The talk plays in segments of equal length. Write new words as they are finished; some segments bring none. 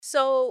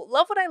So,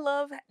 Love What I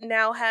Love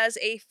now has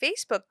a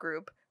Facebook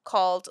group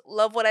called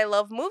Love What I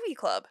Love Movie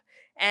Club,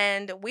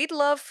 and we'd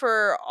love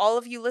for all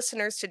of you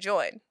listeners to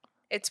join.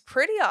 It's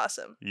pretty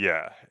awesome.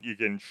 Yeah, you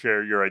can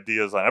share your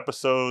ideas on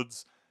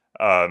episodes.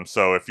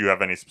 So if you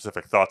have any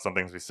specific thoughts on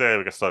things we say,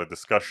 we can start a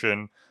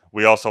discussion.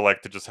 We also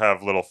like to just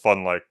have little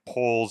fun like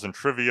polls and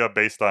trivia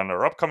based on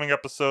our upcoming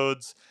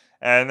episodes.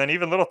 And then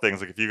even little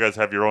things like if you guys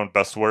have your own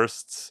best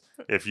worsts,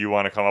 if you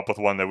want to come up with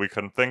one that we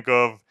couldn't think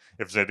of,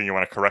 if there's anything you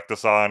want to correct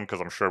us on,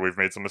 because I'm sure we've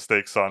made some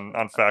mistakes on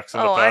facts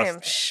in the Oh, I past.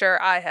 am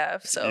sure I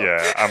have, so.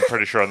 Yeah, I'm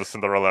pretty sure on the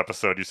Cinderella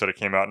episode you said it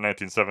came out in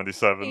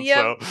 1977.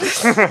 Yep.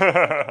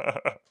 So.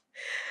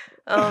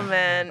 Oh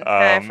man,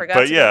 I forgot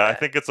But to yeah, get I that.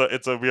 think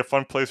it's a be a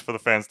fun place for the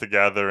fans to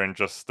gather and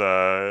just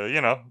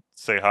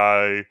say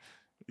hi,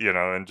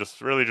 and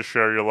just really just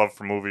share your love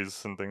for movies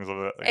and things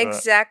like that.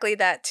 Exactly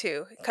that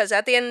too. Because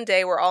at the end of the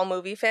day, we're all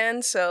movie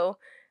fans, so,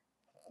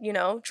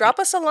 drop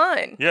us a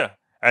line. Yeah.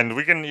 And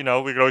we can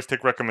always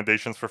take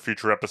recommendations for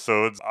future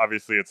episodes.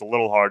 Obviously, it's a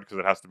little hard because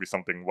it has to be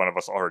something one of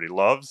us already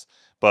loves,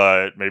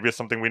 but maybe it's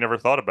something we never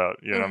thought about.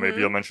 Maybe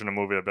you'll mention a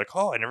movie. I'll be like,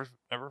 oh, I never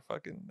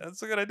fucking.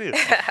 That's a good idea.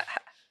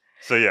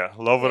 So yeah,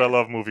 Love What I Yeah.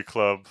 Love Movie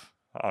Club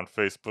on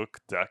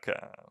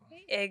Facebook.com.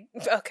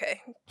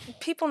 Okay.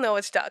 People know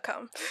it's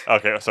 .com.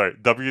 Okay, sorry.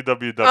 Oh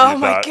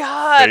my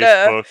god.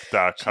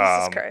 www.facebook.com.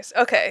 Jesus Christ.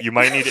 Okay. You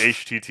might need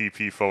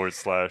HTTP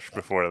 /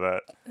 before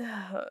that.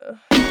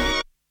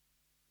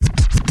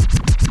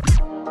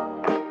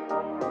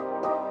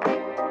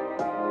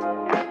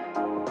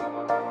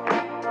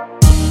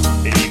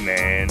 Hey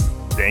man,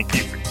 thank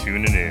you for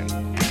tuning in.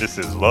 This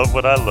is Love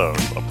What I Love,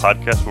 a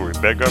podcast where we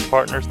beg our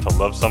partners to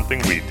love something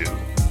we do,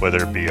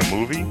 whether it be a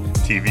movie,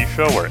 TV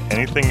show, or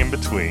anything in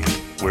between.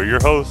 We're your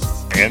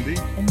hosts, Andy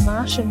and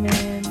Masha,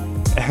 man.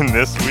 And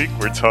this week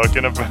we're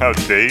talking about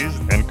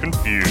Dazed and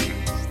Confused.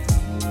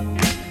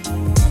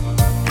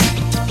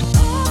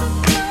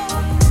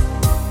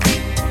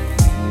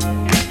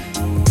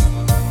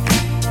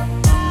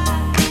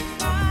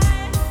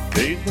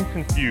 Dazed and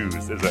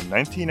Confused is a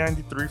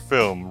 1993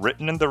 film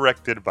written and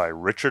directed by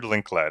Richard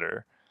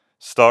Linklater,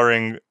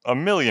 starring a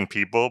million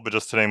people, but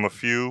just to name a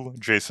few: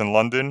 Jason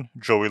London,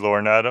 Joey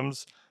Lauren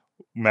Adams,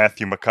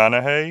 Matthew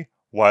McConaughey,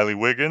 Wiley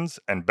Wiggins,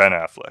 and Ben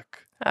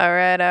Affleck. All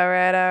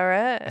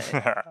right.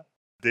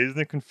 Dazed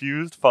and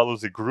Confused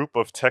follows a group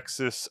of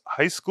Texas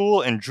high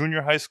school and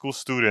junior high school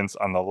students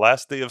on the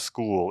last day of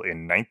school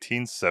in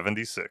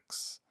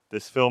 1976.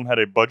 This film had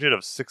a budget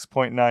of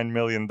 $6.9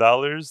 million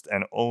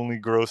and only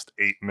grossed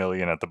 $8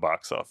 million at the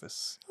box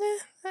office.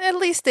 At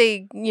least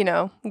they,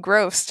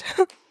 grossed.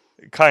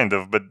 Kind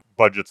of, but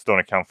budgets don't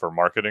account for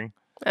marketing.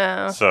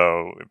 Oh.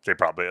 So they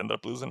probably end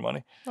up losing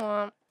money.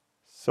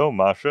 So,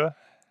 Masha,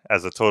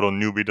 as a total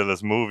newbie to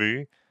this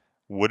movie,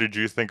 what did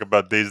you think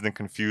about Dazed and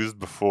Confused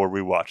before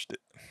we watched it?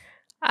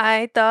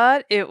 I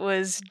thought it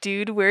was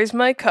Dude, Where's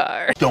My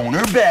Car?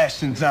 Stoner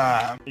bashing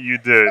time. You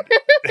did.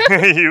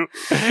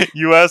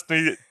 you asked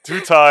me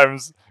 2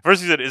 times.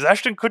 First you said, is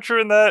Ashton Kutcher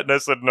in that? And I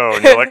said no.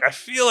 And you're like, I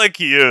feel like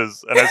he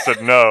is. And I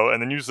said no.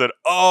 And then you said,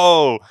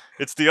 oh,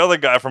 it's the other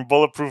guy from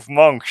Bulletproof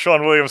Monk,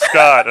 Sean William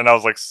Scott. And I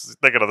was like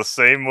thinking of the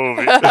same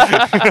movie.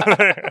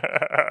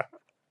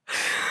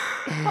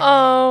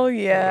 Oh,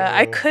 yeah.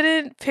 I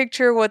couldn't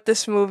picture what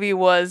this movie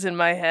was in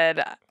my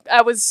head.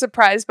 I was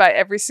surprised by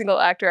every single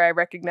actor I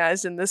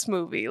recognized in this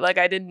movie. Like,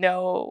 I didn't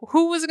know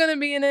who was going to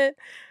be in it.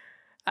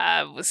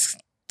 I was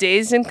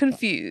dazed and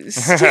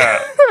confused.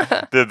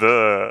 Did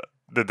the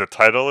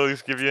title at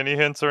least give you any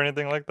hints or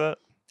anything like that?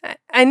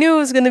 I knew it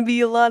was going to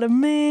be a lot of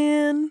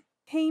man.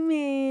 Hey,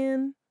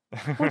 man.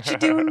 What you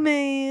doing,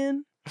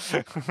 man?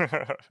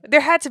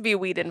 There had to be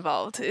weed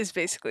involved, is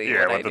basically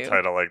what I with knew. the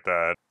title like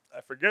that. I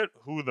forget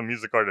who the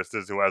music artist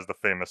is who has the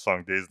famous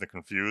song Dazed and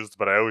Confused,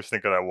 but I always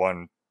think of that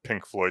one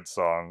Pink Floyd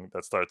song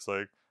that starts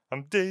like,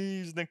 I'm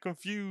dazed and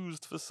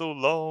confused for so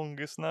long,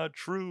 it's not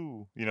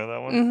true. You know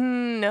that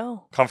one?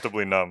 No.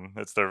 Comfortably Numb.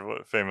 It's their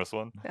famous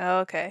one.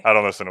 Oh, okay. I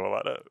don't listen to a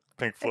lot of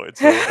Pink Floyd,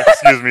 so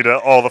excuse me to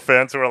all the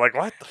fans who are like,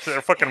 what?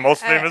 Their fucking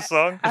most famous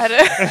song?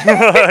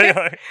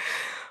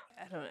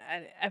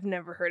 I've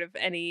never heard of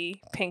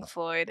any Pink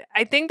Floyd.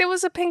 I think there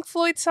was a Pink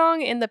Floyd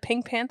song in the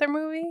Pink Panther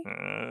movie.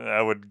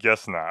 I would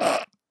guess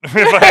not.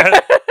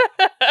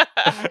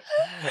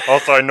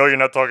 Also, I know you're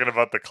not talking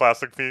about the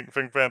classic Pink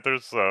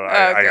Panthers, so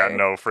I got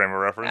no frame of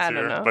reference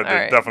here. Know. But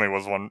there definitely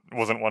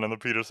wasn't one in the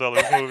Peter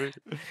Sellers movie.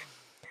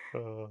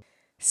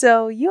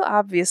 So you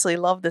obviously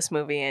love this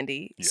movie,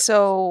 Andy. Yes.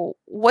 So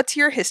what's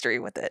your history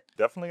with it?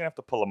 Definitely gonna have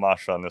to pull a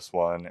Masha on this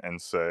one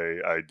and say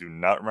I do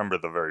not remember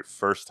the very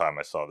first time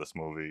I saw this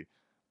movie.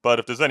 But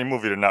if there's any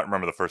movie to not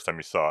remember the first time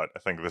you saw it, I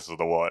think this is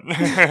the one.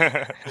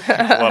 A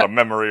lot of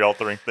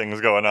memory-altering things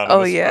going on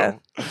in this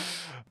film.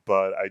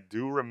 But I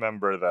do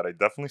remember that I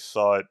definitely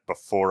saw it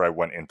before I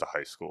went into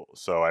high school.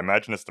 So I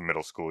imagine it's the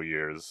middle school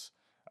years.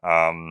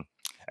 And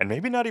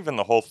maybe not even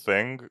the whole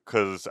thing,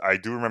 because I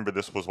do remember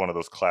this was one of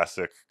those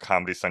classic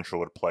Comedy Central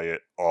would play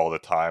it all the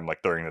time,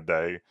 like during the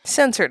day.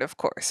 Censored, of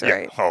course,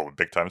 right? Oh,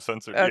 big time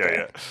censored.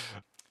 Okay. Yeah.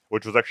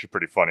 which was actually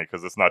pretty funny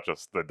because it's not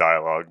just the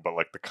dialogue, but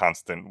like the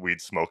constant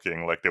weed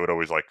smoking. Like they would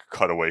always like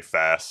cut away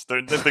fast.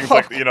 They're things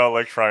like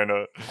like trying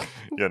to,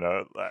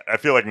 I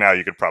feel like now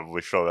you could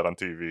probably show that on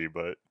TV,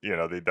 but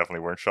they definitely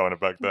weren't showing it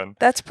back then.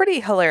 That's pretty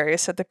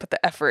hilarious that they put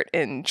the effort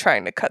in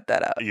trying to cut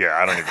that out. Yeah,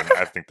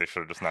 I think they should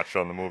have just not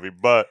shown the movie.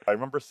 But I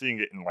remember seeing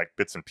it in like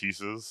bits and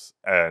pieces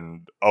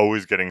and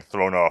always getting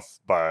thrown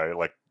off by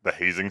like the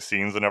hazing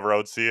scenes whenever I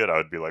would see it. I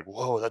would be like,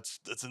 whoa,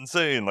 that's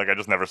insane. Like I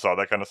just never saw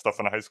that kind of stuff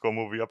in a high school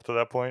movie up to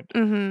that point.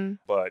 Mm-hmm.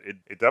 But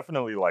it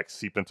definitely like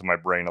seeped into my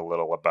brain a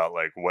little about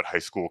like what high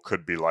school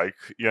could be like,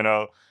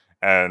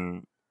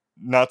 and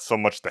not so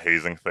much the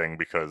hazing thing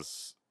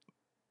because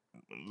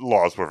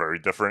laws were very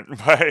different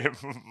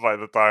by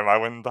the time I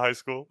went into high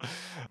school.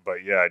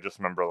 But yeah, I just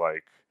remember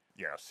like,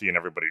 seeing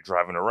everybody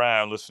driving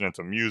around, listening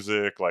to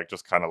music, like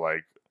just kind of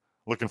like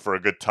looking for a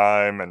good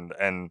time.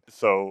 And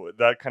so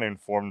that kind of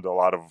informed a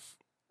lot of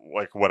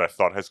like what I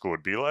thought high school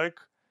would be like.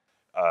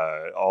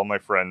 All my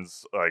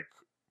friends like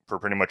were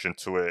pretty much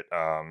into it.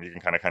 You can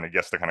kind of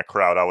guess the kind of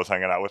crowd I was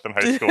hanging out with in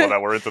high school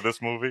that were into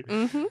this movie.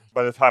 Mm-hmm.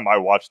 By the time I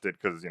watched it,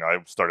 because I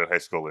started high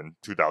school in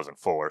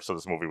 2004, so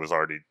this movie was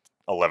already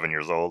 11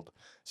 years old.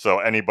 So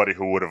anybody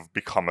who would have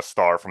become a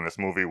star from this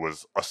movie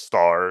was a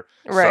star.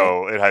 Right.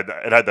 So it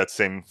had that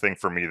same thing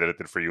for me that it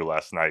did for you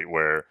last night,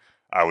 where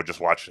I would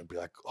just watch it and be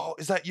like, "Oh,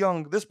 is that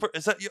Young?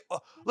 Is that you? Oh,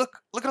 look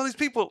at all these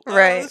people!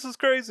 Right. This is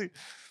crazy."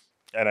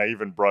 And I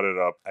even brought it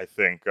up, I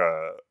think,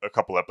 a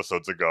couple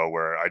episodes ago,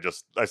 where I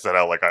said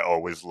how like I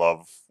always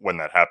love when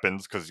that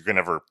happens because you can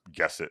never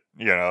guess it,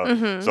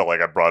 Mm-hmm. So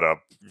like I brought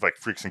up like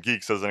Freaks and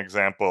Geeks as an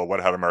example. Wet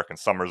Hot American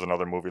Summer is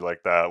another movie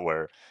like that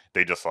where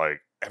they just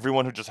like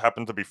everyone who just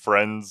happened to be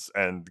friends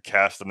and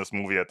cast in this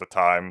movie at the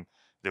time.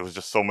 There was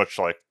just so much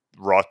like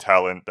raw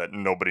talent that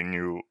nobody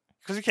knew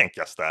because you can't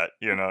guess that.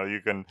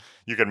 You can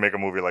make a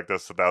movie like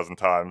this 1,000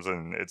 times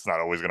and it's not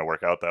always going to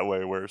work out that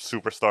way. Where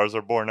superstars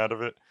are born out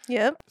of it.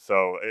 Yep.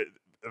 So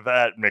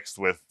that mixed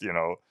with,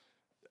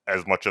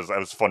 as much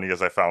as funny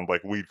as I found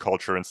like weed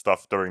culture and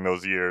stuff during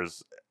those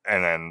years,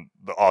 and then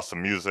the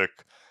awesome music.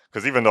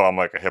 Because even though I'm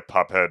like a hip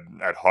hop head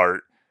at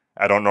heart,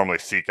 I don't normally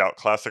seek out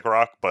classic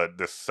rock, but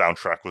this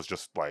soundtrack was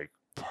just like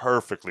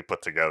perfectly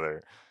put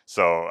together.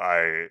 So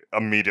I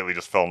immediately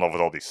just fell in love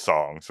with all these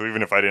songs. So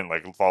even if I didn't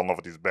like fall in love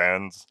with these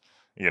bands,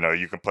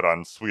 you can put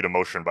on Sweet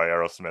Emotion by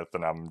Aerosmith,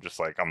 and I'm just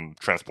like I'm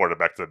transported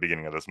back to the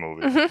beginning of this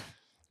movie. Mm-hmm.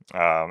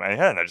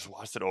 And I just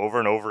watched it over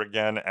and over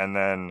again. And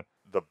then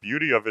the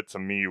beauty of it to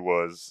me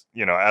was,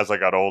 as I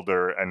got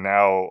older, and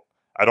now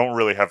I don't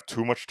really have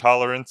too much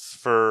tolerance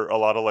for a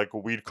lot of like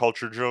weed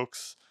culture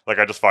jokes. Like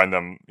I just find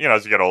them,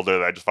 as you get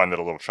older, I just find it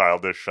a little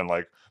childish. And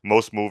like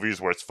most movies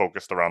where it's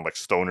focused around like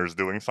stoners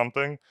doing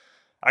something,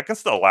 I can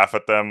still laugh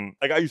at them.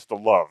 Like I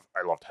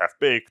loved Half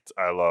Baked.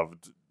 I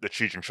loved the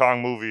Cheech and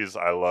Chong movies.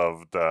 I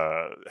loved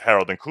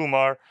Harold and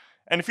Kumar.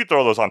 And if you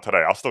throw those on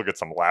today, I'll still get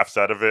some laughs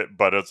out of it.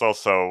 But it's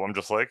also, I'm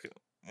just like,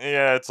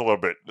 yeah, it's a little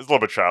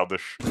bit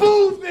childish.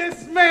 Move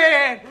this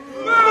man!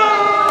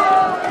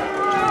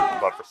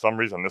 But for some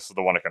reason, this is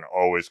the one I can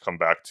always come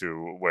back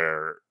to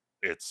where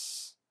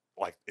it's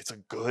like it's a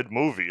good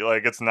movie.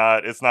 Like it's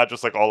not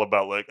just like all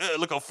about like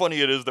look how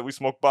funny it is that we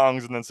smoke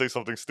bongs and then say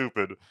something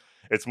stupid.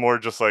 It's more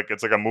just like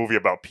it's like a movie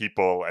about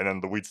people, and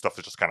then the weed stuff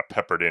is just kind of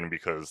peppered in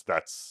because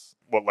that's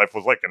what life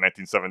was like in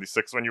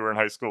 1976 when you were in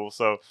high school.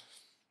 So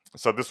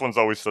this one's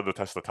always stood the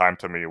test of time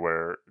to me,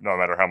 where no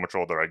matter how much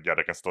older I get,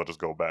 I can still just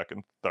go back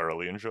and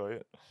thoroughly enjoy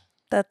it.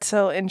 That's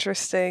so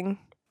interesting.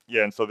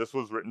 Yeah, and so this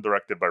was written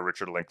directed by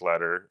Richard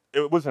Linklater.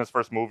 It wasn't his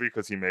first movie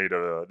because he made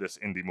this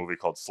indie movie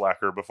called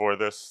Slacker before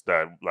this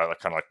that kind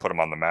of like put him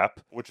on the map,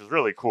 which is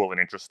really cool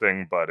and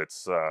interesting. But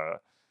it's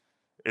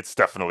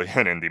definitely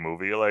an indie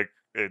movie. Like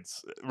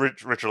it's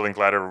Richard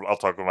Linklater. I'll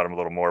talk about him a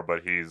little more,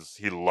 but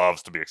he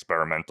loves to be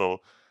experimental.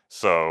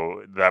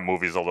 So that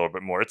movie's a little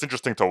bit more. It's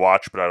interesting to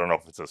watch, but I don't know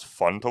if it's as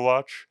fun to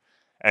watch.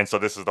 And so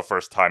this is the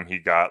first time he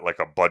got like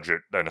a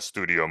budget and a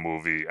studio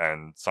movie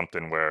and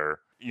something where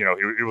he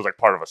was like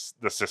part of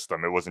the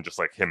system. It wasn't just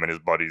like him and his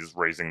buddies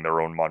raising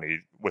their own money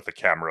with a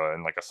camera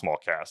and like a small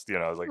cast. It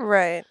was like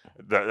Right.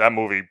 that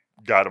movie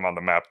got him on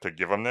the map to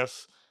give him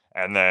this.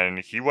 And then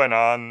he went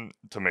on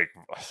to make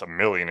a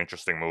million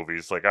interesting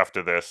movies. Like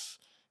after this,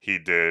 he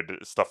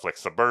did stuff like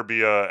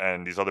Suburbia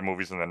and these other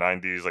movies in the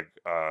 90s, like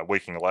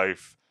Waking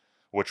Life,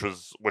 which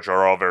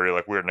are all very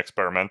like weird and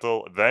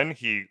experimental. Then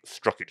he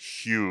struck it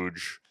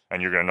huge,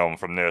 and you're gonna know him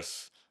from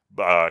this.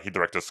 He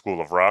directed School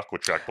of Rock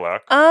with Jack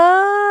Black.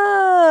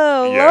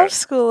 Oh, Yeah. love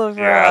School of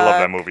Rock. Yeah, I love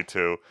that movie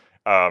too.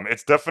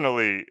 It's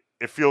definitely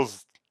it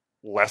feels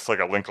less like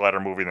a Linklater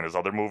movie than his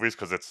other movies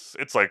because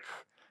it's like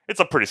it's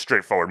a pretty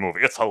straightforward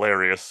movie. It's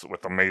hilarious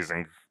with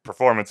amazing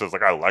performances.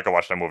 Like I could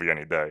watch that movie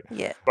any day.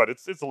 Yeah. But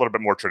it's a little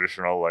bit more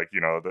traditional, like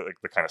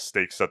the kind of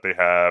stakes that they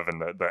have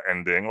and the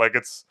ending. Like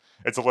it's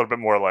a little bit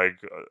more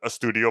like a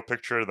studio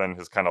picture than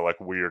his kind of like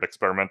weird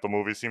experimental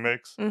movies he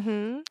makes.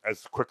 Mm-hmm.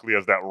 As quickly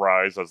as that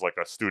rise as like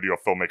a studio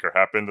filmmaker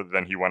happened,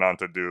 then he went on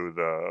to do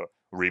the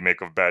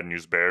remake of Bad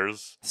News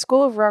Bears.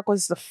 School of Rock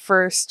was the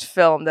first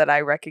film that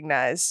I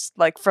recognized,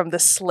 like from the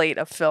slate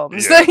of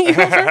films Yeah.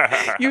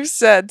 that you've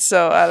said.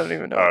 So I don't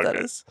even know what that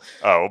Okay. is.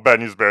 Oh, well, Bad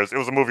News Bears. It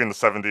was a movie in the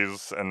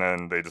 70s, and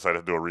then they decided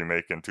to do a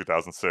remake in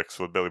 2006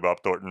 with Billy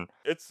Bob Thornton.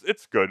 It's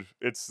good.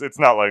 It's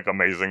not like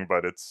amazing,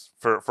 but it's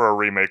for a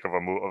remake of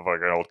of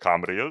like an old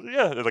comedy.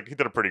 Like he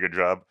did a pretty good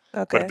job.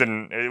 But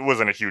Okay. it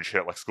wasn't a huge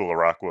hit like School of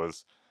Rock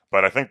was.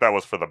 But I think that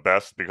was for the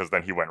best because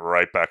then he went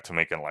right back to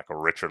making like a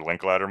Richard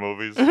Linklater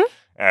movies. Mhm.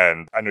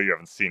 And I know you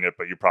haven't seen it,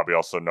 but you probably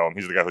also know him.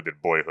 He's the guy who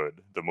did Boyhood,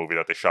 the movie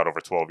that they shot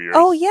over 12 years.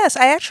 Oh yes,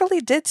 I actually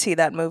did see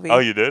that movie. Oh,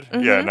 you did?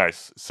 Yeah, Mhm.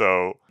 nice.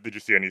 So, did you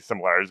see any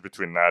similarities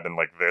between that and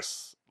like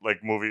this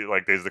like movie,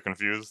 like Days of the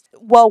Confused?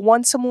 Well,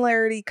 one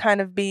similarity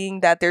kind of being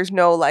that there's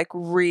no like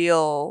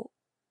real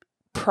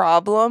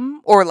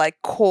problem or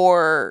like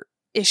core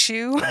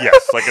issue.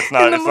 Yes, like it's in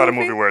the not a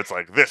movie movie. where it's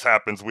like this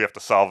happens, we have to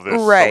solve this so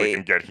we Right.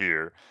 can get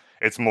here.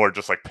 It's more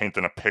just like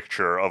painting a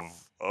picture of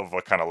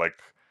a kind of like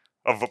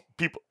of a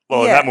people.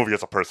 Well, in that Yeah. movie,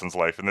 it's a person's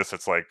life. In this,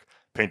 it's like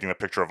painting a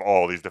picture of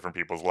all these different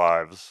people's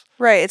lives.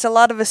 Right. It's a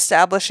lot of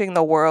establishing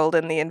the world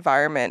and the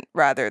environment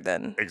rather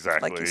than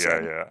Exactly. like you Yeah,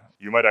 said. yeah.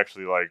 You might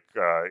actually like.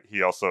 He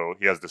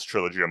has this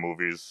trilogy of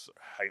movies.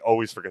 I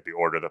always forget the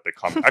order that they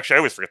come. Actually, I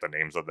always forget the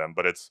names of them.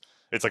 But it's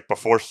like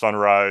Before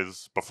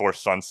Sunrise, Before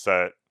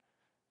Sunset,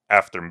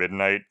 After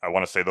Midnight. I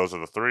want to say those are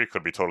the three.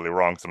 Could be totally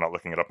wrong because I'm not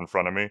looking it up in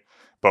front of me.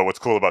 But what's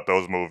cool about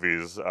those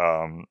movies,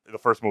 the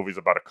first movie is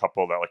about a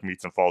couple that like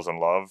meets and falls in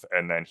love,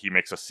 and then he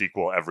makes a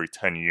sequel every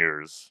 10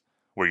 years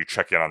where you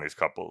check in on these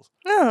couples.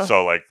 Oh.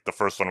 So like the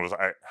first one was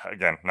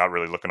again not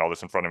really looking all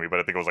this in front of me, but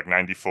I think it was like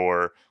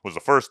 94 was the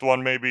first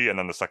one maybe, and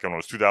then the second one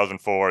was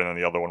 2004, and then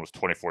the other one was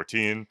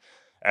 2014.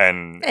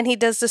 And And he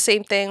does the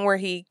same thing where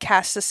he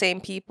casts the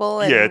same people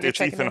and yeah, you're it's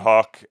checking Ethan in.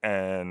 Hawke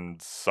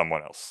and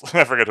someone else.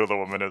 I forget who the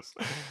woman is,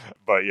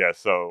 but yeah.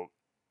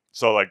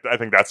 So like I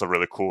think that's a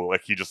really cool.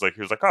 Like he was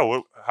like,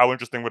 oh, how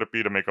interesting would it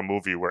be to make a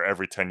movie where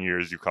every 10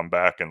 years you come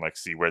back and like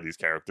see where these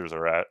characters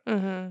are at.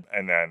 Mm-hmm.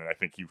 And then I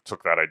think he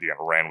took that idea and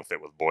ran with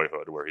it with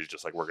Boyhood, where he's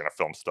just like, we're gonna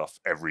film stuff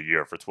every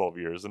year for 12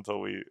 years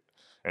until we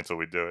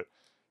do it.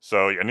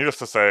 So yeah, needless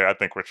to say, I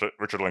think Richard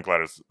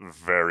Linklater is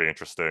very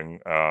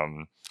interesting.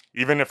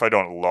 Even if I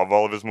don't love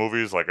all of his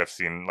movies, like I've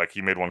seen, like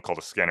he made one called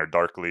A Scanner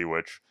Darkly,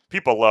 which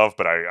people love,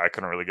 but I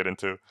couldn't really get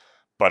into.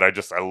 But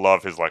I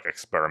love his like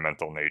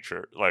experimental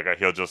nature. Like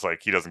he'll just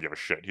like he doesn't give a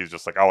shit. He's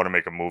just like, I want to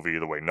make a movie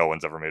the way no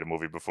one's ever made a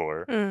movie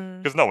before,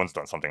 Mm. because no one's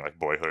done something like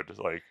Boyhood.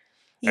 Like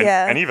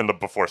Yeah. and even the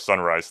Before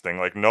Sunrise thing,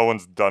 like no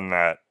one's done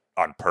that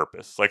on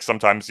purpose. Like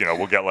sometimes,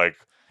 we'll get like,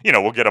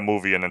 we'll get a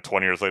movie and then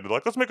 20 years later,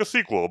 like, let's make a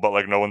sequel. But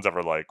like no one's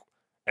ever like,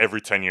 every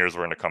 10 years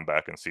we're going to come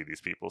back and see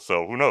these people.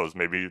 So who knows?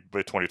 Maybe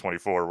by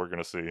 2024, we're going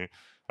to see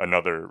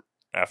another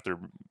after,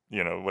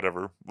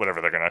 whatever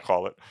they're going to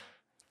call it.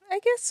 I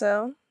guess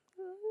so.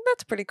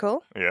 That's pretty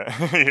cool. Yeah.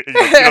 You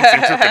don't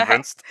seem too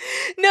convinced.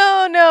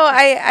 No.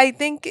 I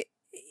think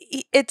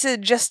it's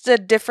just a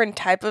different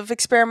type of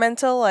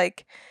experimental.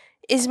 Like,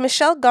 is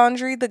Michel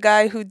Gondry the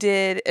guy who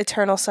did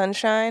Eternal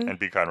Sunshine? And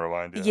Be Kind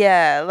Rewind.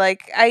 Yeah. Yeah,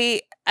 like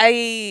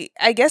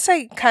I guess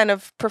I kind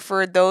of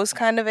preferred those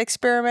kind of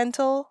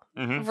experimental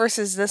Mm-hmm.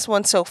 versus this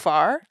one so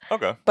far.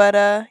 Okay. But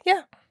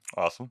yeah,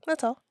 Awesome.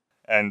 that's all.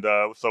 And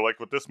so like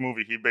with this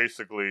movie, he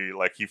basically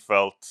like he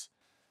felt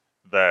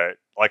that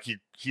like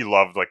he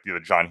loved like the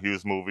John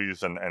Hughes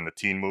movies and the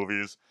teen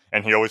movies,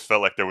 and he always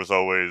felt like there was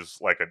always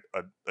like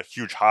a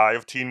huge high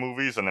of teen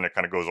movies, and then it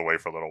kind of goes away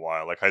for a little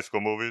while, like high school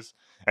movies.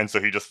 And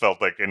so he just felt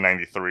like in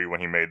 '93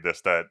 when he made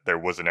this that there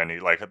wasn't any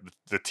like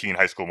the teen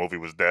high school movie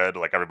was dead,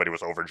 like everybody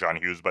was over John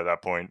Hughes by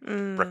that point.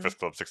 Mm. Breakfast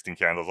Club, 16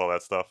 Candles, all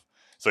that stuff.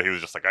 So he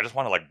was just like, I just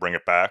want to like bring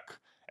it back.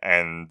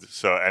 And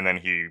then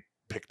he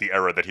picked the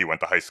era that he went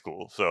to high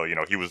school. So,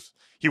 he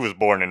was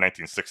born in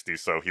 1960,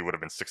 so he would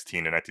have been 16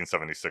 in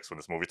 1976 when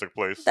this movie took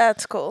place.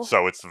 That's cool.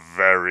 So it's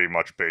very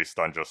much based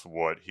on just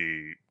what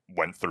he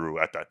went through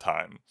at that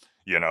time,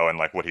 and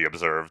like what he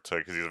observed,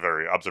 because he's a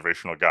very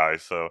observational guy.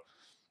 So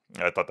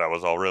I thought that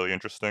was all really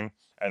interesting.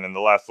 And then the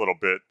last little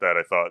bit that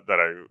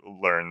I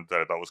learned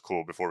that I thought was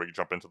cool before we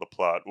jump into the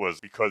plot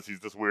was because he's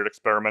this weird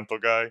experimental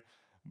guy.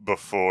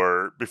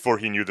 Before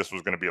he knew this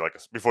was going to be like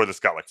before this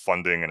got like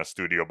funding and a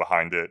studio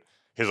behind it,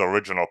 his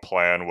original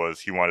plan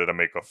was he wanted to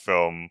make a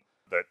film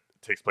that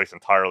takes place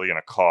entirely in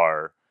a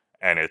car,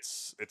 and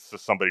it's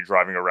just somebody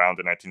driving around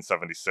in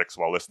 1976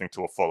 while listening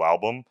to a full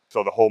album.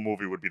 So the whole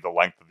movie would be the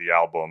length of the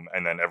album,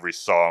 and then every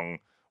song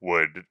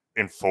would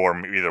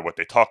inform either what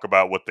they talk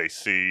about, what they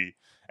see,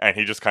 and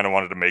he just kind of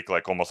wanted to make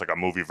like almost like a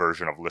movie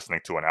version of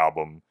listening to an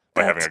album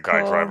by having That's a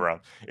guy drive cool.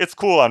 around. It's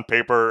cool on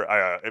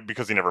paper,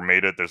 because he never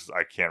made it.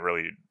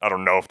 I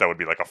don't know if that would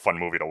be like a fun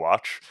movie to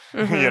watch,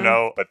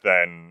 Mhm. But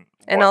then,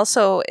 And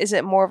also, is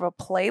it more of a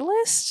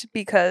playlist?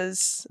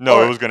 Because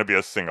no, it was going to be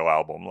a single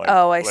album. Like,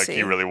 Oh, I like see.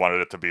 he really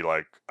wanted it to be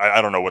like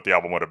I don't know what the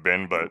album would have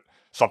been, but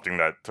something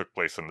that took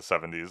place in the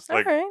 70s.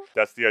 Like Alright.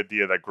 that's the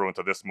idea that grew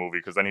into this movie.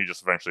 Because then he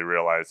just eventually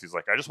realized he's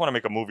like, I just want to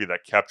make a movie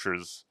that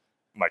captures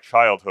my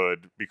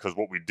childhood, because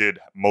what we did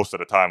most of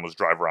the time was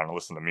drive around and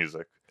listen to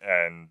music.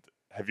 And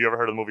Have you ever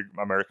heard of the movie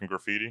American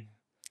Graffiti?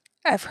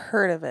 I've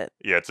heard of it.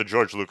 Yeah, it's a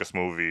George Lucas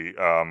movie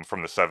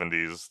from the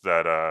 70s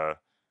that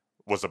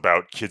was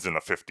about kids in the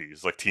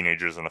 50s, like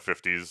teenagers in the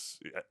 50s,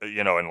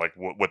 and like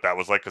what that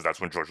was like, because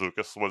that's when George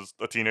Lucas was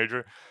a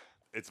teenager.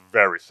 It's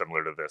very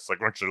similar to this.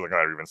 Like, like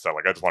I even said,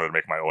 like, I just wanted to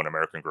make my own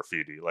American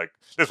Graffiti. Like,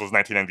 this was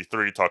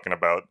 1993 talking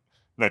about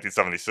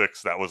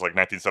 1976. That was like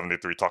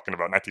 1973 talking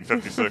about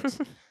 1956.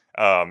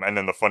 And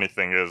then the funny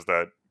thing is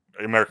that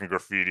American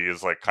Graffiti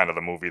is like kind of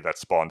the movie that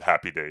spawned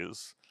Happy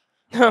Days.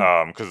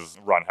 Because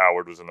Ron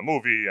Howard was in the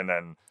movie, and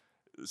then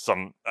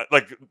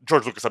like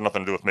George Lucas had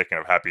nothing to do with making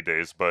of Happy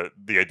Days, but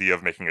the idea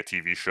of making a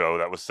TV show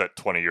that was set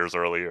 20 years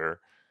earlier,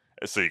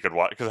 so you could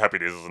watch, because Happy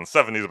Days was in the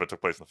 70s, but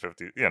took place in the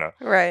 50s.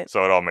 Right.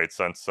 So it all made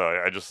sense.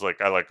 I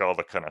like all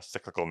the kind of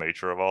cyclical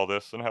nature of all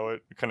this and how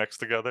it connects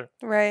together.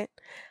 Right.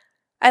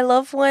 I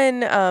love when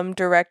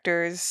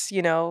directors,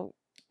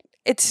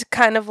 it's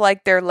kind of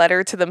like their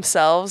letter to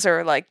themselves,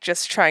 or like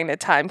just trying to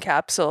time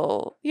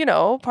capsule,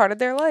 part of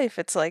their life.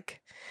 It's like,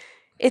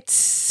 it's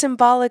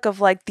symbolic of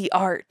like the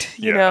art,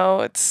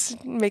 it's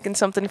making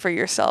something for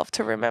yourself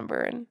to remember.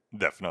 And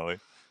definitely.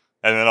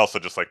 And then also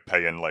just like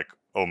paying like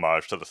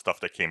homage to the stuff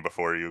that came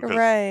before you. Cause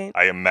right.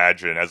 I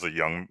imagine as a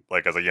young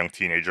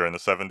teenager in the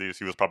 70s,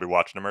 he was probably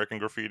watching American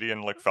Graffiti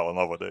and like fell in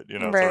love with it.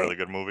 It's a really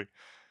good movie.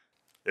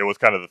 It was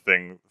kind of the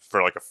thing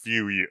for like a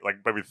few years, like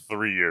maybe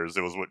 3 years.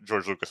 It was what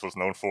George Lucas was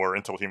known for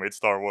until he made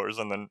Star Wars.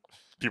 And then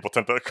people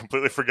tend to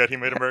completely forget he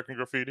made American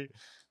Graffiti.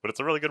 But it's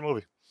a really good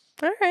movie.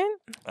 All right.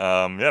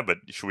 Yeah, but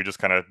should we just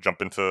kind of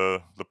jump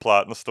into the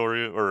plot and the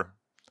story, or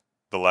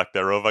the lack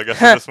thereof, I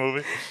guess, of this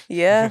movie?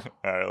 Yeah.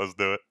 All right, let's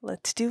do it.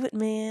 Let's do it,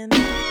 man.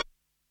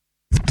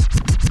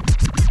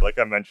 Like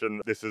I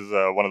mentioned, this is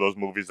one of those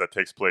movies that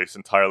takes place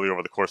entirely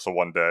over the course of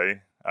one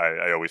day.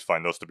 I always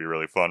find those to be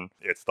really fun.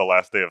 It's the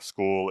last day of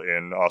school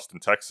in Austin,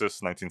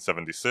 Texas,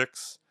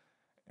 1976.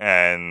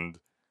 And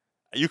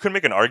you can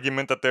make an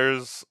argument that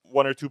there's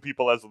one or two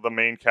people as the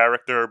main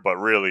character, but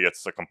really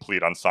it's a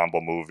complete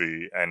ensemble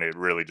movie, and it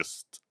really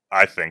just,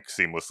 I think,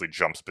 seamlessly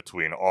jumps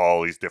between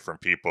all these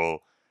different people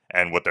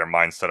and what their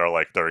mindset are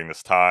like during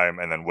this time,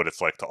 and then what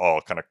it's like to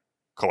all kind of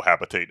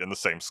cohabitate in the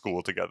same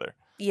school together.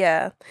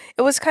 Yeah.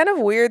 It was kind of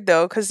weird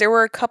though, because there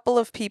were a couple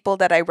of people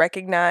that I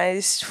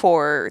recognized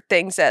for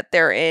things that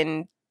they're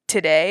in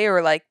today,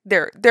 or like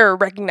they're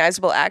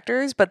recognizable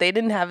actors, but they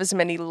didn't have as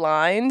many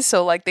lines,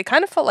 so like they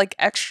kind of felt like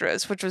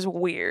extras, which was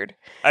weird.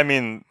 I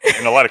mean,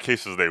 in a lot of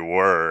cases they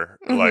were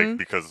like,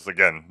 because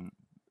again,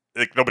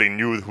 like nobody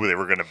knew who they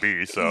were going to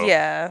be, so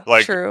yeah,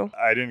 like true.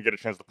 I didn't get a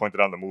chance to point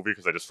it out in the movie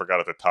because I just forgot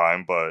at the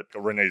time, but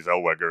Renee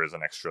Zellweger is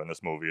an extra in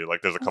this movie.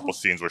 Like there's a couple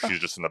scenes where she's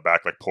just in the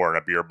back like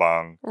pouring a beer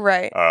bong,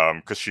 right,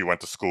 because she went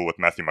to school with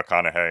Matthew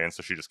McConaughey, and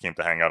so she just came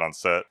to hang out on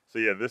set. So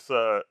yeah, this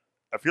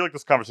I feel like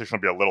this conversation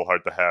will be a little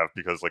hard to have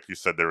because, like you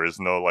said, there is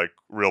no like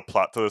real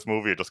plot to this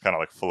movie. It just kind of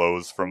like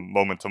flows from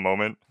moment to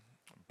moment.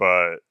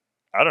 But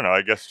I don't know.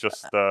 I guess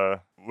just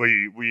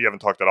we haven't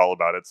talked at all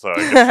about it. So I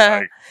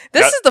guess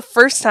this is the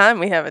first time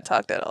we haven't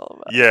talked at all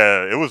about it.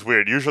 Yeah, it was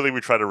weird. Usually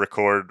we try to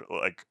record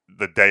like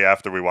the day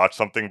after we watch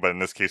something, but in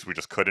this case we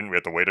just couldn't. We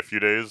had to wait a few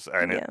days,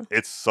 and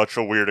it's such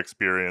a weird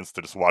experience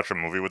to just watch a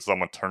movie with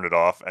someone, turn it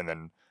off, and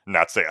then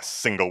not say a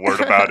single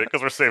word about it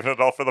because we're saving it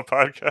all for the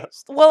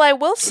podcast. Well, I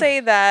will say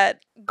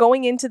that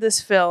going into this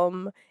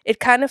film,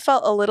 it kind of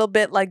felt a little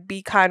bit like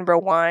Be Kind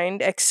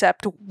Rewind,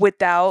 except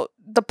without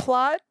the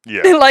plot.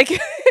 Yeah. Like,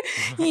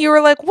 you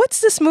were like, what's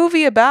this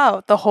movie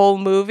about? The whole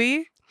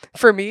movie?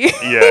 For me.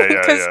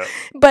 Yeah.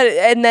 But,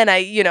 and then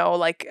I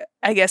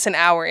guess an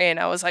hour in,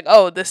 I was like,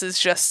 oh, this is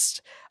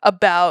just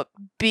about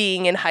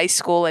being in high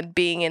school and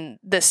being in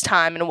this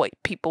time and what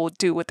people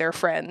do with their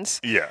friends.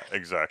 Yeah,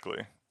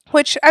 exactly.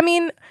 Which, I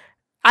mean,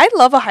 I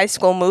love a high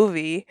school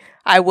movie.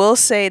 I will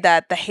say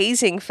that the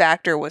hazing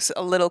factor was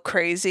a little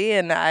crazy,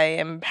 and I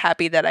am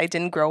happy that I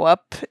didn't grow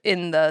up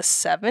in the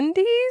 70s.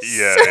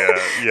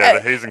 Yeah. The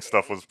hazing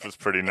stuff was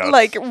pretty nuts.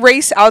 Like,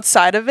 race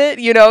outside of it,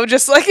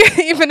 just like,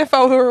 even if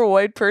I were a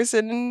white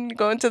person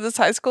going to this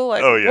high school,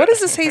 like, what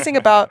is this hazing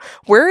about?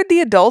 Where are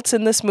the adults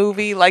in this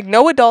movie? Like,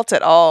 no adults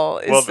at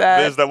all.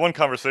 There's that one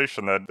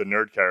conversation that the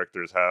nerd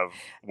characters have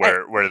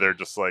where they're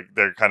just like,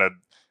 they're kind of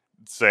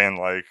saying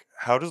like,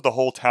 how does the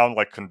whole town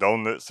like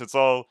condone this? It's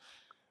all,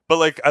 but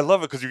like I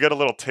love it because you get a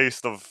little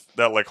taste of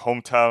that like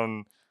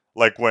hometown,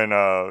 like when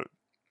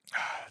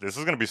this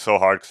is gonna be so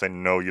hard because I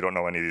know you don't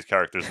know any of these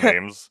characters'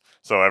 names,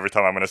 so every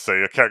time I'm gonna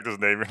say a character's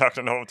name, you're not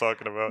gonna know what I'm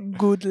talking about.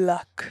 Good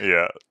luck.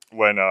 Yeah,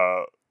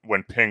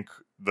 when Pink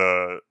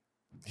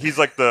he's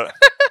like the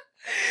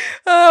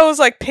I was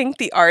like, Pink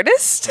the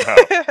artist.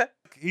 No.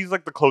 He's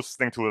like the closest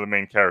thing to the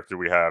main character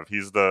we have.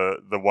 He's the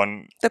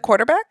one... The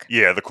quarterback?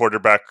 Yeah, the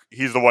quarterback.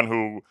 He's the one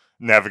who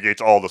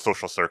navigates all the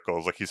social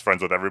circles. Like, he's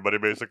friends with everybody,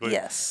 basically.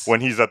 Yes. When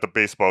he's at the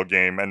baseball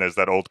game and there's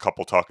that old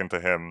couple talking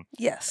to him.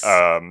 Yes.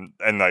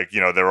 And, like,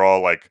 they're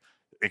all, like,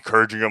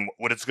 encouraging him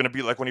what it's going to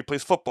be like when he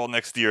plays football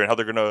next year and how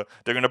they're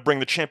gonna bring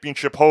the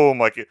championship home.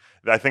 Like,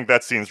 I think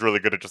that scene's really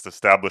good at just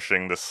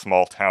establishing this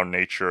small town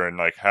nature and,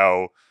 like,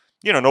 how,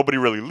 nobody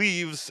really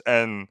leaves.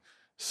 And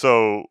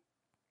so...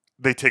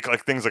 they take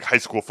like things like high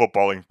school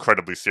football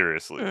incredibly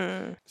seriously.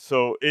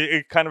 So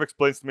it kind of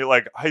explains to me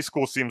like high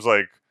school seems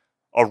like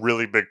a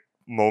really big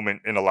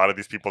moment in a lot of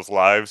these people's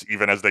lives,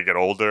 even as they get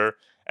older.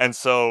 And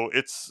so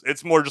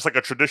it's more just like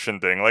a tradition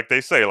thing. Like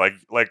they say, like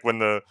when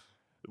the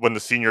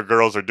senior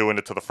girls are doing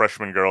it to the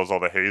freshman girls,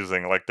 all the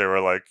hazing, like they were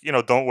like,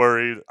 don't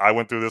worry, I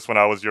went through this when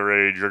I was your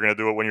age. You're gonna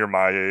do it when you're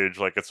my age.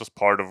 Like it's just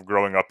part of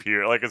growing up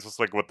here. Like it's just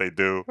like what they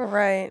do.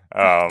 Right.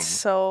 That's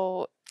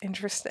so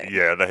interesting.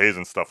 Yeah, the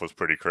hazing stuff was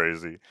pretty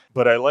crazy.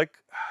 But I like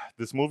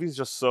this movie's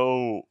just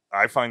so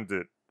I find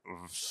it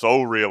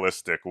so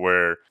realistic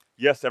where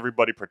yes,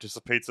 everybody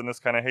participates in this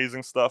kind of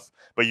hazing stuff,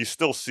 but you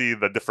still see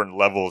the different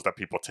levels that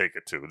people take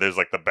it to. There's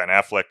like the Ben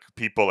Affleck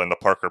people and the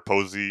Parker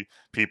Posey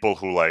people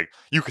who like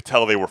you could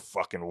tell they were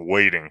fucking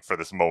waiting for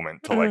this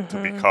moment to like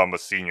to become a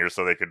senior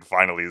so they could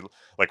finally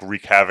like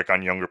wreak havoc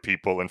on younger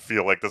people and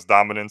feel like this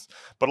dominance.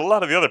 But a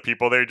lot of the other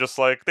people, they're just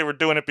like they were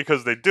doing it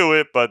because they do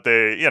it, but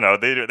they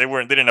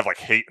didn't have like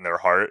hate in their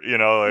heart,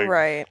 like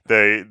right.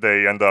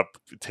 they end up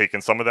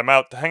taking some of them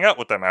out to hang out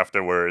with them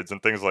afterwards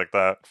and things like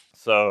that.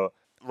 So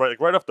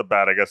right off the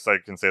bat, I guess I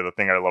can say the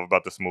thing I love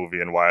about this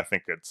movie and why I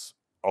think it's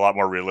a lot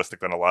more realistic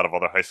than a lot of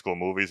other high school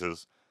movies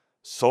is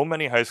so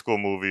many high school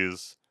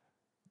movies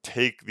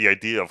take the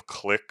idea of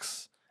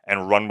cliques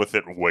and run with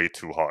it way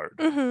too hard.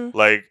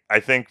 Like, I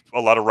think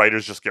a lot of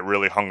writers just get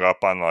really hung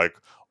up on like,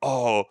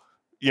 oh,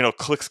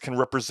 cliques can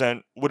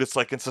represent what it's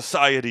like in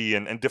society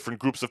and different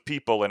groups of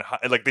people. And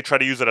like they try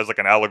to use it as like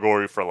an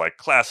allegory for like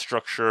class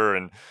structure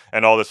and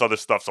all this other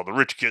stuff. So the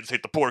rich kids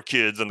hate the poor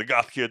kids and the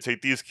goth kids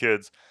hate these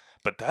kids.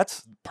 But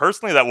that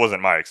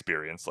wasn't my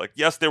experience. Like,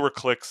 yes, there were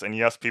cliques, and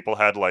yes, people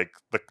had like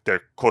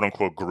their quote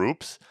unquote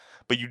groups,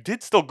 but you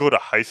did still go to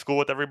high school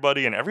with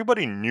everybody, and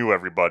everybody knew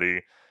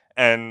everybody,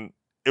 and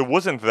it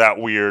wasn't that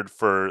weird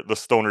for the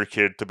stoner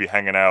kid to be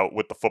hanging out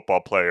with the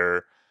football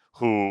player,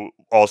 who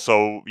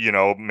also,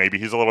 maybe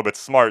he's a little bit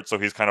smart, so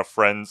he's kind of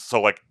friends.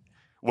 So like,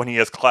 when he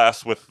has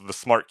class with the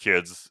smart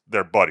kids,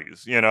 they're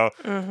buddies,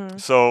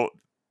 So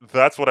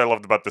that's what I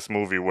loved about this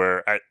movie,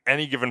 where at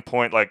any given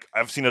point, like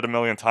I've seen it a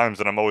million times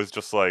and I'm always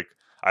just like,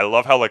 I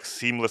love how like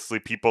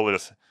seamlessly people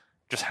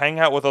just hang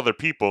out with other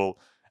people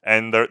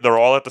and they're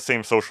all at the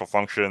same social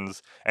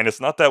functions. And it's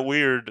not that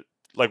weird.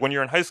 Like when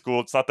you're in high school,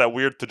 it's not that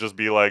weird to just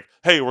be like,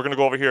 hey, we're going to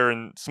go over here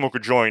and smoke a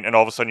joint. And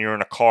all of a sudden you're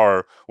in a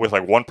car with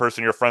like one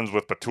person you're friends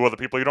with, but two other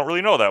people you don't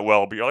really know that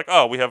well. But you're like,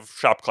 oh, we have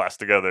shop class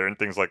together and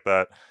things like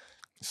that.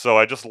 So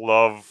I just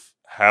love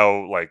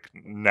how like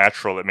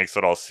natural it makes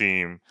it all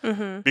seem,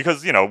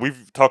 because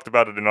we've talked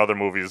about it in other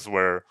movies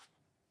where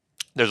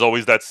there's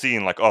always that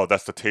scene like, oh,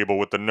 that's the table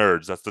with the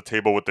nerds, that's the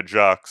table with the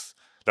jocks,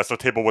 that's the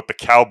table with the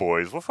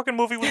cowboys. What fucking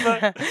movie was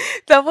that?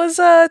 That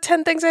was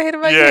 10 Things I Hate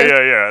About You.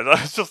 Yeah.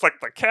 That's just like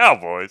the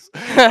Cowboys.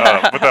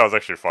 But that was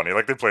actually funny.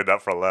 Like they played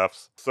that for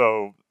laughs.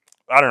 So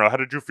I don't know. How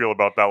did you feel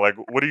about that? Like,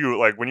 what do you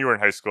like when you were in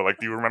high school? Like,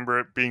 do you remember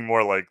it being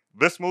more like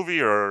this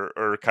movie or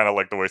kind of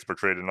like the way it's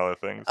portrayed in other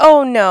things?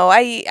 Oh, no.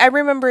 I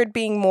remember it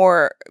being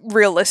more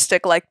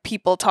realistic, like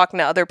people talking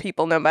to other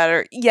people, no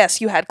matter. Yes,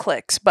 you had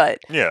cliques, but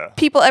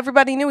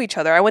everybody knew each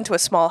other. I went to a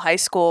small high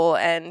school,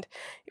 and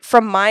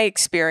from my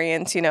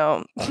experience,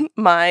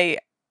 my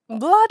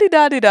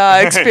blah-de-da-de-da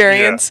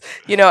experience,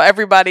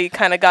 everybody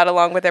kind of got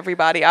along with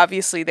everybody.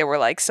 Obviously, there were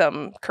like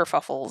some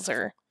kerfuffles,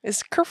 or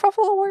is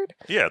kerfuffle a word?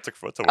 Yeah, it's a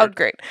word. Oh,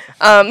 great.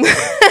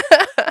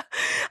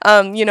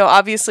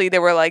 Obviously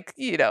there were like,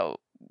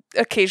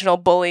 occasional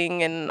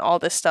bullying and all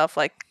this stuff,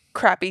 like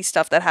crappy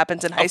stuff that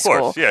happens in high school.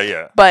 Of course,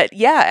 yeah. But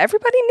yeah,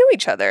 everybody knew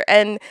each other.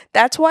 And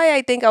that's why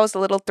I think I was a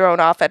little thrown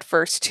off at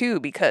first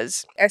too,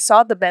 because I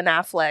saw the Ben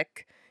Affleck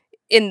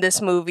in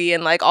this movie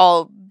and like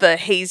all the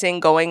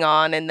hazing going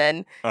on, and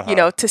then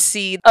to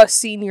see a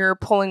senior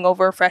pulling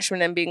over a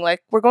freshman and being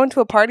like, we're going to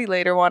a party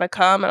later, want to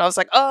come? And I was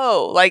like,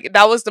 oh, like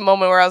that was the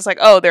moment where I was like,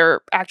 oh, they're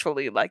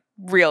actually like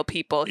real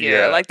people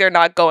here. Like they're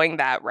not going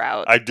that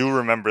route. I do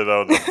remember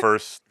though the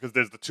first, because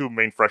there's the two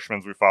main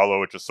freshmen we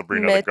follow, which is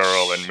Sabrina the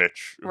girl and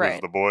Mitch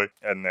who's the boy,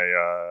 and they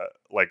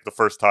like the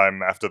first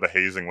time after the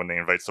hazing when they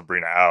invite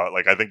Sabrina out,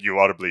 like I think you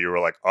were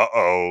like,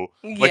 uh-oh.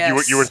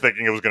 Like you were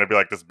thinking it was going to be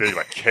like this big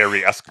like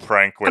Carrie-esque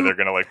prank where they're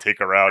going to like take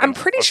her out. I'm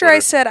pretty sure I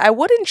said I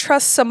wouldn't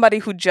trust somebody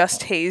who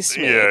just hazed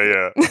me.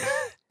 Yeah.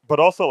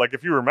 But also, like,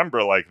 if you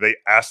remember, like, they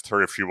asked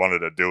her if she wanted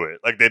to do it.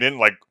 Like, they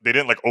didn't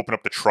open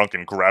up the trunk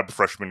and grab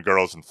freshman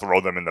girls and throw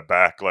them in the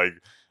back. Like,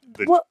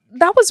 well,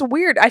 that was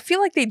weird. I feel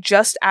like they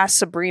just asked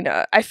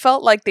Sabrina. I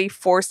felt like they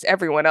forced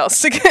everyone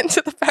else to get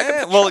into the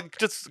back of the truck.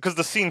 Just because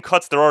the scene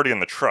cuts, they're already in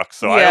the truck.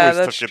 So I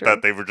always took it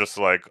that they were just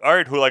like, all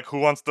right, who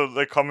wants to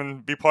like come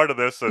and be part of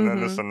this, and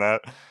then this and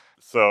that.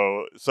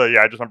 So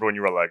yeah, I just remember when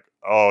you were like,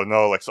 oh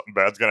no, like something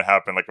bad's gonna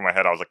happen. Like in my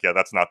head, I was like, yeah,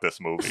 that's not this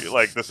movie.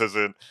 Like this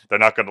isn't. They're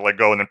not gonna like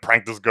go and then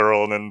prank this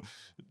girl, and then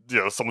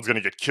someone's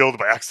gonna get killed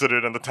by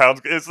accident, and the town's.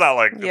 It's not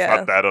like it's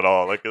not that at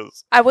all. Like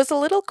I was a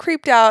little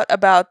creeped out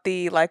about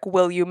the like,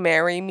 will you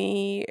marry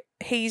me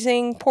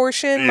hazing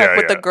portion,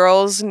 with the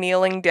girls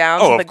kneeling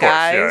down to the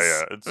guys.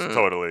 Yeah, it's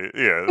totally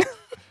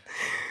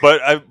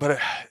But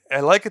I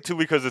like it too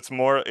because it's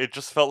more. It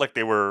just felt like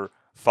they were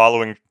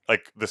following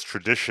like this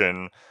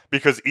tradition,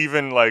 because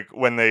even like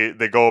when they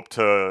go up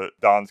to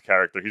Don's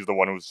character, he's the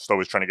one who's just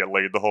always trying to get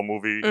laid the whole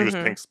movie. He was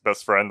Mhm. Pink's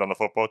best friend on the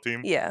football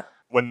team. Yeah.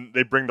 When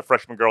they bring the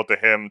freshman girl to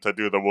him to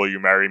do the "Will you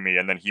marry me,"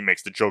 and then he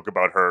makes the joke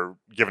about her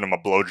giving him a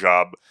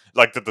blowjob,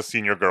 like that the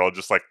senior girl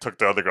just like took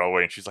the other girl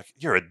away, and she's like,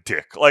 "You're a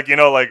dick," like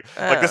like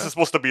this is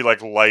supposed to be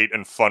like light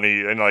and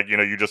funny, and like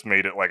you just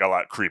made it like a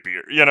lot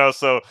creepier,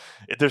 So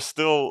there's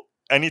still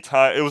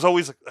anytime it was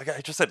always like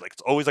I just said, like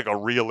it's always like a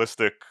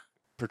realistic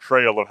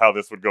portrayal of how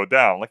this would go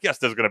down. Like yes,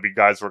 there's gonna be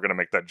guys who are gonna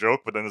make that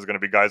joke, but then there's gonna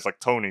be guys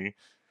like Tony,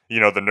 the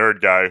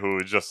nerd guy who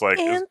is just like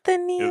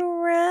Anthony is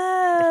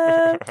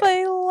Rapp,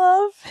 I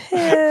love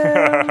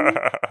him.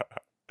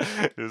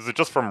 Is it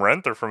just from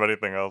Rent or from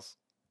anything else?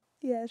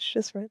 Yeah, it's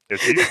just right. Is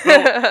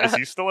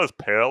he still as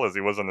pale as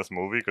he was in this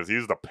movie? Because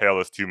he's the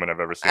palest human I've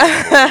ever seen in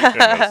a movie. In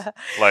this.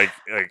 Like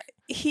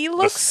He the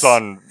looks.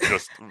 sun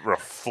just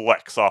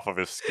reflects off of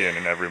his skin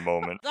in every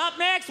moment. Up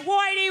next,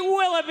 Whitey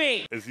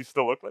Willoughby. Does he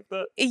still look like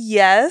that?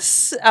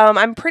 Yes,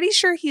 I'm pretty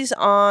sure he's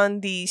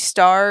on the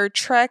Star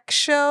Trek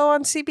show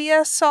on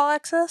CBS All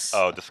Access.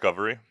 Oh,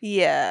 Discovery. Oh,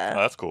 Yeah.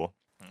 that's cool.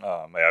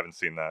 I haven't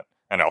seen that,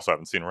 and I also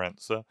haven't seen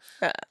Rent. So.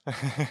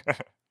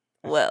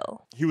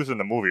 Well. He was in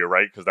the movie,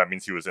 right? Because that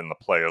means he was in the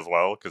play as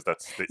well. Because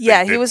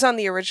Yeah, he was on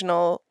the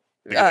original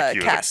he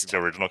was cast. The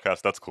original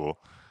cast. That's cool.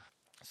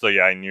 So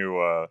yeah, I knew.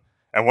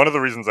 And one of the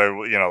reasons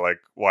like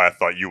why I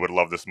thought you would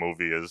love this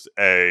movie is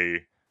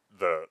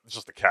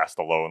just the cast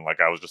alone. Like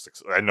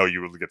I know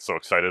you would get so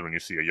excited when you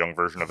see a young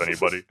version of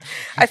anybody.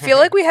 I feel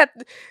like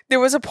there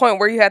was a point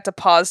where you had to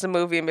pause the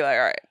movie and be like,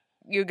 all right,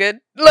 you good?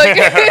 Like,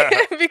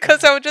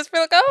 because I would just be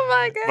like, oh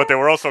my God. But there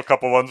were also a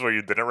couple ones where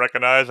you didn't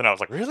recognize, and I was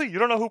like, really? You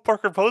don't know who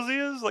Parker Posey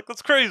is? Like,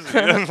 that's crazy.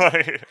 And,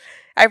 like,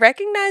 I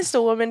recognized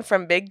the woman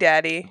from Big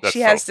Daddy. That's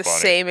She has so the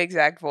funny. same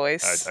exact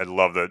voice. I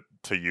love that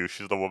to you.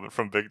 She's the woman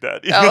from Big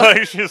Daddy. Oh.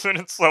 Like, she's been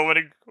in so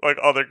many like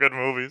other good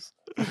movies.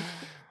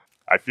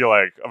 I feel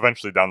like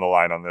eventually down the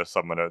line on this,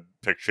 I'm gonna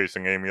pick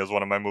Chasing Amy as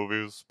one of my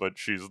movies, but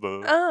she's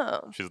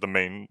the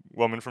main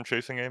woman from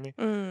Chasing Amy.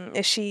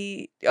 Is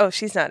she? Oh,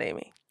 she's not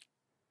Amy.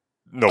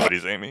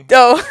 Nobody's Amy.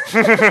 Oh,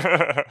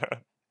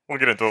 We'll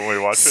get into it when we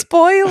watch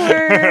spoiler.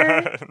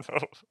 it.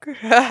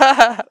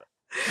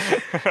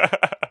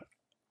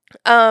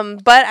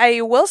 But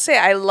I will say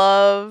I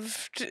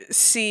loved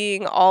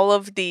seeing all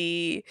of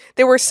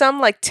there were some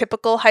like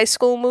typical high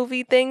school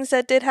movie things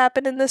that did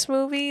happen in this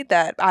movie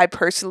that I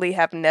personally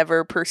have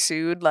never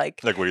pursued,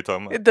 like Like, what are you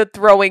talking about? the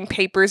throwing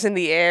papers in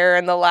the air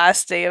and the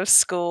last day of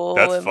school.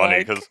 That's and, funny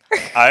like- because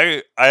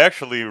I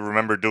actually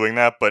remember doing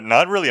that, but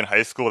not really in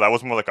high school. That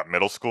was more like a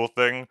middle school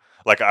thing.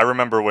 Like I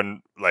remember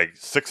when like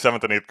 6th,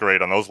 7th, and 8th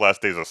grade on those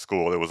last days of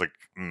school, there was like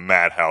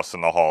madhouse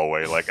in the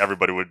hallway. Like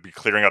everybody would be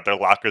clearing out their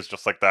lockers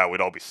just like that.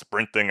 We'd all be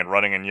sprinting and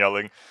running and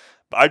yelling.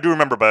 But I do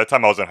remember by the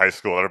time I was in high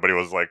school, everybody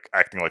was like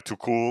acting like too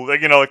cool,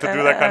 like like to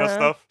do that kind of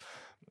stuff.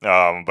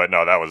 But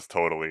no, that was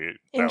totally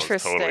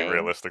Interesting.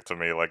 realistic to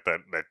me. Like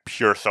that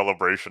pure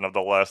celebration of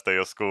the last day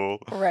of school.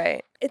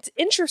 Right. It's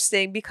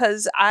interesting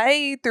because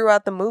I,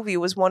 throughout the movie,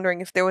 was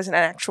wondering if there was an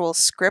actual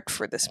script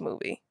for this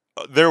movie.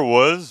 There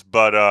was,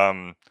 but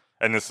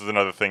and this is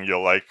another thing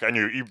you'll like. And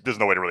there's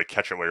no way to really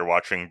catch it while you're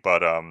watching,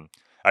 but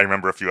I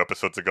remember a few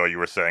episodes ago you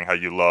were saying how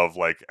you love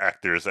like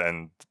actors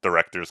and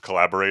directors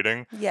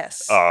collaborating.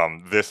 Yes.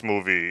 This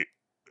movie,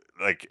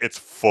 like it's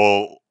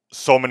full.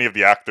 So many of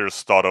the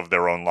actors thought of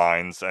their own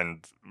lines,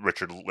 and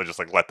Richard just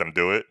like let them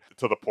do it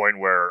to the point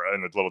where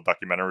in the little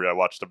documentary I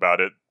watched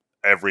about it,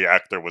 every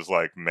actor was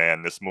like,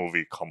 "Man, this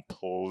movie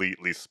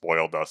completely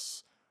spoiled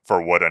us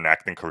for what an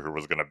acting career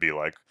was going to be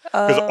like."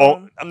 Because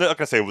I'm not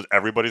gonna say it was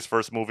everybody's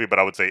first movie, but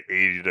I would say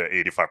 80 to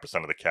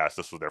 85% of the cast,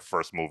 this was their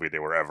first movie they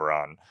were ever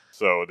on.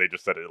 So they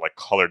just said it like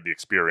colored the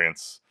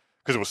experience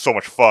because it was so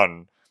much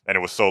fun and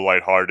it was so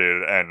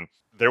lighthearted, and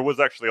there was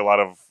actually a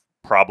lot of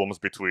problems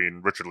between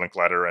Richard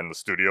Linklater and the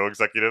studio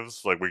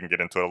executives. Like we can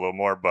get into it a little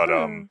more, but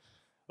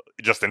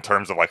just in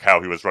terms of like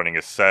how he was running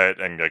his set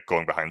and like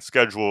going behind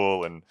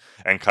schedule and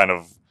kind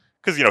of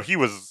because he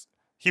was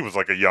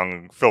like a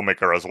young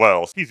filmmaker as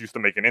well. He's used to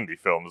making indie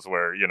films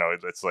where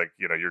it's like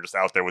you're just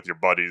out there with your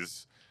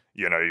buddies.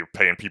 You're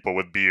paying people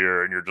with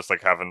beer and you're just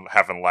like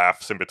having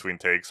laughs in between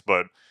takes.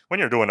 But when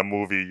you're doing a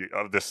movie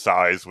of this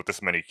size with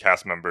this many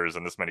cast members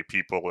and this many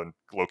people and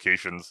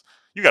locations,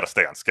 you got to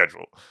stay on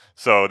schedule.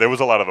 So there was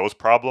a lot of those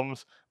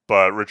problems.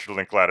 But Richard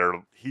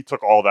Linklater, he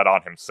took all that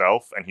on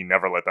himself and he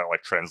never let that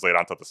like translate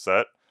onto the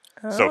set.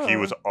 So he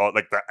was all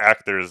like the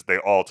actors, they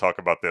all talk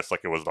about this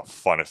like it was the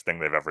funnest thing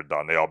they've ever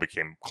done. They all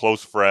became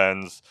close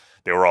friends.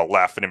 They were all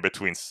laughing in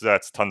between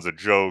sets, tons of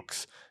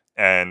jokes.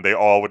 And they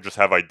all would just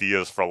have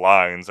ideas for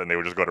lines, and they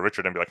would just go to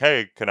Richard and be like,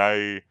 "Hey, can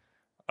I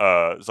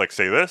like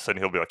say this?" And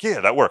he'll be like, "Yeah,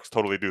 that works.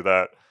 Totally do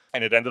that."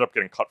 And it ended up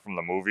getting cut from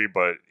the movie,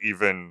 but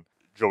even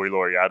Joey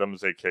Lauren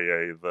Adams,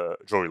 aka the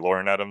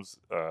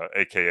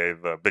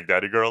Big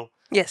Daddy girl,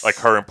 yes, like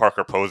her and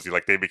Parker Posey,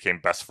 like they became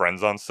best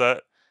friends on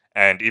set.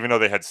 And even though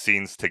they had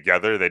scenes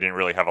together, they didn't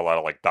really have a lot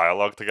of like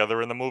dialogue together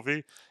in the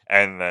movie.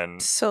 And then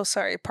so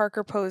sorry,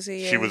 Parker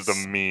Posey. she was the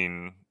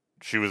mean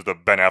She was the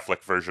Ben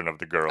Affleck version of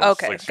the girls.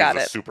 Okay, like she got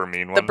was a it. super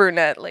mean The one.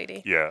 brunette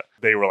lady. Yeah,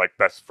 they were like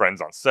best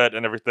friends on set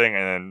and everything,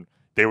 and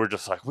they were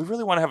just like, we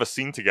really want to have a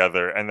scene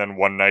together. And then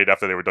one night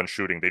after they were done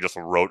shooting, they just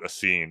wrote a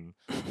scene,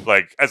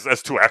 like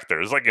as two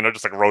actors, like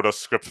just like wrote a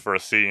script for a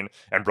scene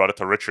and brought it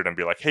to Richard and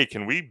be like, hey,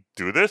 can we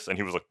do this? And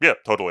he was like, yeah,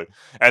 totally.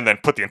 And then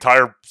put the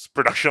entire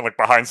production like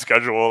behind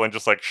schedule and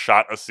just like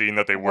shot a scene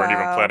that they weren't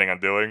even Wow. planning on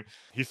doing.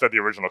 He said the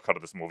original cut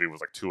of this movie was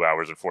like 2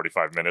 hours and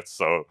 45 minutes,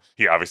 so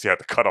he obviously had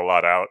to cut a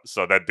lot out.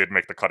 So that did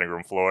make the cutting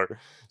room floor.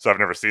 So I've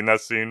never seen that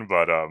scene,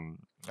 but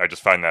I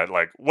just find that,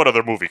 like, what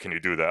other movie can you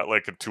do that?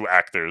 Like, two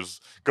actors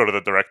go to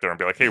the director and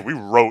be like, hey, we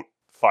wrote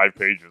 5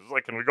 pages.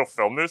 Like, can we go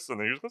film this? And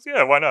then he just goes,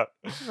 yeah, why not?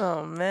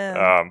 Oh,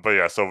 man. But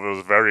yeah, so it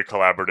was very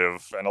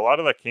collaborative. And a lot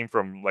of that came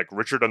from, like,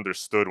 Richard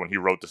understood when he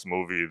wrote this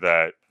movie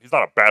that he's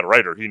not a bad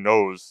writer. He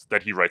knows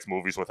that he writes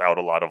movies without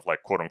a lot of,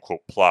 like, quote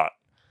unquote plot.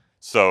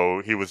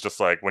 So he was just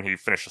like, when he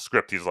finished the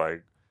script, he's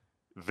like,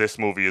 this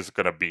movie is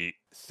going to be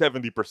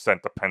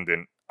 70%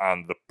 dependent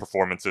on the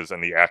performances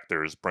and the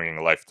actors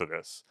bringing life to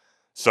this.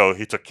 So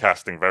he took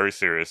casting very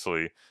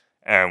seriously,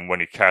 and when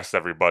he cast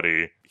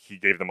everybody, he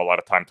gave them a lot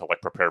of time to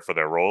like prepare for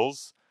their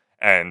roles,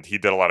 and he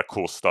did a lot of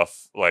cool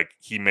stuff. Like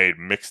he made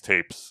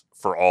mixtapes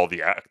for all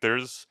the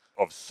actors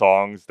of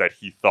songs that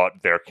he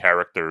thought their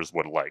characters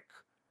would like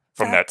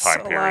from that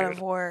time period. That's a lot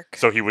of work.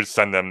 So he would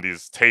send them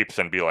these tapes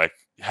and be like,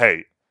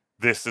 "Hey,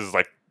 this is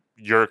like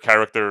your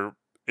character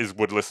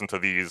would listen to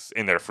these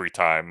in their free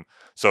time.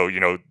 So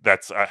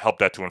that's helped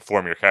that to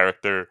inform your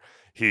character."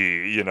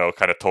 He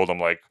kind of told them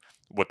like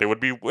what they would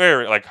be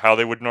wearing, like how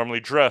they would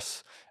normally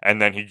dress,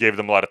 and then he gave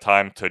them a lot of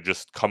time to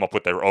just come up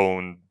with their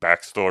own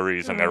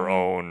backstories and their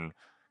own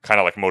kind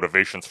of like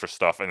motivations for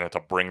stuff, and then to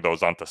bring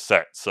those onto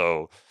set.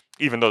 So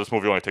even though this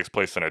movie only takes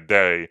place in a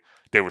day,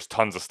 there was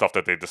tons of stuff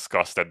that they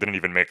discussed that didn't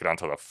even make it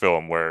onto the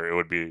film, where it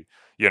would be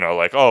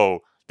like, oh,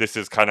 this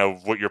is kind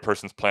of what your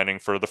person's planning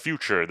for the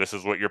future. This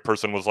is what your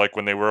person was like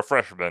when they were a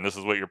freshman. This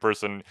is what your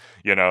person,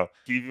 he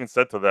even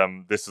said to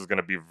them, this is going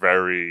to be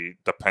very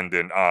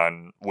dependent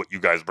on what you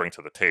guys bring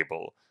to the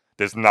table.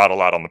 There's not a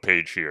lot on the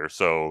page here.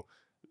 So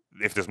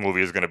if this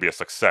movie is going to be a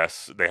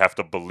success, they have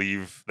to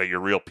believe that you're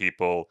real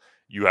people.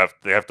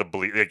 They have to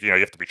believe, like, you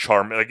have to be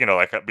charming, like, you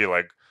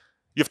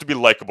have to be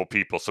likable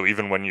people. So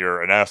even when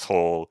you're an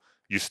asshole,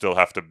 you still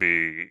have to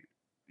be,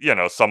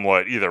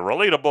 somewhat either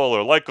relatable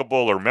or likable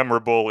or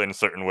memorable in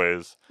certain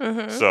ways.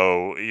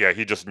 So yeah,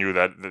 he just knew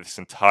that this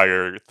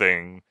entire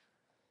thing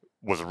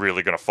was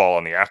really going to fall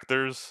on the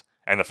actors,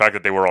 and the fact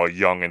that they were all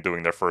young and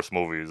doing their first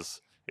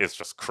movies is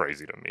just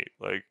crazy to me.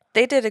 Like,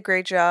 they did a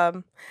great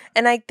job.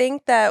 And I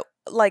think that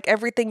like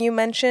everything you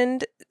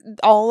mentioned,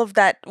 all of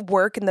that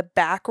work in the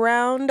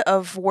background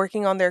of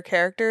working on their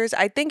characters,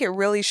 I think it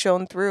really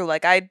shone through.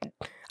 Like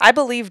I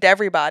believed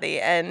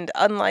everybody, and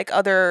unlike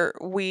other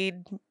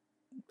weed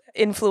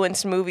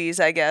influenced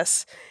movies, I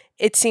guess,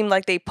 it seemed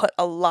like they put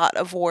a lot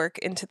of work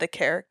into the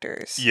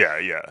characters. Yeah.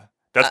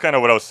 That's kind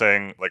of what I was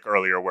saying like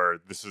earlier, where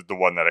this is the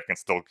one that I can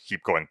still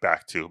keep going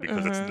back to,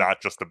 because it's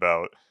not just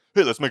about,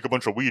 hey, let's make a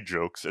bunch of weed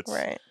jokes. It's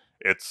right.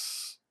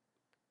 It's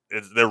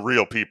they're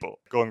real people.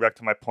 Going back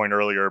to my point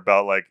earlier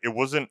about like,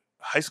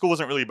 high school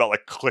wasn't really about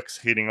like cliques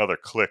hating other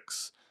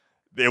cliques.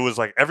 It was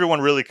like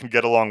everyone really can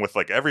get along with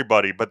like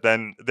everybody, but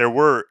then there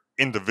were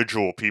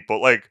individual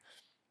people. Like,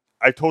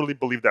 I totally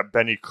believe that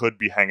Benny could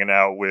be hanging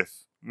out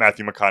with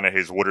Matthew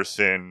McConaughey's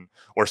Wooderson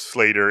or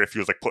Slater if he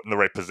was like put in the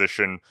right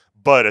position.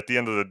 But at the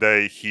end of the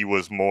day, he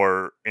was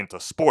more into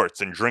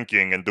sports and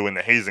drinking and doing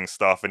the hazing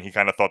stuff, and he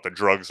kind of thought the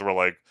drugs were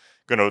like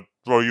gonna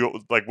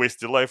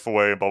waste your life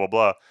away and blah blah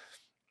blah.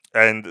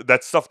 And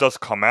that stuff does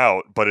come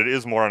out, but it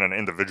is more on an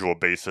individual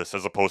basis,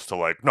 as opposed to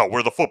like, no,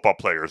 we're the football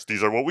players.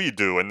 These are what we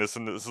do, and this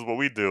is what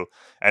we do.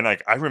 And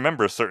like, I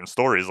remember certain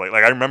stories. Like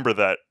I remember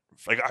that.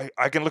 Like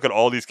I can look at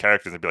all these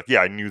characters and be like, yeah,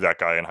 I knew that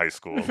guy in high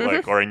school,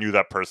 like, or I knew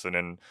that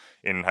person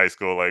in high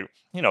school, like,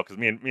 because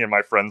me and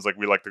my friends, like,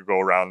 we like to go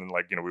around and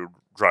like, we would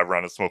drive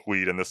around and smoke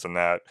weed and this and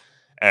that.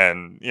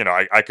 And,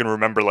 I can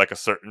remember like a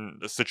certain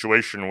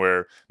situation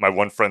where my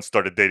one friend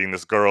started dating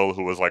this girl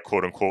who was like,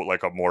 quote unquote,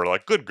 like a more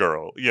like good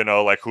girl,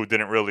 like who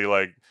didn't really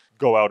like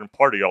go out and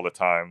party all the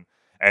time.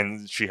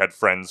 And she had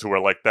friends who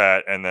were like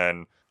that. And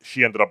then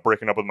she ended up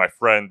breaking up with my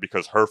friend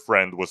because her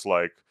friend was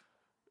like,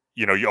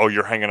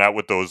 you're hanging out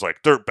with those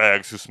like dirt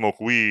bags who smoke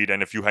weed,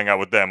 and if you hang out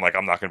with them, like,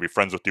 I'm not going to be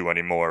friends with you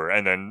anymore.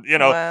 And then,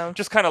 Wow.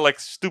 just kind of like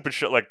stupid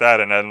shit like that.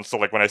 And then so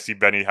like when I see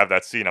Benny have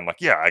that scene, I'm like,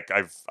 yeah,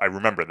 I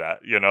remember that,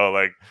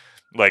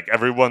 like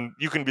everyone,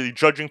 you can be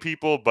judging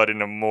people, but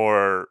in a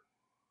more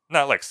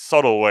not like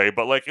subtle way,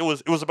 but like it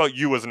was about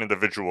you as an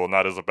individual,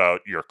 not as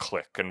about your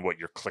clique and what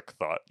your clique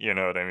thought. You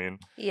know what I mean?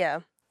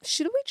 Yeah.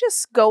 Should we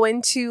just go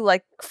into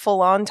like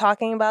full on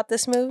talking about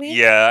this movie?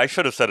 Yeah, I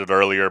should have said it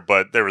earlier,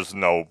 but there was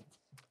no.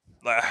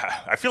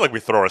 I feel like we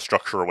throw our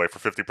structure away for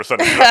 50% of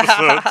the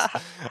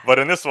episodes, but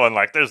in this one,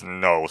 like, there's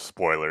no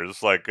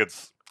spoilers. Like,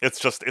 it's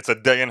a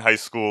day in high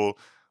school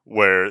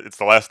where it's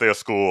the last day of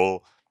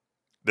school.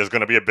 There's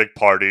gonna be a big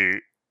party.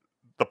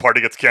 the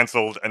party gets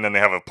canceled, and then they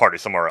have a party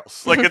somewhere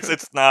else. Like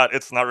it's not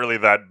really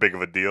that big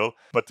of a deal.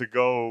 But to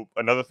go,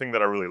 another thing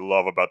that I really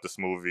love about this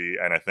movie,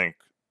 and I think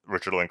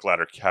Richard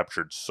Linklater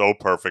captured so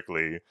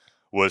perfectly,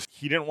 was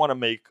he didn't want to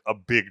make a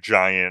big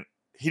giant.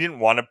 He didn't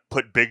want to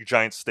put big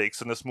giant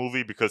stakes in this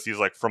movie because he's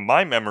like, from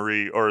my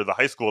memory or the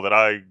high school that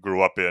I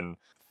grew up in,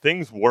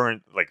 things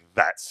weren't like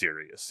that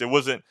serious. It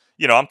wasn't,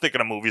 I'm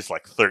thinking of movies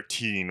like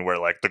 13 where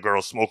like the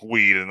girls smoke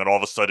weed and then all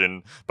of a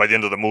sudden by the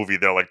end of the movie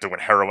they're like doing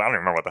heroin. I don't even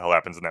remember what the hell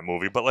happens in that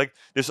movie, but like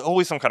there's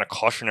always some kind of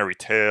cautionary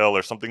tale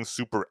or something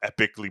super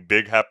epically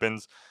big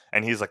happens.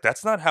 And he's like,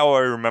 that's not how I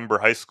remember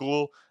high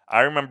school.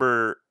 I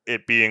remember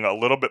it being a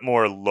little bit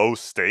more low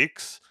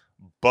stakes,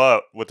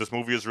 but what this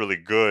movie is really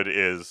good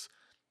is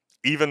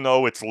even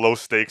though it's low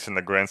stakes in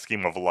the grand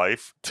scheme of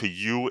life, to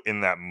you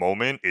in that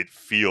moment, it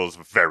feels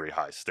very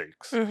high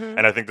stakes. Mm-hmm.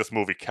 And I think this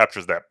movie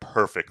captures that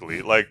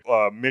perfectly. Like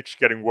Mitch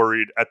getting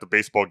worried at the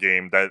baseball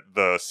game that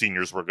the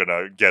seniors were going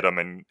to get him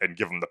and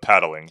give him the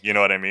paddling. You know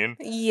what I mean?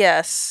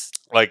 Yes.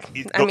 Like,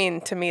 I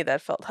mean, to me,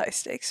 that felt high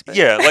stakes. But.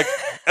 Yeah, like,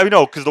 I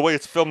know, because the way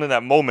it's filmed in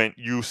that moment,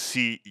 you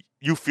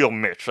feel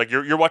Mitch. Like,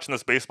 you're watching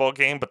this baseball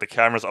game, but the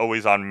camera's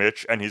always on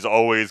Mitch, and he's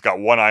always got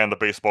one eye on the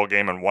baseball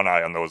game and one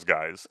eye on those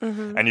guys.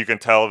 Mm-hmm. And you can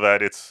tell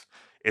that it's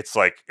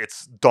like,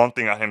 it's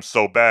daunting on him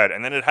so bad.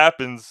 And then it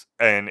happens,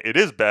 and it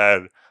is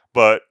bad,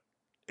 but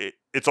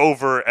it's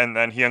over, and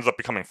then he ends up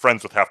becoming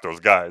friends with half those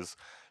guys.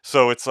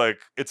 So it's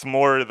like, it's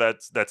more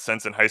that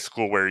sense in high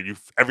school where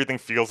everything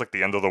feels like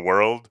the end of the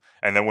world,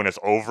 and then when it's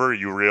over,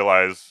 you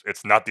realize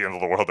it's not the end of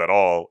the world at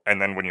all.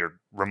 And then when you're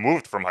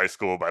removed from high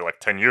school by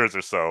like 10 years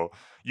or so,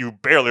 you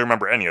barely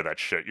remember any of that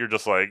shit. You're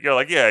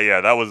like,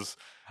 yeah, I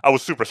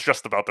was super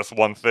stressed about this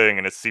one thing,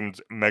 and it seemed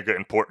mega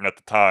important at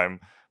the time,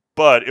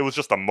 but it was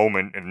just a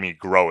moment in me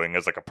growing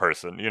as like a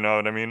person. You know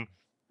what I mean?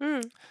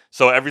 Mm.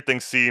 So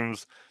everything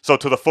seems to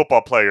the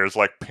football players,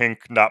 like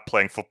Pink not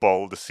playing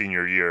football the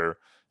senior year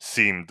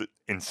seemed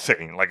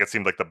insane. Like it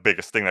seemed like the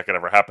biggest thing that could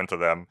ever happen to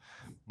them.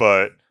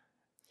 But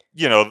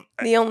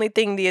the only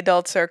thing the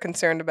adults are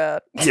concerned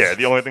about. Yeah,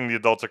 the only thing the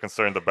adults are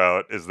concerned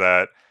about is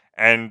that.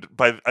 And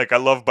I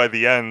love by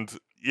the end,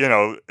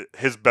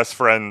 his best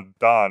friend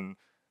Don,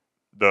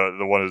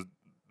 the one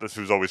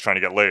who's always trying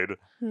to get laid.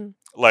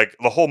 Like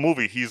the whole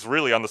movie, he's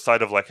really on the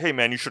side of like, hey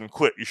man, you shouldn't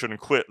quit,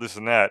 this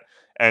and that.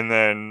 And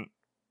then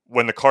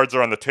when the cards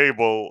are on the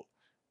table,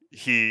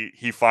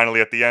 he finally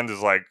at the end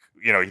is like,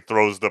 he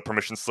throws the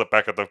permission slip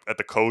back at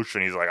the coach,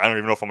 and he's like, I don't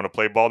even know if I'm gonna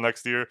play ball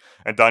next year.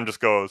 And Don just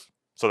goes,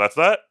 so that's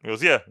that? He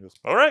goes, yeah. He goes,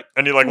 all right.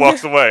 And he like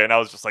walks away. And I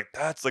was just like,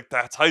 that's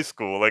high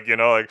school. Like,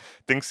 like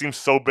things seem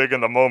so big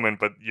in the moment,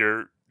 but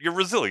you're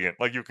resilient.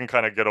 Like you can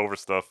kind of get over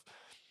stuff.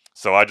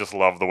 So I just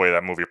love the way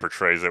that movie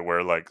portrays it,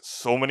 where like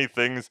so many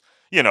things,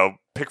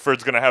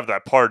 Pickford's gonna have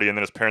that party, and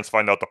then his parents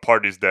find out the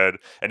party's dead,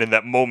 and in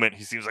that moment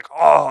he seems like,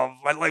 oh,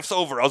 my life's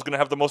over. I was gonna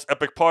have the most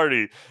epic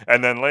party,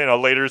 and then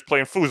later he's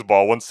playing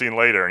foosball one scene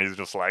later, and he's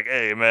just like,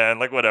 hey man,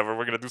 like whatever,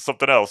 we're gonna do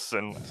something else,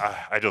 and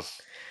I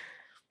just.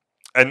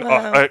 And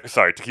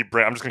sorry to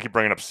I'm just gonna keep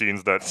bringing up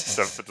scenes that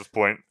at this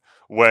point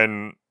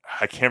when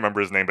I can't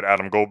remember his name, but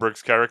Adam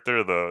Goldberg's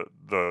character,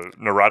 the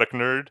neurotic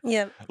nerd.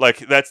 Yeah. Like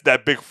that's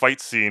that big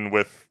fight scene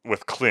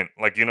with Clint.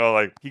 Like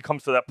like he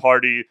comes to that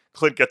party,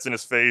 Clint gets in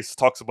his face,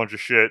 talks a bunch of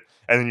shit,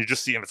 and then you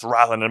just see him. It's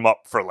riling him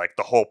up for like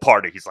the whole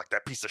party. He's like,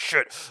 that piece of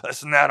shit,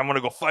 this and that. I'm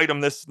gonna go fight him,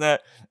 this and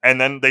that.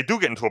 And then they do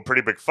get into a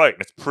pretty big fight,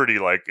 and it's pretty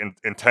like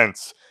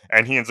intense.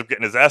 And he ends up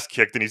getting his ass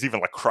kicked, and he's even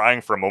like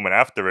crying for a moment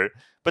after it.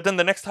 But then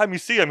the next time you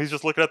see him, he's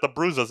just looking at the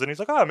bruises, and he's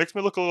like, it makes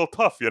me look a little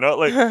tough,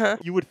 Like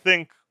you would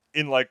think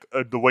in like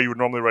the way you would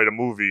normally write a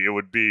movie, it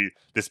would be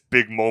this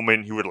big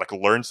moment. He would like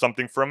learn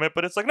something from it,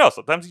 but it's like, no,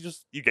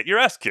 sometimes you get your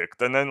ass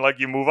kicked and then like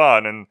you move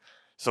on. And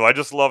so I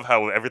just love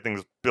how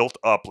everything's built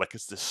up. Like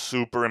it's this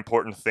super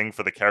important thing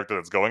for the character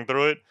that's going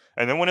through it.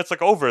 And then when it's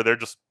like over, they're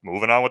just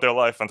moving on with their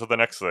life onto the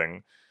next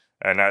thing.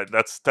 And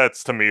that's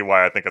to me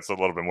why I think it's a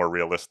little bit more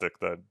realistic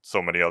than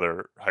so many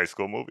other high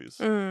school movies.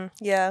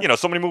 Yeah.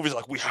 So many movies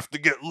like, we have to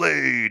get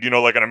laid,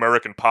 like an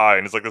American Pie,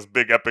 and it's like this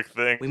big epic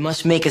thing. We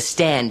must make a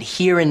stand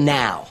here and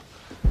now.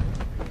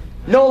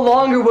 No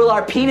longer will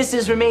our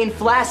penises remain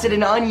flaccid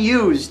and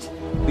unused.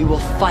 We will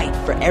fight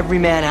for every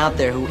man out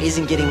there who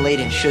isn't getting laid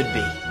and should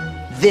be.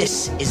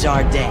 This is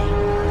our day.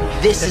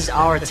 This is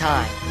our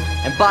time.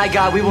 And by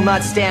God, we will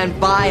not stand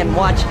by and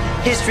watch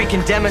history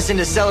condemn us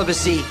into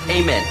celibacy.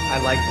 Amen. I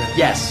like that.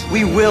 Yes,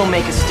 we will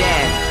make a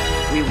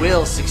stand. We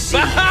will succeed.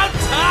 About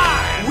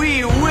time!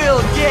 We will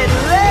get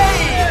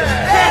laid!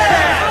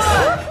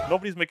 Yes!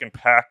 Nobody's making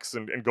pacts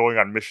and going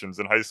on missions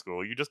in high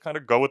school. You just kind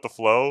of go with the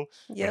flow,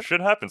 and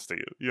shit happens to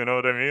you. You know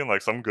what I mean?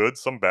 Like some good,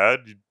 some bad.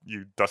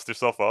 You dust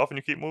yourself off and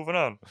you keep moving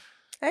on.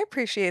 I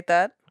appreciate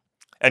that.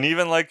 And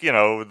even like,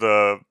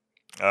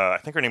 I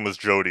think her name was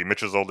Jody,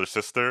 Mitch's older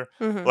sister.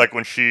 Mm-hmm. Like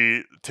when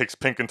she takes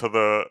Pink into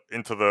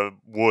the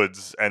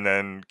woods and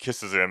then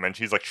kisses him, and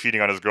she's like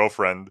cheating on his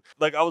girlfriend.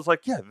 Like I was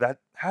like, yeah, that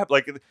happened.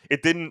 Like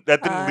that didn't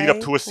lead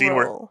up to a scene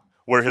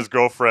where his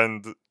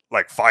girlfriend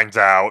like finds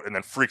out and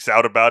then freaks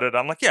out about it.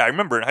 I'm like, yeah, I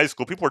remember in high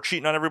school people were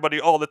cheating on everybody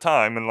all the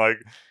time, and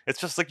like it's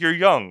just like you're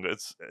young.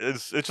 It's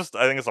just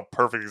I think it's a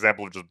perfect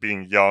example of just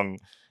being young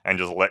and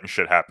just letting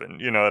shit happen.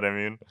 You know what I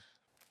mean?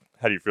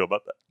 How do you feel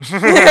about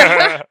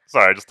that?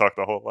 Sorry, I just talked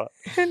a whole lot.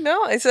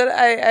 No, I said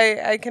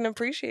I can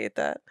appreciate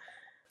that.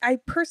 I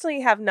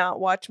personally have not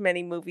watched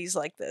many movies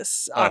like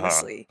this,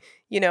 honestly.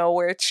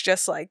 Where it's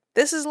just like,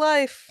 this is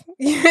life.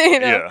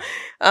 Yeah.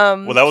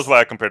 Well, that was why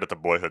I compared it to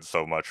Boyhood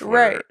so much.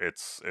 Where Right.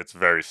 it's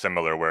very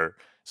similar. Where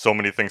so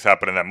many things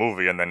happen in that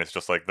movie, and then it's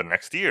just like the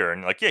next year,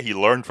 and like yeah, he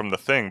learned from the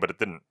thing, but it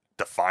didn't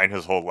define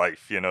his whole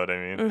life. You know what I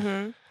mean?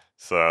 Mm-hmm.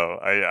 So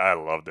I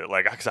loved it.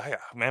 Like, cause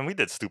man, we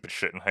did stupid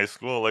shit in high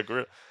school. Like,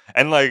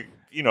 and like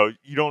you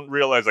don't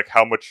realize like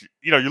how much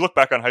you look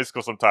back on high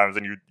school sometimes,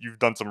 and you've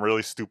done some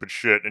really stupid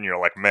shit, and you're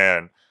like,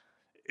 man,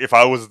 if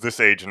I was this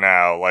age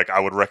now, like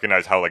I would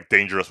recognize how like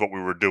dangerous what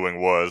we were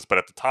doing was. But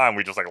at the time,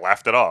 we just like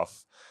laughed it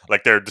off.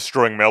 Like they're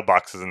destroying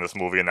mailboxes in this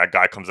movie, and that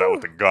guy comes out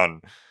with a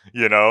gun,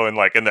 and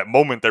like in that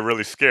moment they're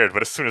really scared.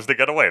 But as soon as they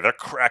get away, they're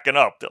cracking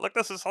up. They're like,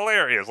 "This is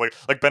hilarious!"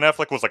 Like Ben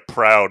Affleck was like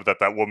proud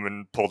that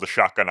woman pulled a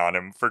shotgun on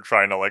him for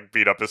trying to like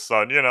beat up his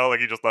son. Like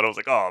he just thought it was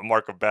like, oh, a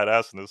mark of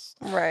badassness.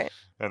 Right.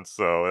 And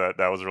so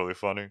that was really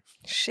funny.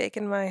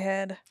 Shaking my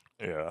head.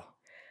 Yeah.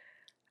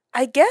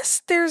 I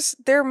guess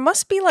there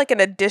must be like an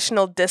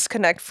additional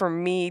disconnect for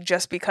me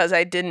just because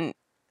I don't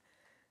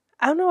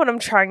know what I'm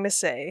trying to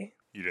say.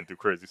 You didn't do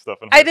crazy stuff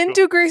in high I school? didn't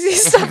do crazy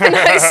stuff in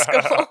high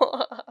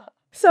school.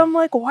 So I'm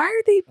like, why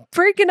are they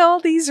breaking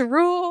all these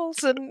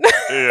rules? And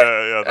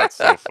yeah, that's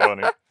so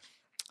funny.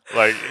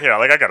 Like, yeah,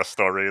 like I got a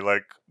story.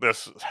 Like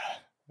this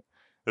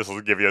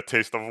will give you a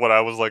taste of what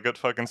I was like at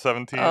fucking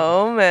 17.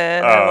 Oh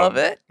man, I love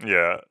it.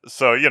 Yeah.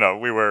 So,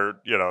 we were,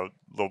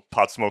 little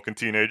pot smoking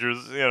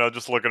teenagers,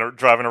 just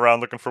driving around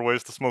looking for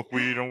ways to smoke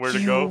weed and where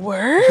to go. You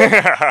were?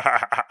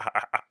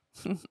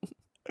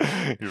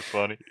 You're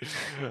funny.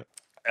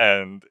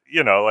 And,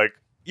 like,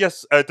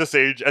 yes, at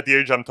the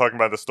age I'm talking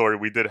about the story,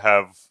 we did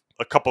have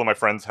a couple of my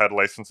friends had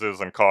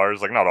licenses and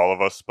cars, like not all of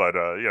us, but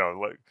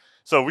like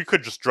so we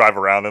could just drive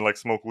around and like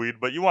smoke weed,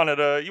 but you wanted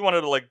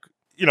to like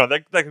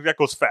that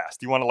goes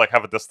fast. You want to like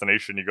have a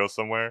destination, you go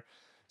somewhere.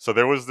 So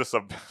there was this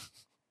this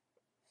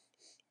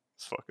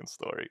fucking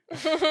story.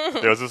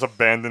 There was this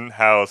abandoned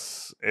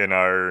house in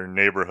our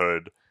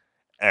neighborhood,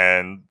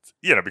 and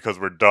because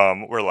we're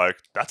dumb, we're like,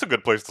 that's a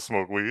good place to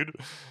smoke weed.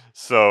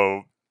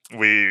 So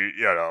we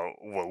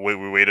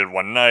waited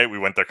one night. We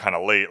went there kind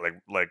of late,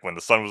 like when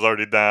the sun was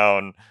already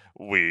down.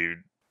 I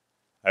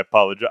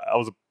apologize.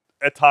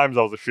 At times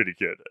I was a shitty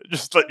kid.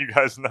 Just to let you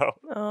guys know.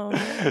 Oh,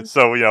 man.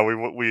 So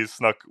we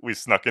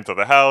snuck into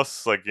the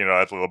house. Like I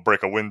had to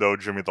break a window,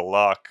 jimmy the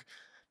lock.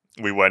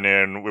 We went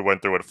in. We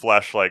went through with a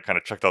flashlight, kind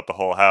of checked out the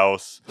whole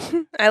house.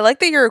 I like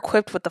that you're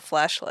equipped with the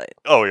flashlight.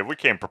 Oh yeah, we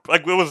came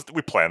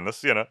we planned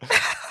this,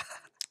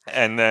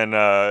 And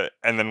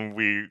then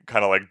we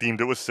kind of like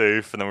deemed it was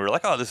safe, and then we were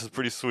like, oh, this is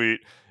pretty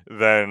sweet.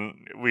 Then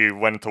we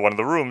went into one of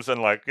the rooms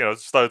and like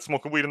started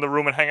smoking weed in the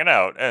room and hanging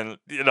out, and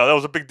that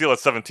was a big deal at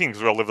 17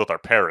 because we all lived with our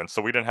parents,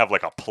 so we didn't have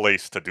like a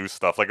place to do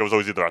stuff. Like it was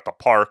always either at the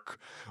park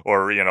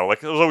or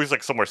like it was always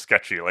like somewhere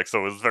sketchy. Like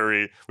so it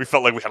was we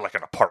felt like we had like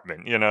an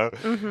apartment,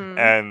 Mm-hmm.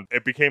 and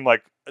it became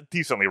like a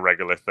decently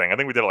regular thing. I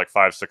think we did it like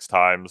 5-6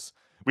 times.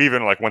 We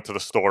even like went to the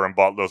store and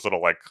bought those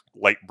little like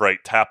light bright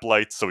tap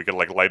lights so we could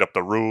like light up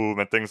the room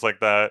and things like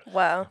that.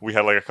 Wow. We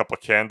had like a couple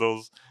of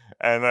candles,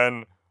 and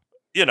then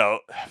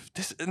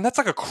and that's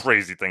like a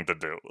crazy thing to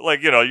do. Like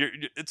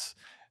it's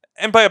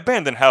and by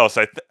abandoned house,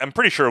 I'm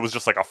pretty sure it was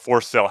just like a for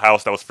sale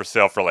house that was for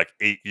sale for like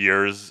 8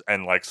 years,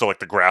 and like so like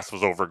the grass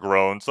was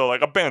overgrown. So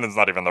like abandoned's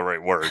not even the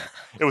right word.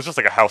 It was just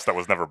like a house that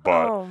was never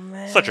bought. Oh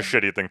man. Such a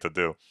shitty thing to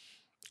do.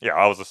 Yeah,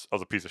 I was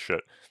a piece of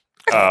shit.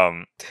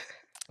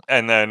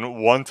 And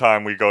then one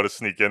time we go to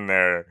sneak in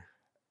there,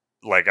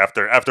 like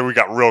after we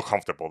got real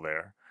comfortable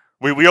there.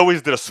 We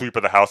always did a sweep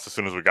of the house as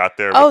soon as we got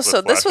there. Oh, with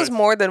so this was flashlights.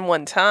 more than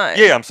one time.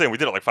 Yeah, I'm saying we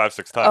did it like 5-6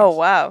 times. Oh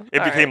wow. It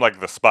All became right. like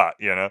the spot,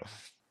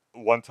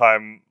 One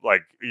time,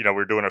 like, we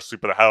were doing our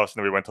sweep of the house, and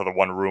then we went to the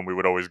one room we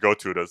would always go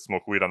to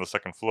smoke weed on the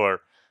second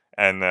floor.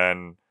 And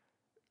then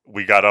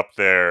we got up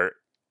there,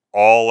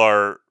 all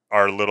our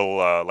little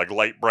like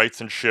light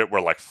brights and shit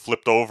were like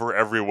flipped over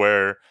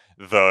everywhere.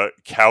 The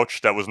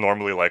couch that was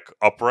normally like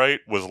upright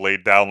was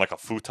laid down like a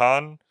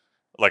futon,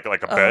 like a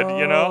bed,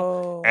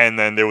 Oh. And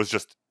then there was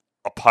just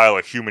a pile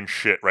of human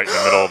shit right in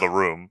the middle of the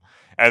room.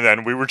 And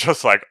then we were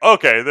just like,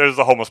 okay, there's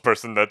a homeless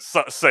person that's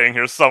staying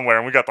here somewhere,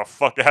 and we got the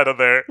fuck out of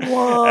there.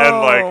 Whoa.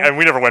 And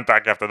we never went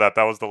back after that.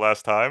 That was the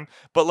last time.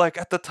 But like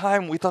at the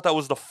time, we thought that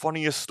was the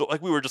funniest story.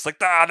 Like we were just like,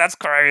 that's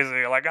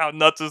crazy. Like how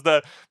nuts is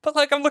that? But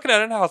like I'm looking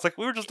at it now, it's like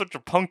we were just a bunch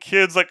of punk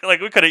kids. Like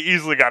we could have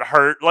easily got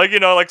hurt. Like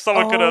like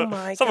someone could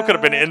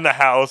have been in the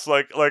house.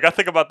 Like I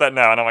think about that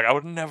now, and I'm like, I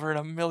would never in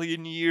a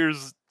million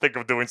years think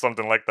of doing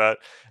something like that.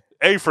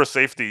 A, for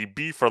safety.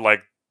 B, for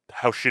like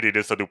how shitty it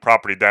is to do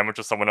property damage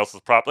to someone else's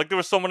property. Like there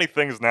were so many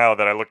things now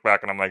that I look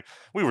back and I'm like,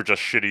 we were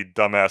just shitty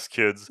dumbass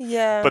kids.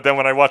 Yeah. But then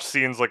when I watch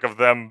scenes like of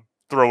them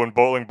throwing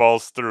bowling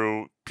balls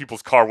through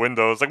people's car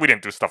windows. Like, we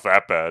didn't do stuff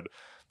that bad.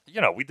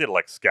 You know, we did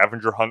like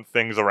scavenger hunt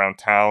things around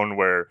town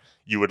where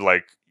you would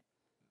like,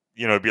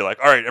 you know, be like,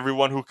 all right,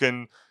 everyone who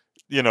can,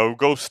 you know,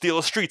 go steal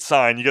a street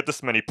sign, you get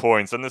this many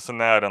points and this and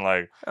that. And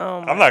like, Oh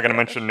I'm my not going to gosh.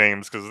 mention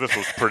names because this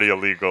was pretty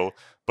illegal,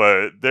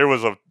 but there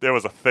was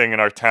a thing in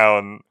our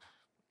town,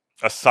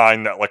 a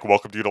sign that like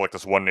welcomed you to like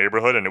this one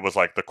neighborhood, and it was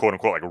like the quote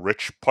unquote like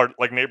rich part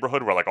like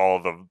neighborhood where like all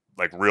of the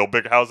like real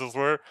big houses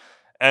were,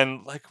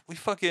 and like we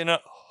fucking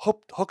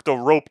hooked a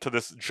rope to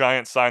this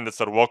giant sign that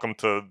said "Welcome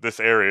to this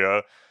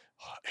area,"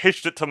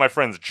 hitched it to my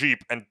friend's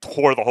Jeep, and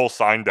tore the whole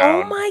sign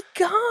down Oh my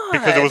god.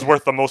 because it was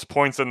worth the most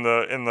points in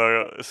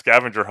the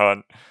scavenger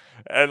hunt.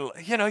 And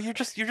you know, you're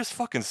just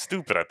fucking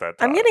stupid at that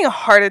time. I'm getting a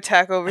heart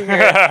attack over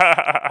here.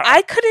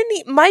 I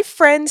couldn't my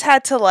friends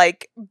had to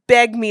like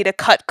beg me to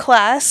cut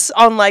class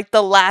on like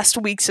the last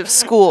weeks of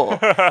school.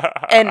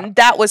 And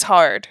that was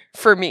hard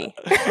for me.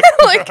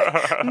 Like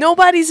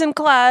nobody's in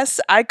class.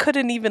 I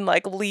couldn't even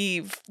like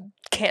leave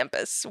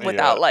campus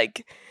without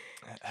like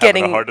Having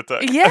getting a heart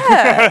attack.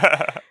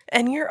 Yeah.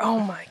 And you're, oh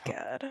my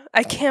god,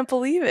 I can't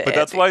believe it. But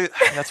that's why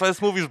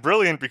this movie's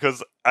brilliant,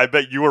 because I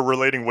bet you were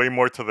relating way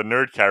more to the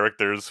nerd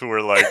characters who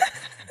were like,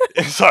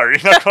 sorry.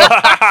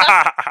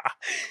 I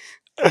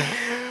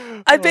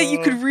bet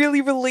you could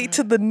really relate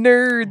to the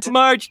nerds.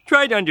 Marge,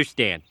 try to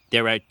understand.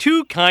 There are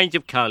two kinds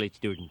of college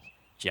students,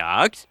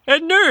 jocks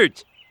and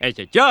nerds. As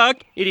a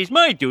jock, it is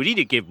my duty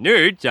to give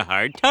nerds a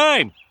hard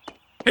time.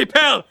 Hey,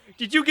 pal,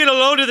 did you get a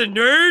load of the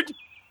nerd?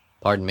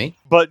 Pardon me?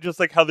 But just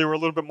like how they were a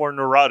little bit more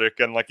neurotic,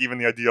 and like even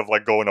the idea of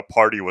like going to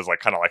party was like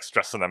kind of like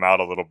stressing them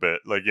out a little bit.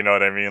 Like, you know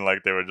what I mean?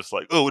 Like they were just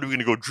like, oh, what are we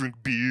gonna go drink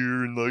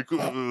beer and like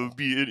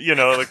be, you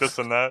know, like this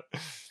and that.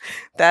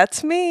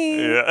 That's me.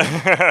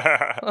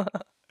 Yeah.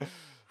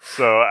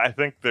 So I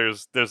think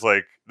there's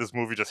like this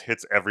movie just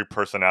hits every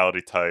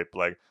personality type.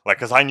 Like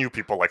because I knew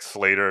people like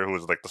Slater, who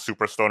was like the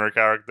super stoner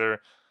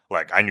character.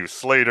 Like I knew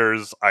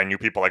Slaters. I knew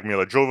people like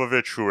Mila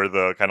Jovovich, who were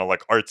the kind of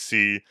like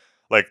artsy.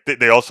 Like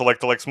they also like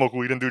to like smoke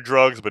weed and do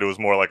drugs, but it was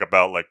more like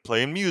about like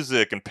playing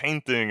music and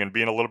painting and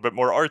being a little bit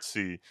more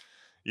artsy,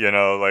 you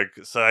know. Like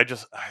so, I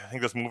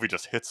think this movie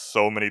just hits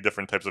so many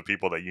different types of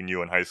people that you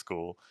knew in high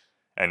school,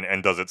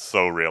 and does it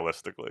so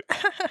realistically.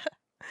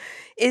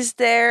 Is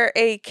there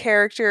a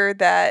character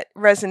that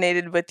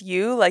resonated with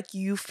you? Like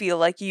you feel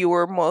like you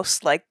were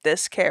most like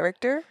this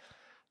character?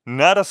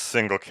 Not a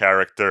single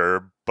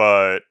character,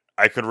 but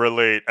I could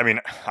relate. I mean,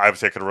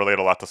 obviously, I could relate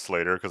a lot to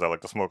Slater because I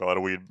like to smoke a lot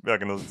of weed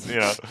back in those, you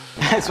know.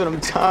 That's what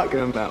I'm talking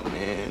about,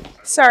 man.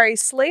 Sorry,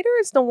 Slater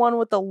is the one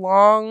with the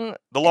long.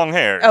 The long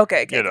hair.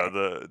 Okay, you know,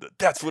 the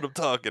that's what I'm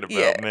talking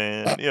about,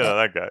 man. You know,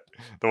 that guy.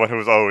 The one who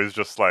was always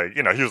just like,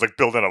 you know, he was like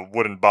building a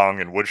wooden bong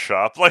and wood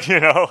shop. Like, you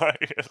know,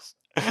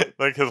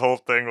 like his whole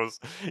thing was,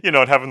 you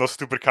know, and having those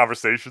stupid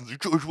conversations.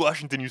 George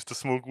Washington used to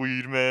smoke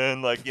weed,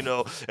 man. Like, you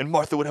know, and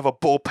Martha would have a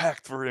bowl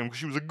packed for him because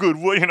she was a good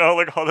one, you know,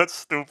 like all that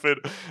stupid,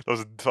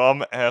 those dumb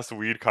ass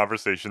weed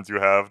conversations you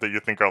have that you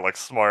think are like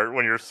smart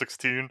when you're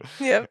 16.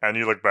 Yep. And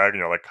you look back and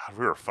you're like, God,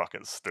 we were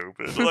fucking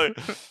stupid. Like,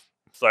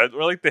 so I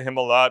relate to him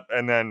a lot.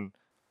 And then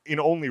in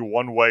only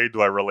one way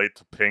do I relate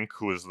to Pink,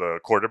 who is the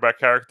quarterback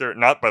character.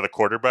 Not by the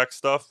quarterback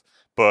stuff,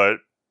 but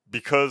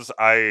because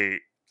I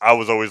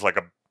was always like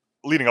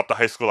leading up to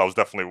high school, I was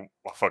definitely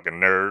a fucking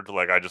nerd.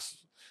 Like I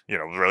just, you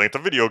know, was really into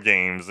video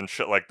games and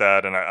shit like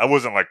that. And I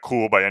wasn't like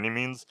cool by any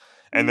means.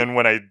 And then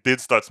when I did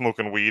start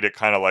smoking weed, it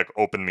kind of like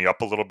opened me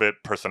up a little bit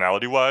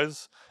personality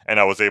wise. And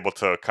I was able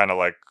to kind of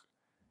like,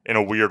 in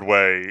a weird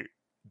way,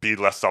 be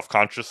less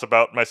self-conscious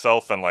about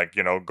myself and like,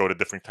 you know, go to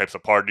different types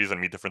of parties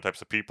and meet different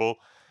types of people.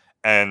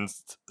 And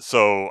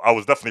so I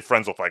was definitely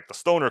friends with like the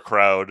stoner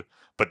crowd,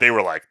 but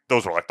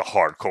those were like the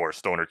hardcore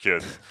stoner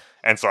kids.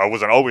 And so I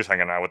wasn't always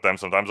hanging out with them.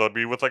 Sometimes I'd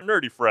be with like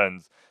nerdy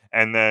friends.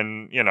 And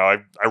then, you know,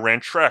 I ran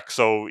track.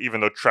 So even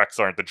though tracks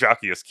aren't the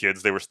jockiest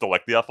kids, they were still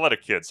like the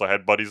athletic kids. So I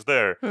had buddies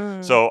there.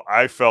 So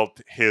I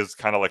felt his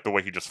kind of like the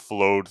way he just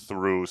flowed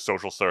through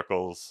social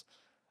circles.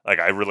 Like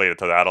I related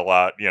to that a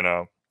lot, you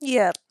know?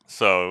 Yep.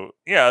 So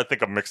yeah, I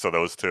think a mix of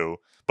those two,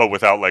 but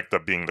without like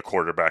being the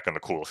quarterback and the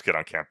coolest kid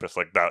on campus.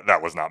 Like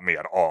that was not me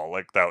at all.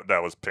 Like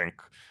that was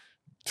Pink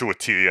to a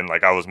T. And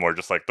like I was more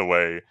just like the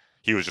way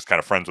he was just kind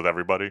of friends with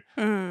everybody.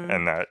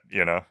 And that,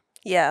 you know?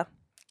 Yeah.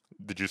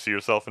 Did you see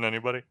yourself in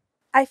anybody?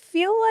 I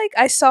feel like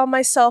I saw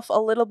myself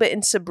a little bit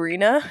in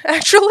Sabrina,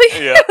 actually,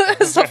 Yeah.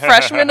 as a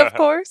freshman, of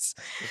course.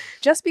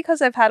 Just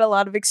because I've had a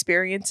lot of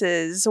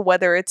experiences,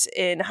 whether it's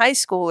in high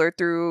school or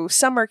through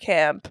summer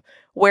camp,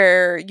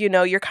 where, you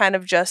know, you're kind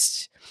of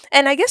just,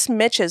 and I guess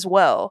Mitch as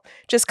well,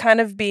 just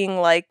kind of being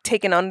like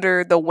taken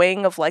under the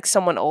wing of like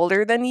someone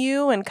older than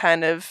you and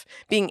kind of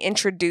being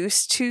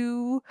introduced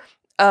to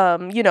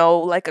you know,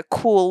 like a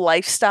cool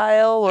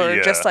lifestyle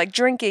or just like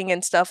drinking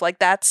and stuff. Like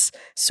that's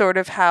sort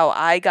of how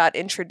I got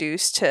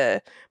introduced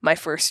to my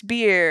first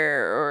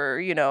beer or,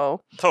 you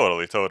know.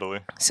 Totally.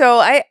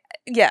 So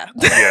yeah.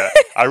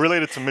 I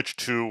related to Mitch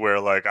too, where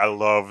like I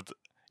loved,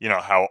 you know,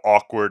 how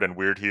awkward and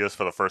weird he is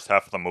for the first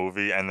half of the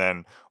movie. And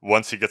then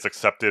once he gets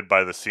accepted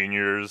by the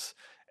seniors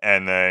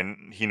And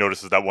then he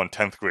notices that one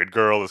 10th grade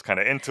girl is kind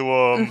of into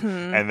him.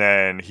 Mhm. And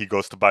then he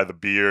goes to buy the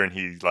beer, and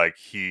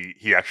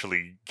he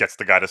actually gets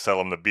the guy to sell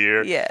him the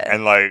beer. Yeah.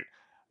 And like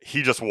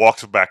he just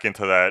walks back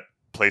into that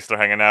place they're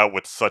hanging out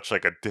with such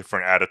like a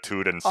different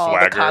attitude and All the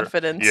swagger.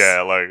 confidence.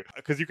 Yeah, like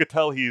because you could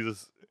tell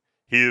he's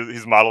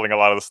modeling a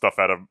lot of the stuff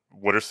out of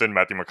Wooderson,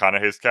 Matthew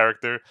McConaughey's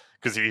character,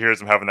 because he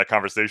hears him having that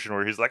conversation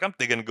where he's like, "I'm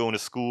thinking of going to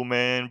school,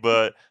 man,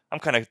 but I'm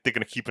kind of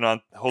thinking of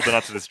holding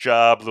on to this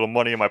job, a little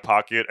money in my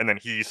pocket." And then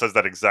he says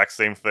that exact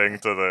same thing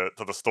to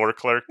the store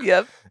clerk.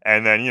 Yep.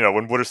 And then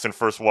when Wooderson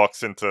first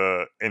walks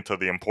into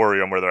the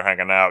Emporium where they're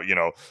hanging out,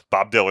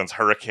 Bob Dylan's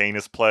Hurricane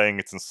is playing.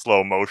 It's in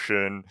slow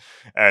motion,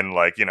 and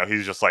like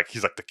he's just like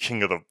he's like the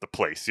king of the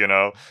place,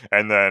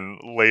 And then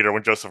later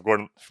when Joseph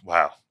Gordon,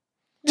 wow.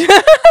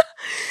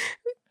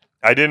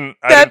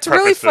 That's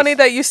really funny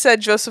that you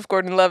said Joseph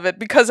Gordon-Levitt,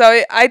 because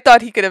I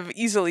thought he could have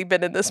easily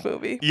been in this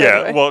movie. Yeah,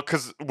 anyway. well,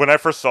 because when I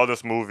first saw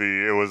this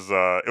movie, it was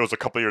a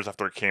couple years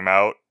after it came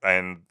out,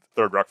 and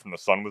Third Rock from the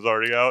Sun was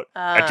already out,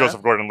 and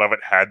Joseph Gordon-Levitt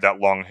had that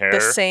long hair, the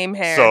same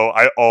hair. So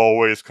I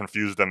always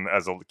confused them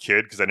as a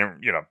kid because I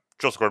didn't,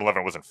 Joseph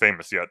Gordon-Levitt wasn't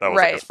famous yet. That was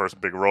like his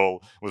first big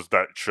role was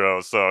that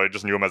show, so I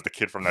just knew him as the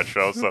kid from that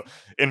show. So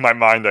in my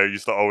mind, I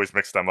used to always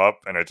mix them up,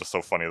 and it's just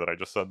so funny that I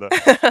just said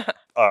that.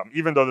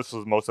 Even though this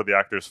was most of the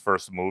actors'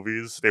 first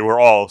movies, they were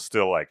all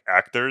still like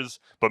actors,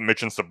 but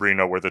Mitch and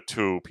Sabrina were the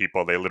two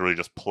people they literally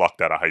just plucked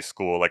out of high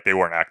school. Like they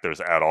weren't actors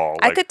at all.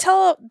 I could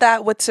tell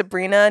that with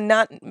Sabrina,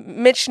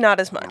 Mitch not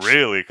as much.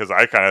 Really? Because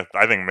I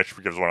think Mitch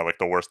gives one of like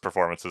the worst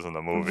performances in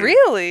the movie.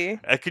 Really?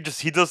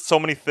 He does so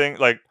many things.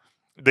 Like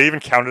they even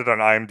counted on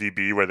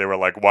IMDb where they were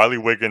like, Wiley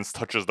Wiggins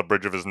touches the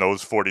bridge of his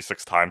nose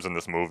 46 times in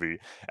this movie,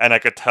 and I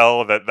could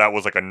tell that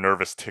was like a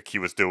nervous tick he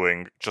was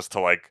doing just to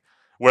like.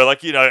 Where,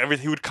 like, he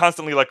would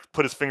constantly, like,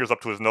 put his fingers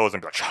up to his nose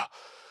and be like,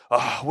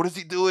 what is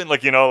he doing?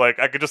 Like, like,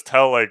 I could just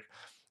tell, like,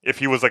 if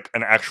he was, like,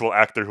 an actual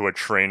actor who had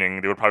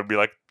training, they would probably be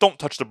like, don't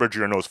touch the bridge of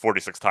your nose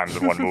 46 times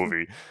in one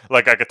movie.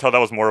 Like, I could tell that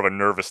was more of a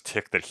nervous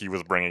tick that he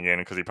was bringing in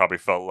because he probably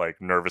felt, like,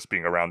 nervous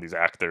being around these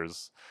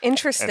actors.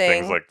 Interesting. And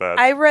things like that.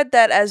 I read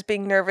that as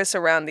being nervous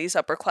around these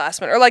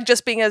upperclassmen, or, like,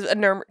 just being a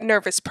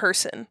nervous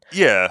person.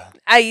 Yeah.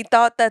 I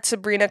thought that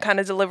Sabrina kind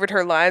of delivered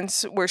her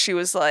lines where she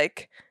was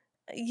like,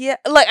 yeah,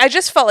 like I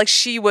just felt like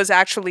she was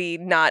actually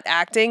not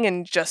acting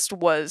and just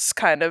was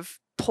kind of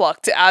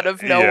plucked out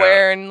of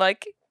nowhere and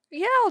like,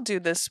 yeah, I'll do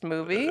this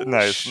movie.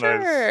 Nice.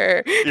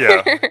 Yeah,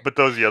 but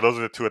those are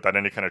the two without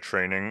any kind of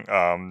training.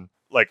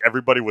 Like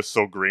everybody was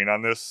so green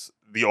on this.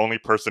 The only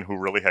person who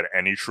really had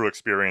any true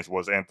experience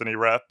was Anthony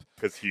Rapp,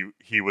 because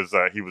he was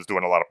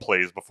doing a lot of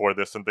plays before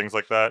this and things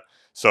like that.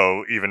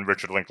 So even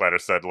Richard Linklater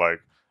said like,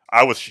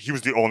 he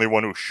was the only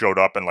one who showed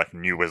up and like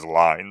knew his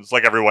lines.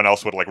 Like everyone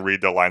else would like read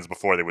their lines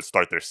before they would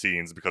start their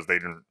scenes because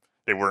they'd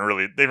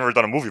never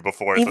done a ben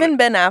before. Even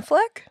Ben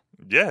Affleck?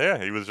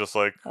 Yeah, he was just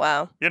like,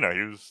 wow. He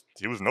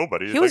was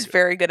nobody. He was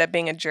very good at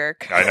being a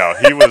jerk. I know.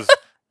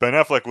 Ben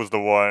Affleck was the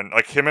one,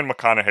 like him and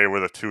McConaughey were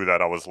the two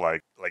that I was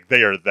like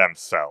they are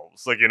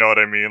themselves. Like, you know what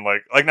I mean?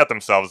 Like not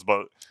themselves,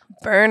 but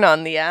burn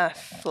on the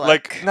Affleck.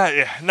 Like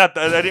not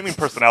I didn't mean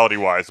personality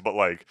wise, but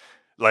like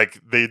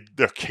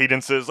their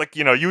cadences, like,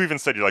 you even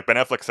said, you're like, Ben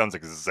Affleck sounds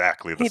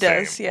exactly the same. He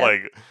does, yeah.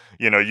 Like,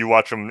 you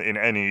watch him in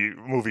any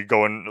movie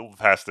going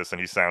past this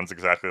and he sounds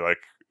exactly like,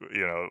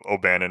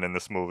 O'Bannon in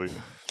this movie.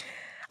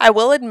 I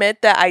will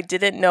admit that I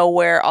didn't know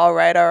where All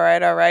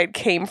Right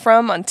came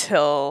from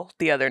until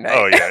the other night.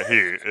 Oh, yeah.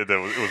 It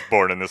was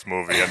born in this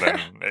movie, and then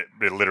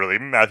it literally,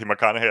 Matthew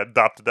McConaughey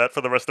adopted that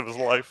for the rest of his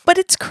life. But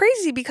it's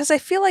crazy because I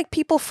feel like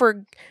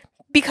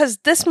because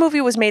this movie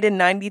was made in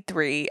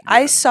 93. Yeah.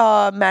 I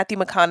saw Matthew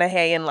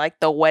McConaughey in like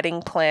The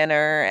Wedding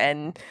Planner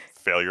and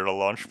Failure to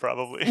Launch,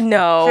 probably.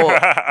 No,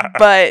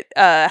 but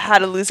How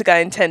to Lose a Guy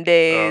in 10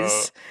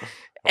 Days.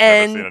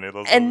 And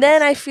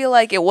then I feel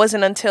like it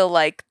wasn't until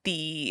like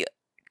the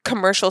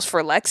commercials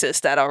for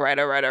Lexus that All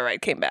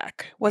Right came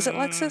back. Was it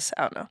Lexus?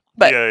 I don't know.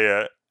 But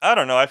yeah. I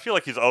don't know. I feel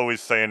like he's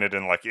always saying it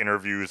in like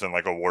interviews and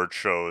like award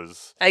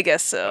shows. I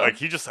guess so. Like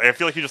I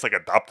feel like he just like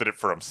adopted it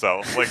for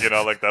himself. Like,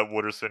 like that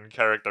Wooderson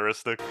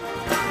characteristic. All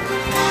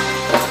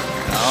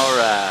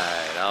right.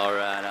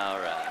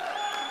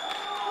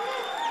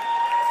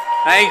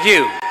 Thank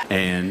you.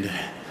 And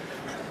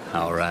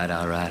all right.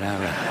 All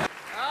right.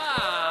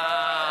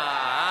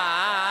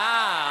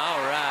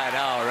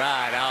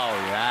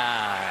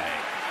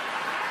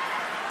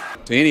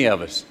 To any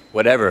of us,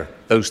 whatever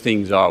those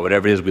things are,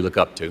 whatever it is we look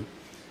up to,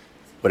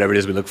 whatever it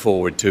is we look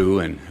forward to,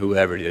 and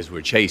whoever it is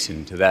we're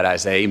chasing, to that I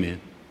say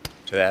amen.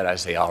 To that I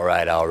say, all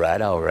right.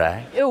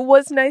 It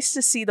was nice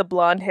to see the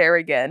blonde hair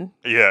again.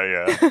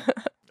 Yeah.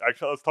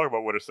 Actually, let's talk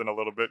about Wooderson a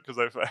little bit, because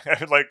I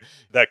feel like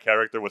that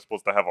character was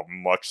supposed to have a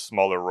much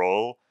smaller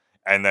role,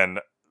 and then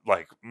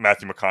like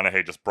Matthew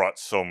McConaughey just brought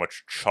so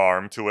much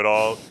charm to it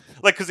all.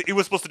 Like, because it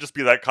was supposed to just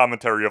be that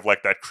commentary of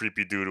like that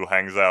creepy dude who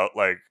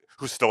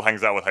still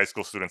hangs out with high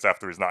school students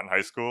after he's not in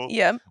high school.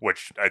 Yeah.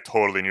 Which I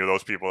totally knew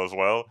those people as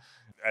well.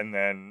 And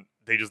then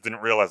they just didn't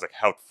realize like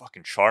how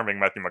fucking charming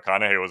Matthew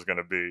McConaughey was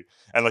gonna be.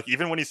 And like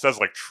even when he says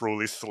like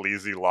truly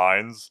sleazy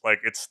lines, like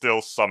it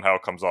still somehow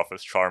comes off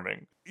as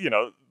charming. You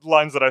know,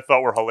 lines that I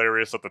thought were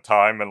hilarious at the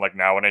time, and like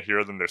now when I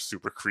hear them, they're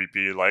super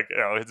creepy. Like, you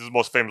know, his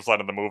most famous line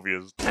in the movie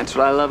is, That's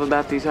what I love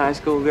about these high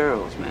school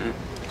girls, man.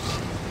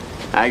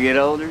 I get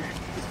older,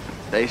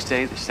 they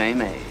stay the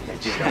same age.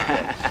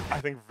 I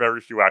think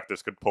very few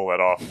actors could pull that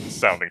off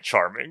sounding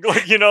charming.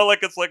 Like, you know, like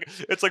it's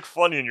like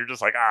funny and you're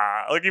just like,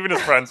 like even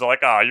his friends are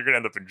like, you're gonna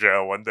end up in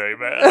jail one day,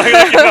 man.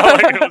 Like, you know,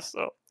 like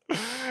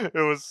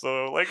it was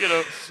so like, you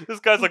know, this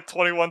guy's like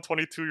 21,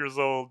 22 years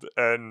old,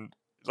 and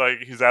like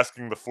he's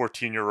asking the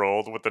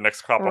 14-year-old what the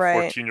next crop of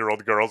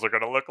 14-year-old girls are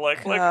gonna look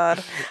like. God.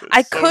 Like,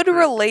 I so could crazy.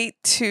 relate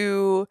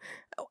to,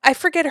 I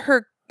forget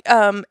her,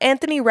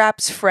 Anthony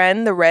Rapp's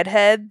friend, the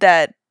redhead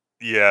that.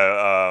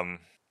 Yeah,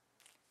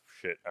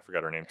 shit, I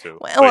forgot her name too.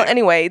 Well,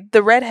 anyway,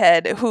 the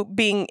redhead who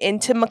being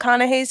into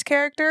McConaughey's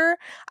character,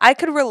 I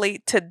could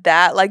relate to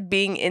that, like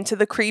being into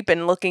the creep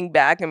and looking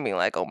back and being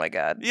like, oh my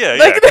God. Yeah, like,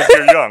 yeah, because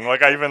you're young.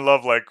 Like, I even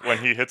love, like, when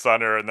he hits on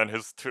her and then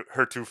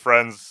her two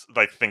friends,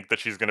 like, think that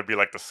she's gonna be,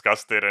 like,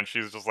 disgusted and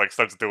she's just, like,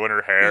 starts doing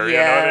her hair, you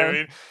know what I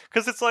mean?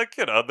 Because it's like,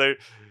 you know,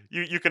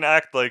 you can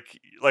act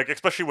like,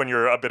 especially when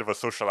you're a bit of a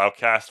social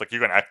outcast, like, you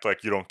can act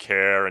like you don't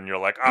care and you're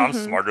like, I'm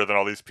smarter than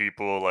all these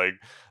people, like,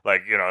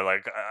 you know,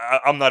 like,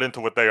 I'm not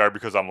into what they are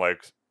because I'm,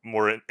 like,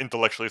 more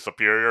intellectually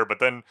superior, but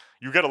then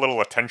you get a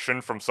little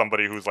attention from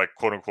somebody who's like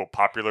quote unquote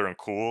popular and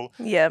cool.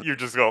 Yeah. You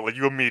just go like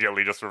you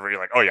immediately just you're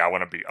like, oh yeah, I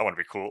want to be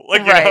cool.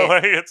 Like, you know,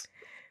 like it's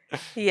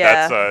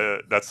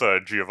that's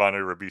Giovanni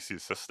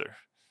Ribisi's sister.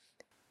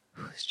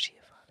 Who's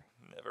Giovanni?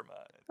 Never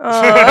mind.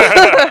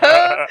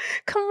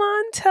 Come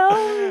on, tell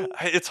me.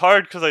 It's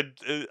hard because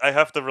I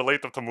have to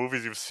relate them to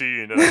movies you've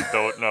seen and I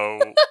don't know.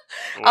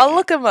 I'll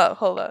look him up.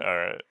 Hold on. All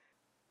right.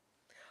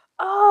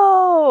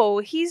 Oh,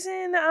 he's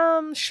in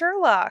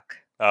Sherlock.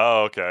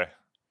 Oh, okay.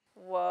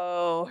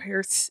 Whoa,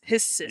 here's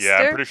his sister. Yeah,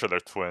 I'm pretty sure they're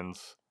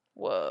twins.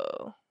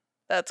 Whoa,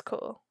 that's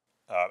cool.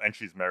 And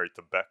she's married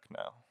to Beck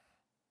now.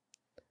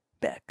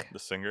 Beck, the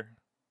singer.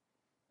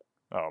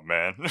 Oh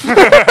man.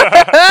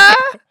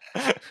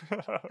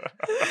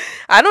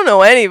 I don't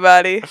know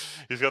anybody.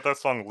 He's got that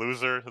song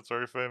 "Loser." That's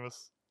very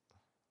famous.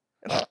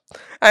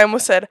 I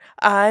almost said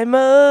I'm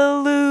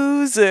a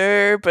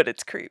loser, but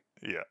it's creep.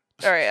 Yeah.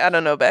 All right, I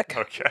don't know Beck.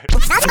 Okay.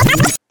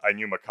 I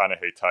knew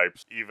McConaughey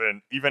types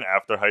even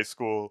after high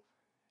school.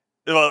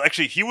 Well,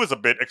 actually, he was a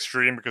bit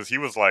extreme because he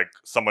was like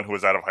someone who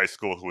was out of high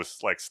school who was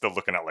like still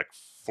looking at like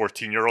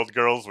 14-year-old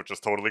girls, which is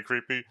totally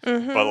creepy.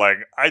 Mm-hmm. But like,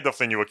 I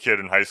definitely knew a kid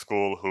in high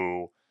school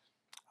who,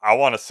 I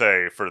want to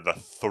say, for the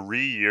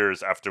 3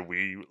 years after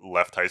we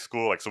left high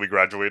school, like, so we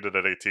graduated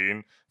at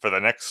 18, for the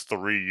next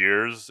 3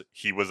 years,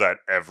 he was at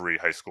every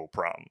high school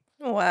prom.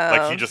 Wow.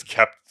 Like, he just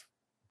kept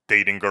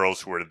dating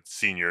girls who were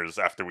seniors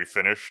after we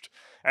finished.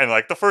 And,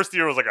 like, the first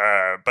year was like,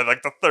 but,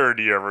 like, the third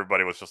year,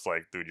 everybody was just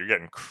like, dude, you're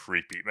getting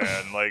creepy,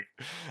 man.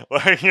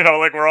 like, you know,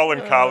 like, we're all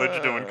in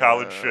college doing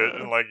college shit,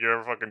 and, like,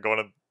 you're fucking going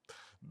to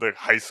the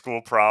high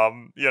school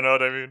prom, you know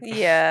what I mean?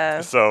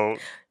 Yeah. So,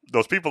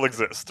 those people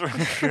exist, for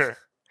sure.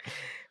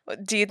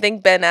 Do you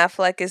think Ben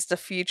Affleck is the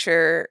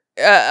future,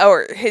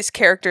 or his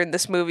character in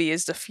this movie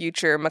is the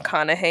future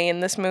McConaughey in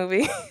this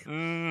movie?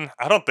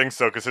 I don't think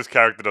so, because his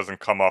character doesn't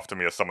come off to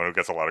me as someone who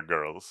gets a lot of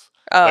girls.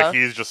 Oh. Like,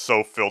 he's just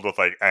so filled with,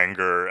 like,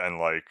 anger and,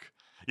 like,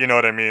 you know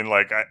what I mean?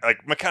 Like,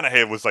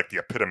 McConaughey was, like, the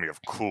epitome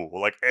of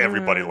cool. Like,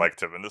 everybody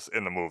liked him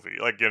in the movie.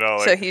 Like, you know,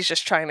 like, so he's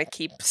just trying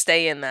to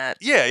stay in that.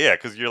 Yeah,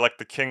 because you're, like,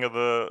 the king of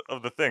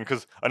the thing.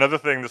 Because another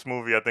thing this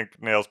movie, I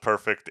think, nails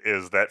perfect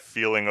is that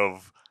feeling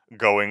of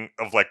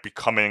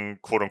becoming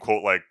quote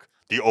unquote like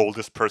the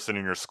oldest person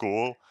in your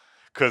school,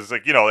 because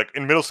like, you know, like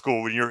in middle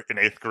school when you're in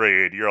 8th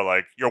grade you're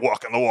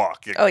walking the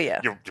walk.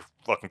 You're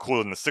fucking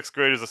cooler than the 6th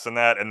graders, this and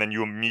that, and then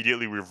you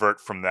immediately revert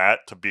from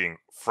that to being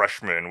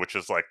freshman, which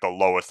is like the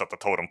lowest of the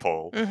totem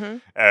pole. Mm-hmm.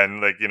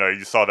 And like, you know,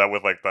 you saw that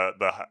with like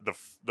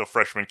the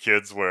freshman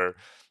kids where,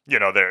 you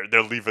know,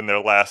 they're leaving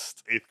their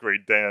last 8th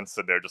grade dance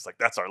and they're just like,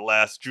 that's our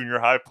last junior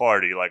high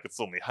party. Like, it's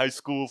only high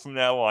school from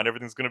now on.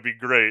 Everything's going to be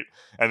great.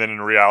 And then in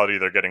reality,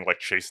 they're getting like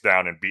chased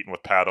down and beaten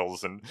with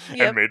paddles and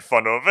made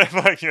fun of. And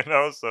like, you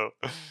know, so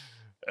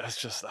it's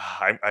just,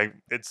 I'm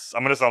going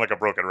to sound like a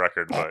broken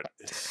record, but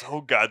it's so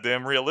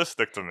goddamn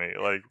realistic to me.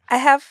 Like, I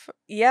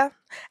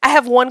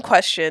have one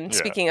question.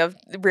 Speaking of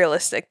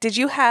realistic, did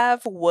you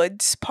have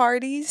woods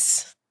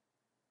parties?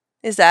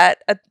 Is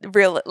that a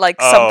real,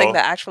 like, something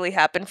that actually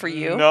happened for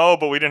you? No,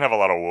 but we didn't have a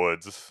lot of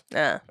woods.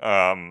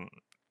 On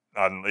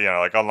you know,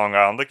 like on Long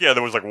Island, like, yeah,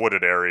 there was like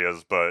wooded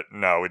areas, but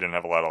no, we didn't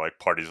have a lot of like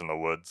parties in the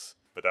woods.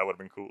 But that would have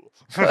been cool.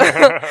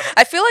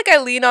 I feel like I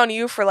lean on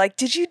you for like,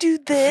 did you do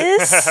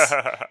this?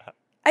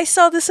 I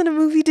saw this in a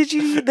movie. Did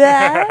you do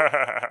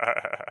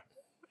that?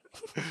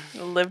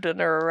 Lived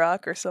under a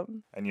rock or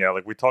something. And yeah,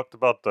 like we talked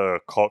about the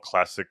cult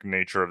classic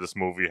nature of this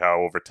movie,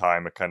 how over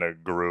time it kind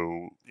of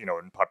grew, you know,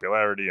 in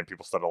popularity and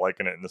people started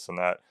liking it and this and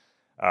that.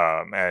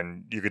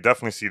 And you could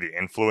definitely see the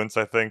influence,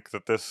 I think,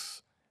 that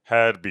this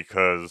had,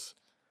 because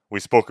we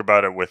spoke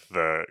about it with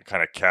the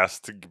kind of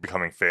cast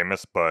becoming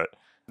famous, but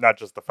not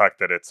just the fact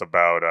that it's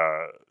about,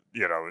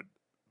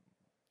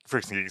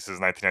 Freaks and Geeks is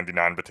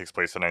 1999, but takes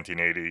place in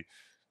 1980.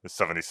 It's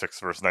 76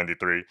 versus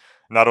 93.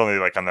 Not only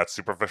like on that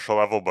superficial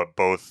level, but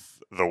both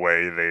the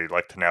way they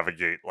like to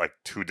navigate like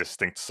two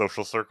distinct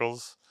social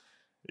circles.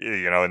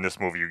 In this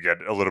movie you get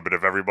a little bit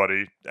of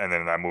everybody, and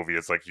then in that movie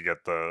it's like you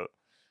get the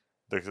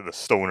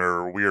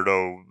stoner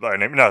weirdo,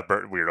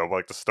 weirdo, but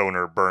like the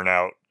stoner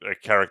burnout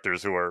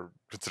characters who are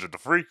considered the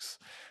freaks,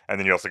 and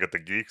then you also get the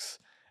geeks.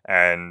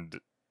 And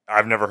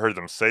I've never heard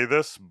them say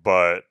this,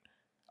 but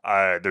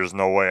there's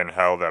no way in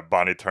hell that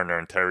Bonnie Turner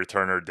and Terry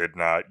Turner did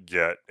not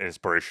get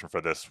inspiration for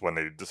this when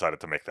they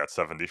decided to make that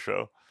 '70s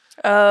show.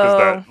 Because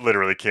that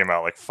literally came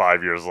out like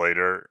 5 years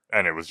later,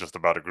 and it was just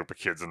about a group of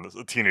kids and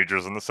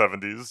teenagers in the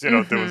 '70s,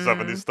 doing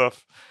 '70s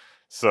stuff.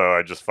 So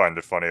I just find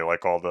it funny,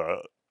 like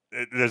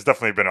there's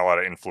definitely been a lot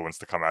of influence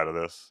to come out of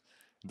this.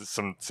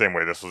 Same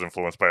way this was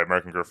influenced by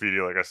American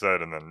Graffiti, like I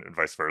said, and then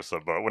vice versa.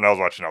 But when I was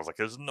watching, I was like,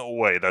 "There's no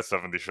way that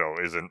 '70s show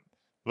isn't."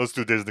 Let's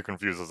do Disney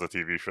Confused as a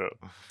TV show.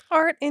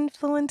 Art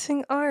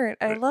influencing art.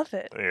 I love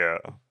it. Yeah.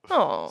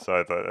 Oh. So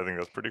I think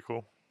that's pretty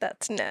cool.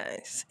 That's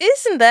nice.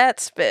 Isn't that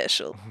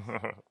special?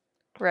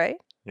 Right?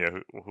 Yeah.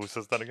 Who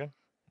says that again?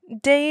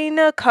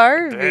 Dana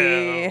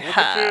Carvey. Damn,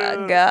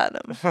 Ha, got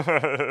him.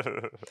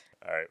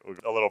 All right,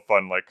 a little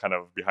fun, like kind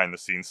of behind the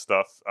scenes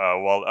stuff.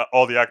 While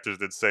all the actors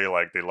did say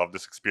like they loved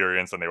this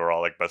experience and they were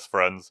all like best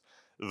friends,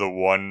 the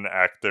one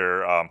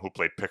actor who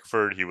played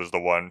Pickford, he was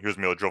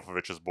Mila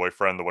Jovovich's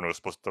boyfriend, the one who was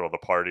supposed to throw the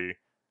party,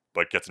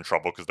 but gets in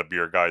trouble because the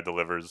beer guy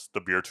delivers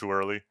the beer too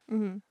early.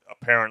 Mm-hmm.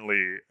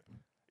 Apparently,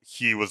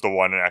 he was the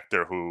one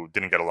actor who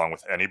didn't get along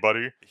with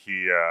anybody.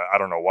 I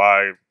don't know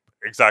why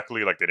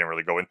exactly, like they didn't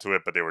really go into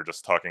it, but they were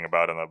just talking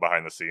about in the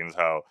behind the scenes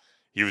how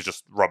he was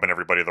just rubbing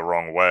everybody the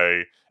wrong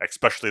way,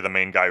 especially the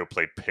main guy who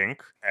played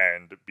Pink.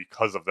 And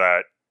because of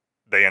that,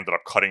 they ended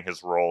up cutting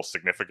his role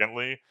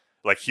significantly.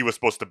 Like, he was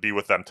supposed to be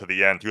with them to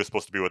the end. He was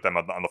supposed to be with them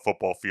on the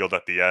football field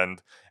at the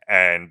end.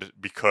 And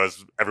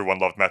because everyone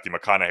loved Matthew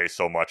McConaughey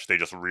so much, they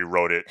just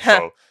rewrote it.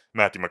 So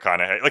Matthew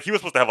McConaughey, like, he was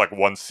supposed to have like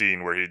one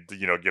scene where he,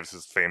 gives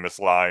his famous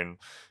line,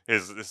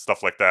 his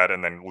stuff like that,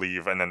 and then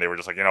leave. And then they were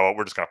just like, you know what,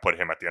 we're just going to put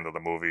him at the end of the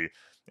movie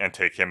and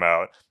take him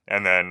out.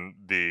 And then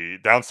the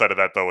downside of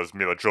that, though, is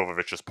Mila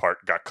Jovovich's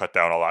part got cut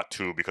down a lot,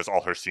 too, because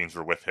all her scenes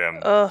were with him.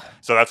 Ugh.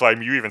 So that's why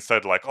you even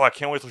said, like, oh, I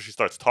can't wait till she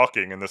starts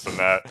talking and this and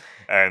that.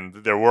 And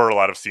there were a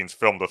lot of scenes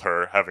filmed with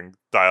her having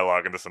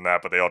dialogue and this and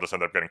that, but they all just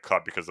ended up getting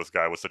cut because this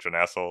guy was such an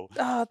asshole.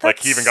 Oh, like,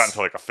 he even got into,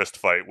 like, a fist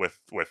fight with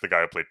the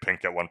guy who played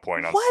Pink at one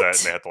point on set,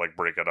 and they had to, like,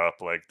 break it up.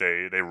 Like,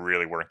 they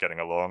really weren't getting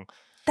along.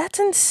 That's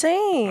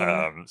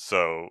insane.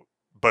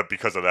 But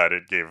because of that,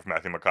 it gave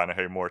Matthew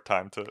McConaughey more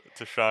time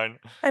to shine.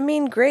 I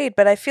mean, great,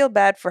 but I feel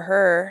bad for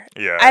her.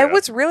 Yeah. I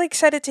was really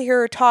excited to hear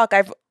her talk.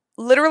 I've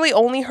literally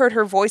only heard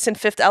her voice in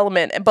Fifth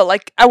Element, but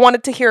like I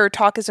wanted to hear her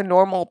talk as a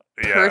normal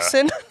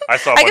person. I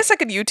guess I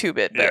could YouTube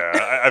it. But.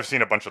 Yeah, I've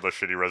seen a bunch of those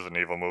shitty Resident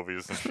Evil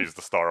movies, and she's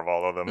the star of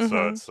all of them.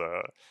 Mm-hmm. So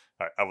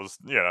it's I was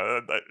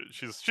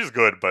she's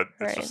good, but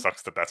it just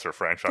sucks that that's her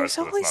franchise.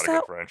 Because it's not a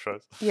good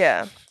franchise.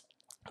 Yeah,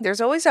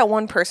 there's always that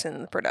one person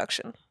in the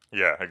production.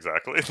 Yeah,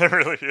 exactly. There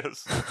really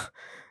is.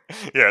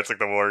 Yeah, it's like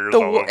the Warriors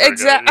all over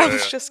exactly. again. I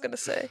was just gonna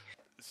say.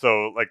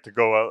 So, like, to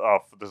go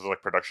off, this is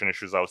like production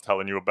issues I was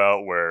telling you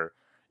about, where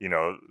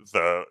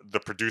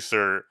the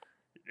producer,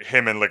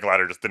 him and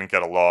Linklater just didn't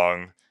get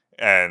along,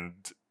 and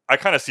I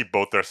kind of see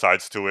both their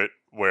sides to it.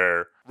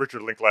 Where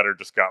Richard Linklater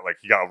just got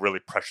really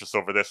precious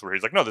over this, where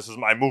he's like, no, this is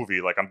my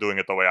movie, like I'm doing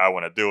it the way I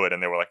want to do it,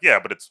 and they were like, yeah,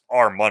 but it's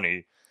our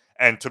money.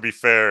 And to be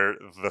fair,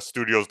 the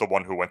studio's the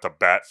one who went to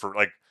bat for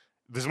like.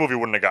 This movie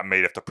wouldn't have got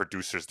made if the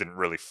producers didn't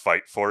really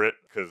fight for it,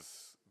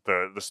 because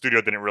the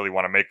studio didn't really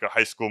want to make a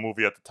high school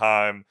movie at the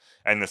time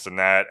and this and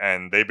that.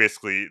 And they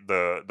basically,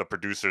 the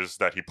producers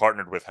that he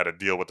partnered with had a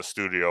deal with the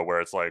studio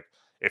where it's like,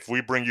 if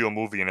we bring you a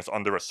movie and it's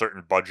under a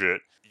certain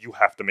budget, you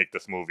have to make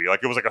this movie.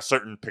 Like, it was like a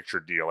certain picture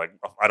deal. Like,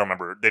 I don't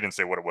remember, they didn't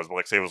say what it was, but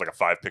like, say it was like a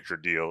 5-picture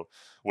deal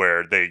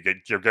where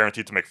you're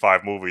guaranteed to make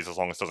 5 movies as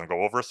long as it doesn't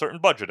go over a certain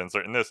budget and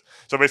certain this.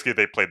 So basically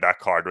they played that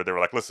card where they were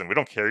like, listen, we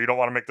don't care, you don't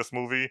want to make this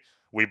movie.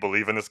 We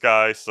believe in this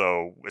guy,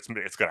 so it's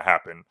going to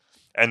happen.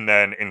 And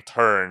then in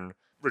turn,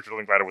 Richard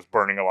Linklater was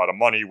burning a lot of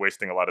money,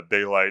 wasting a lot of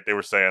daylight. They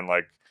were saying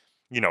like,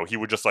 he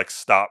would just like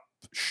stop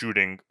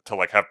shooting to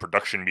like have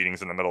production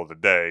meetings in the middle of the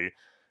day.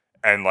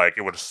 And, like,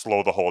 it would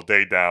slow the whole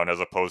day down as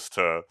opposed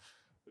to,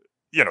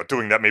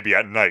 doing that maybe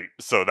at night.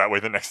 So that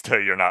way the next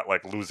day you're not,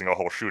 like, losing a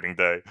whole shooting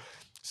day.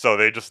 So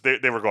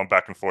they were going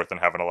back and forth and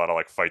having a lot of,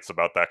 like, fights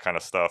about that kind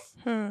of stuff.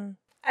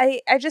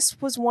 I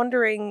just was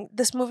wondering,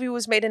 this movie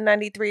was made in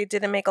 93. It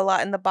didn't make a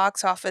lot in the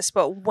box office.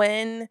 But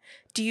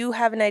do you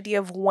have an idea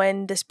of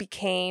when this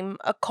became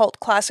a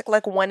cult classic?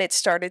 Like, when it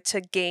started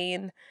to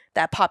gain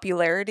that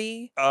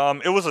popularity?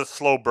 It was a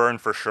slow burn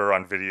for sure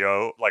on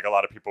video. Like, a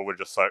lot of people would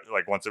just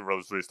like once it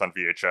was released on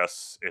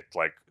VHS, it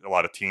like a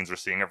lot of teens were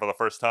seeing it for the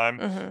first time.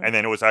 Mm-hmm. And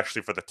then it was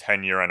actually for the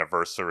 10-year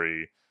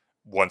anniversary.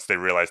 Once they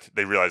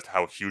realized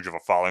how huge of a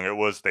following it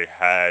was, they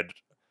had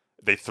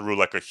they threw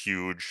like a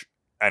huge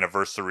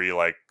anniversary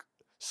like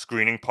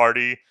screening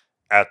party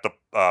at the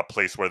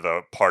place where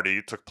the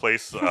party took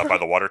place by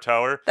the water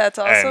tower. That's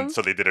awesome. And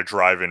so they did a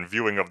drive-in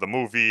viewing of the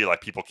movie.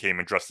 Like people came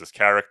and dressed as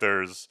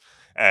characters,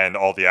 and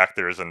all the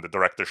actors and the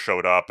director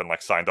showed up and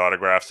like signed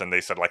autographs. And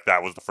they said like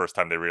that was the first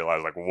time they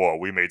realized like, whoa,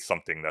 we made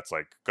something that's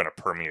like gonna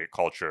permeate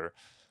culture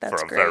That's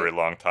for a great. very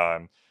long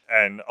time.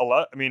 And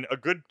a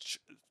good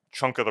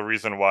chunk of the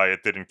reason why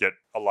it didn't get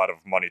a lot of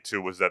money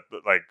too was that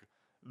like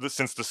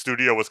since the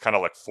studio was kind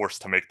of like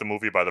forced to make the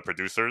movie by the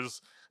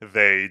producers,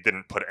 they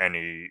didn't put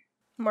any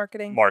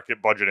Marketing.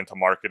 market budget into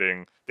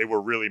marketing. They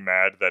were really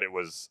mad that it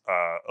was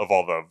of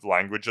all the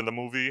language in the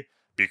movie,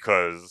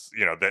 because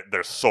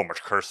there's so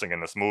much cursing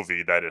in this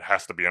movie that it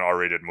has to be an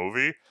R-rated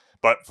movie.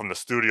 But from the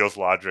studio's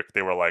logic,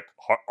 they were like,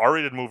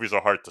 R-rated movies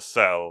are hard to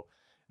sell.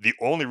 The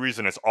only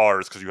reason it's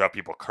R is because you have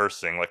people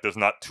cursing. Like there's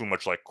not too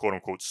much like quote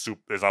unquote soup.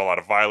 There's not a lot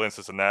of violence,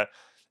 this and that.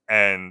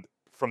 And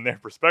from their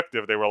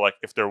perspective, they were like,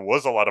 if there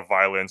was a lot of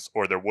violence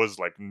or there was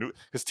like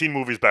because teen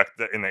movies back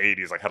in the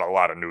 80s like had a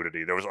lot of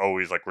nudity. There was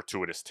always like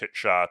gratuitous tit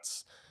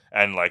shots,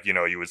 and like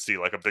you would see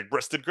like a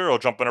big-breasted girl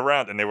jumping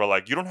around, and they were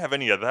like, you don't have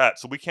any of that,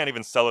 so we can't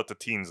even sell it to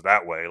teens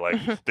that way.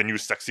 Like the new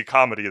sexy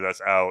comedy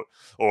that's out,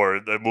 or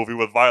the movie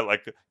with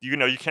violence, like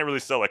you can't really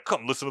sell like,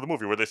 come listen to the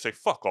movie where they say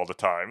fuck all the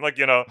time, like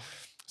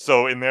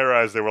So in their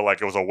eyes, they were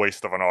like, it was a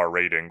waste of an R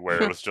rating,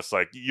 where it was just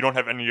like, you don't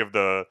have any of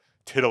the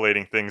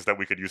titillating things that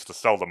we could use to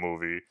sell the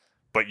movie,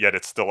 but yet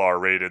it's still R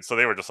rated. So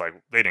they were just like,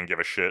 they didn't give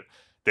a shit.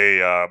 They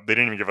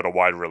didn't even give it a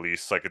wide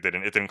release. Like it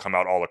didn't come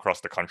out all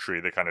across the country.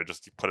 They kind of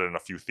just put it in a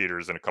few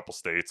theaters in a couple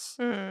states.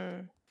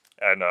 Mm.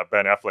 And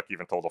Ben Affleck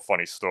even told a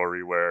funny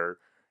story where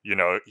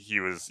he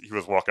was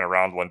walking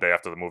around one day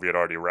after the movie had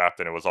already wrapped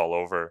and it was all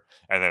over,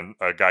 and then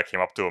a guy came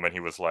up to him and he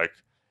was like,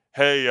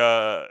 hey,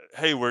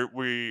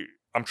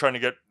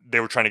 they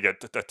were trying to get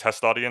a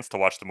test audience to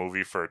watch the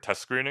movie for test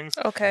screenings.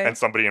 Okay. And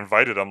somebody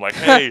invited him like,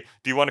 hey,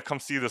 do you want to come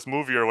see this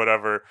movie or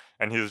whatever?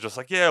 And he was just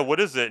like, yeah, what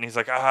is it? And he's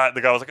like,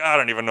 the guy was like, I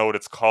don't even know what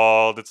it's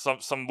called. It's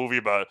some movie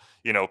about,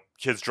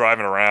 kids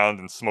driving around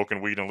and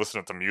smoking weed and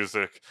listening to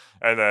music.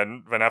 And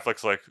then Ben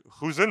Affleck's like,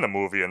 who's in the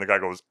movie? And the guy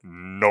goes,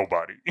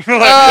 nobody. like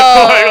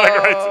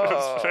right to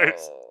his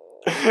face.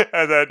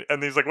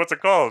 And he's like, what's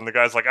it called? And the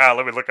guy's like,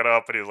 let me look it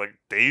up. And he was like,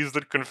 Dazed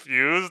and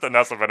Confused. And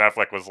that's when Ben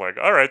Affleck was like,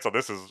 all right, so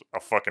this is a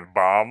fucking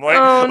bomb. Like,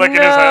 in his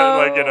head,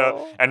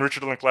 like, and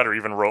Richard Linklater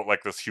even wrote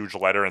like this huge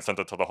letter and sent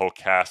it to the whole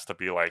cast to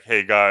be like,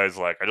 hey guys,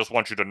 like, I just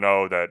want you to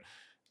know that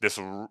this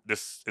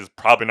is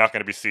probably not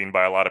going to be seen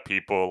by a lot of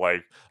people.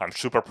 Like, I'm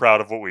super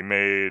proud of what we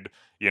made.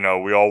 We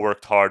all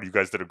worked hard. You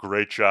guys did a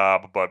great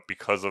job. But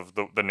because of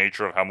the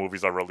nature of how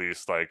movies are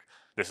released, like,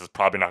 this is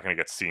probably not going to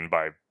get seen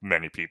by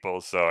many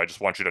people. So I just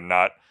want you to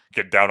not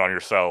get down on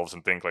yourselves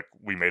and think like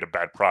we made a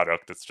bad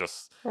product. It's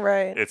just,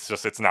 right.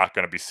 It's not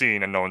going to be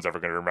seen, and no one's ever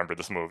going to remember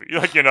this movie.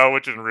 Like,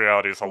 which in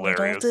reality is hilarious.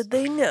 Little did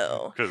they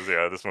know. Because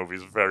this movie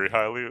is very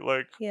highly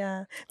like.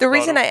 Yeah. The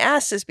reason I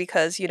asked is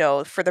because,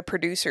 for the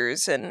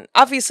producers, and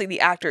obviously the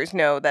actors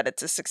know that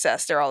it's a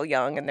success. They're all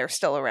young and they're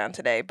still around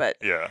today. But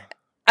yeah,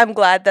 I'm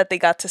glad that they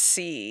got to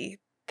see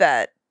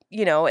that,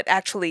 it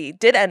actually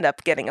did end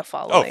up getting a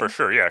following. Oh, for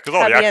sure, yeah. Because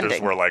all the actors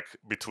ending. were like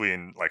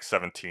between like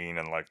 17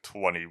 and like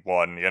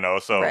 21,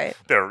 so right.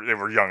 they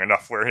were young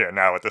enough where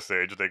now at this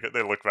age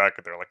they look back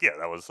and they're like, yeah,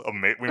 that was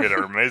we made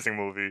an amazing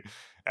movie,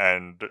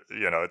 and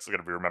it's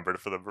gonna be remembered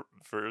for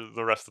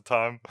the rest of the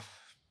time.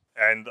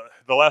 And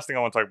the last thing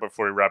I want to talk about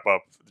before we wrap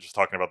up, just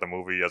talking about the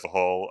movie as a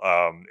whole,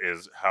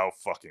 is how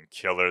fucking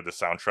killer the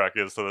soundtrack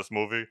is to this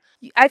movie.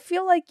 I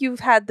feel like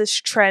you've had this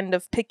trend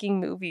of picking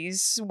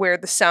movies where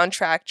the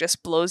soundtrack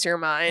just blows your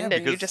mind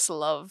and you just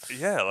love.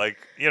 Yeah, like,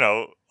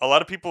 a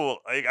lot of people,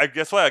 I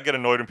guess why I get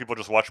annoyed when people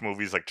just watch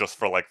movies like just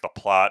for like the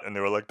plot, and they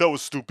were like, that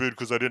was stupid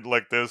because I didn't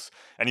like this.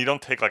 And you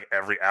don't take like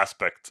every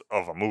aspect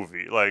of a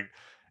movie. Like,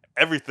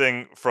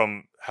 everything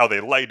from how they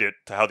light it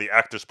to how the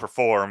actors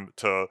perform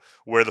to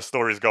where the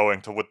story's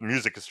going to what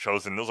music is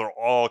chosen, those are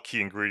all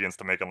key ingredients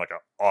to making like an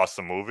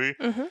awesome movie.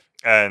 Mm-hmm.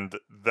 And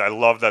I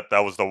love that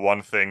was the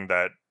one thing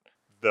that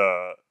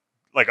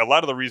a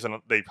lot of the reason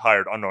they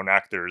hired unknown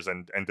actors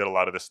and did a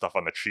lot of this stuff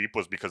on the cheap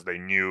was because they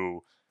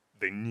knew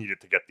they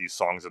needed to get these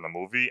songs in the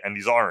movie, and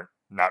these aren't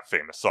not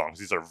famous songs.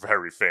 These are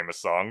very famous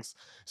songs.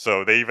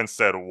 So they even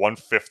said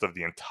 1/5 of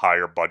the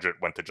entire budget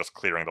went to just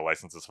clearing the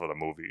licenses for the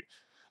movie.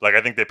 Like,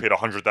 I think they paid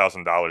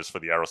 $100,000 for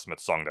the Aerosmith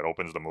song that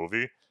opens the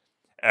movie.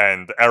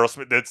 And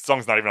Aerosmith, that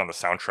song's not even on the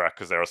soundtrack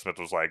because Aerosmith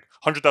was like,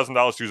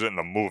 $100,000 to use it in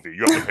the movie.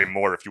 You have to pay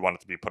more if you want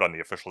it to be put on the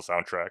official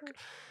soundtrack.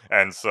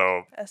 And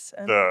so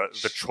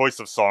the choice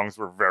of songs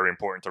were very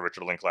important to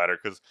Richard Linklater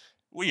because,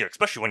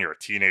 especially when you're a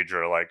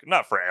teenager, like,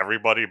 not for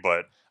everybody,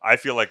 but I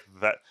feel like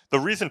that the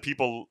reason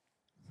people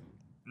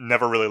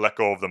never really let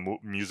go of the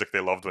music they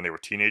loved when they were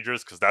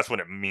teenagers, because that's when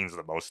it means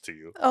the most to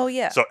you. Oh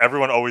yeah. So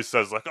everyone always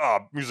says like, oh,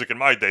 music in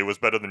my day was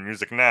better than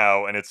music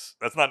now, and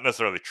that's not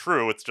necessarily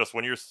true. It's just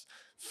when you're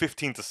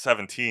 15 to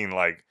 17,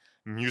 like,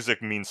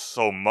 music means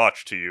so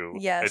much to you.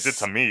 Yes. It did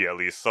to me, at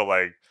least. So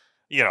like,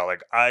 you know,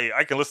 like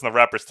I can listen to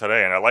rappers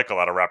today, and I like a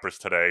lot of rappers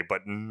today,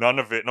 but none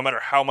of it, no matter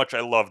how much I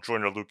love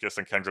Joyner Lucas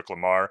and Kendrick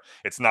Lamar,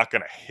 it's not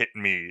gonna hit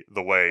me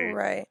the way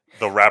Right.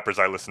 the rappers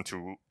I listened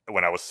to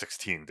when I was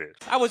 16 did.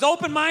 I was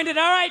open-minded.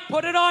 All right,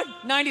 put it on.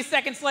 90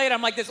 seconds later,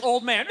 I'm like this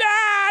old man.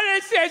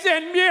 This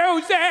isn't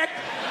music.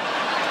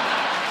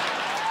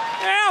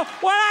 Now,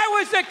 when I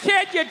was a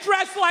kid, you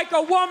dressed like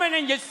a woman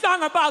and you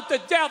sung about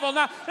the devil.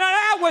 Now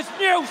that was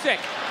music.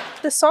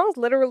 The songs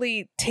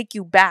literally take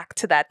you back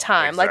to that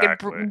time. Like it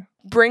Exactly.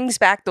 brings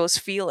back those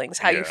feelings,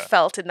 how you Yeah.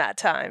 felt in that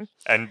time.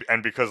 And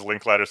because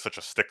Linklater's such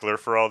a stickler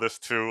for all this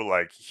too,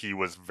 like he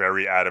was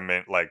very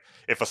adamant. Like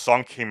if a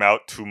song came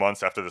out 2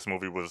 months after this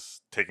movie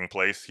was taking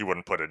place, he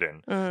wouldn't put it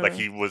in. Like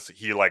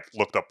he like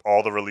looked up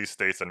all the release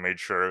dates and made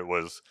sure it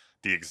was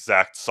the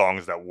exact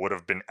songs that would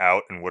have been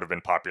out and would have been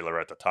popular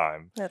at the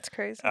time. That's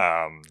crazy.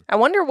 I I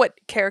wonder what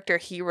character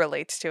he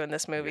relates to in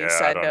this movie. Yeah, I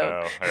Side don't note.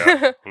 know.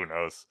 Yeah, who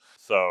knows?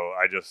 So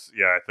I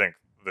think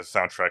the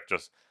soundtrack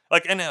just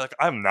like, and like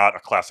I'm not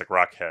a classic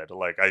rock head.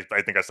 Like I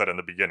think I said in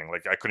the beginning,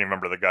 like I couldn't even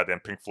remember the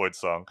goddamn Pink Floyd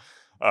song.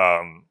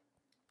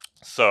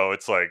 So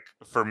it's like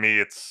for me,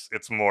 it's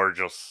more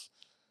just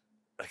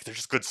like they're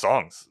just good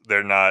songs.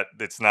 They're not.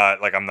 It's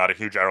not like I'm not a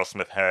huge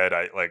Aerosmith head.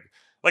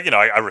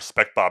 I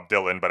respect Bob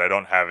Dylan, but I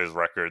don't have his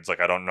records. Like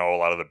I don't know a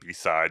lot of the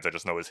B-sides. I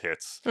just know his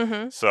hits.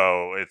 Mm-hmm.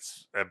 So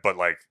it's, but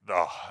like,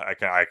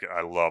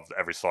 I love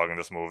every song in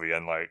this movie,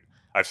 and like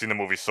I've seen the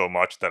movie so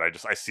much that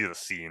I see the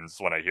scenes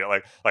when I hear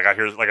like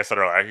I said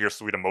earlier, I hear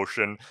Sweet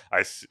Emotion.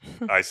 I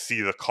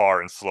see the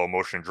car in slow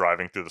motion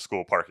driving through the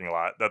school parking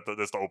lot. That's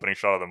the opening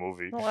shot of the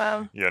movie.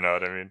 Wow. You know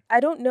what I mean?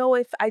 I don't know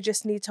if I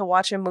just need to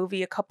watch a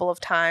movie a couple of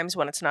times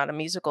when it's not a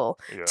musical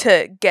Yeah.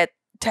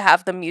 to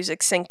have the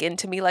music sink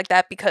into me like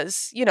that,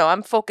 because, you know,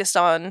 I'm focused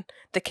on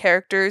the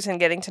characters and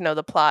getting to know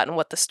the plot and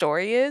what the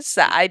story is,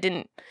 that I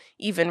didn't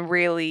even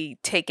really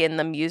take in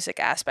the music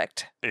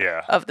aspect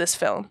Yeah. of this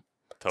film.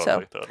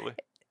 Totally.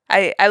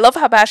 I love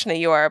how passionate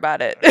you are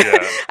about it.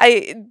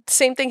 Yeah.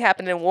 Same thing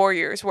happened in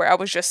Warriors, where I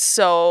was just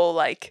so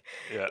like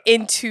Yeah.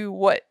 into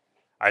what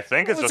I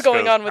think it's What's just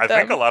going 'cause on with I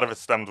think them? a lot of it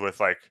stemmed with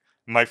like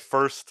when I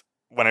first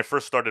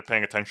started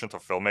paying attention to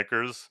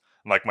filmmakers,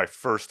 like my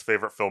first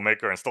favorite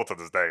filmmaker, and still to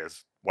this day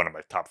is one of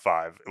my top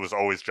 5. It was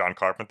always John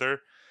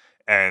Carpenter,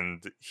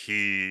 and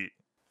he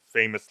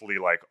famously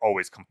like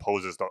always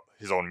composes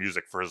his own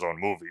music for his own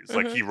movies.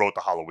 Like he wrote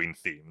the Halloween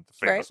theme, the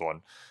famous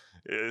one.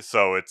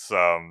 So it's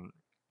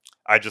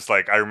I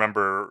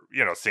remember,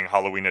 you know, seeing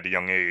Halloween at a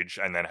young age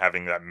and then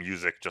having that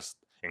music just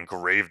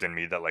engraved in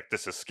me that like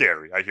this is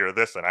scary. I hear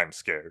this and I'm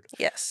scared.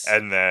 yes.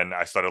 And then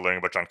I started learning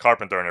about John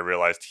Carpenter, and I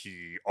realized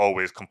he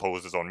always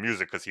composed his own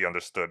music because he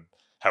understood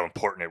how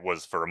important it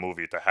was for a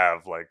movie to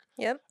have like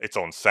Yep. its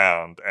own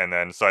sound. And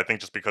then so I think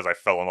just because I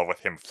fell in love with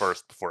him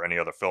first before any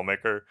other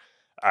filmmaker,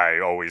 I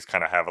always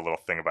kind of have a little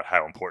thing about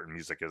how important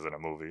music is in a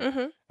movie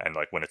and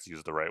like when it's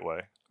used the right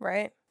way.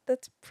 Right.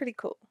 That's pretty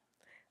cool.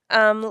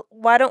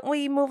 Why don't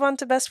we move on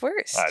to best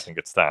worst? I think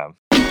it's time.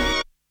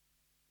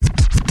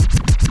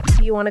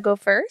 You want to go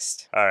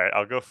first? All right,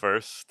 I'll go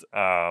first.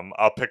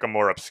 I'll pick a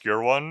more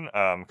obscure one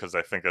because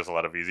I think there's a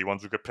lot of easy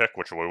ones we could pick,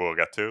 which we will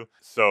get to.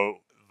 So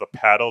the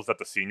paddles that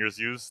the seniors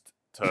used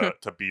to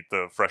beat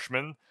the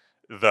freshmen,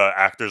 the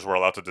actors were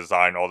allowed to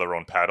design all their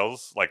own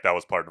paddles. Like that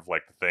was part of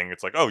like the thing.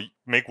 It's like, oh,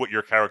 make what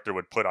your character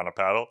would put on a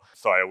paddle.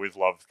 So I always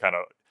loved kind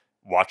of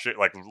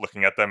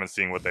looking at them and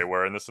seeing what they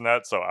were and this and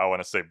that. So I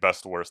want to say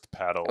best worst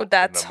paddle. Oh, in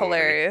that's the movie.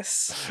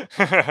 hilarious.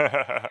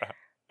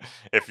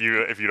 If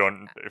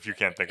you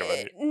can't think of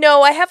any.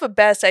 No, I have a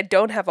best. I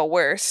don't have a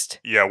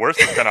worst. Yeah,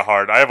 worst is kind of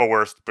hard. I have a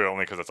worst, but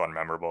only because it's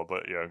unmemorable.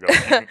 But yeah,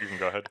 you can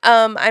go ahead.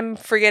 I'm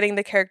forgetting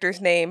the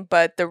character's name,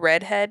 but the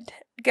redhead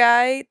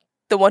guy,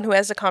 the one who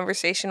has a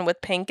conversation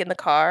with Pink in the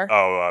car,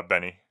 Oh,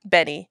 Benny.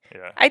 Benny.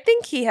 Yeah. I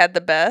think he had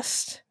the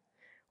best,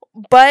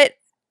 but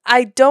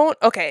I don't.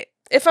 Okay,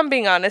 if I'm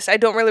being honest, I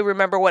don't really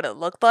remember what it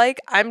looked like.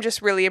 I'm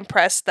just really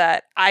impressed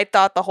that I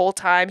thought the whole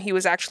time he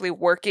was actually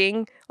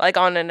working like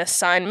on an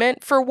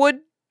assignment for wood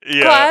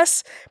Yeah.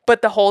 class,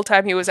 but the whole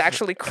time he was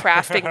actually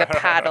crafting the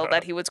paddle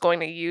that he was going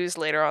to use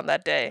later on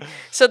that day.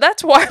 So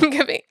that's why I'm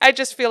giving. I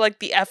just feel like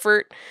the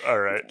effort. All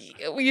right.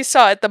 You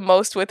saw it the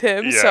most with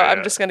him, so Yeah, I'm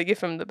yeah. just gonna give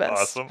him the best.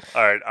 Awesome.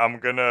 All right, I'm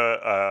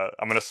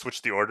gonna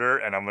switch the order,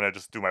 and I'm gonna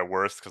just do my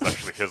worst because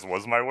actually his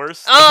was my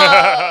worst.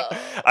 Oh.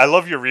 I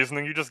love your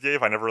reasoning you just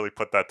gave. I never really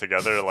put that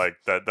together. Like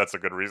that's a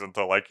good reason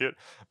to like it.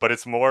 But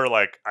it's more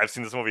like I've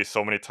seen this movie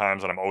so many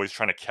times, and I'm always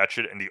trying to catch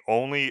it. And the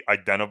only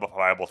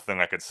identifiable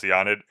thing I could see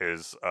on it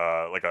is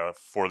like a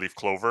 4-leaf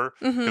clover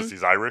because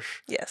he's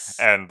Irish. Yes.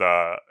 And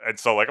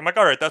so like I'm like,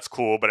 all right, that's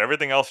cool, but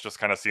everything else just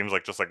kind of seems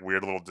like just like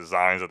weird little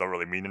designs that don't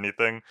really mean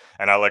anything,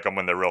 and I like them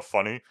when they're real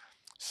funny.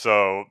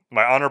 So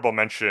my honorable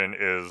mention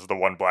is the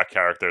one black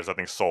characters. I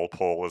think Soul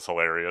Pole is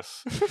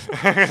hilarious.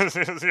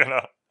 You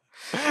know,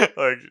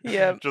 Like,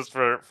 Yep. just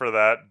for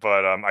that.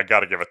 But I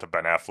gotta give it to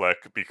Ben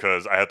Affleck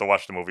because I had to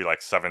watch the movie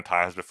like 7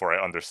 times before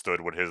I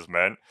understood what his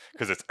meant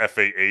because it's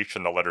FAH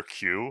and the letter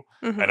Q,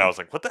 and I Mhm. was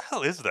like, what the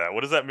hell is that?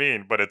 What does that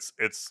mean? But it's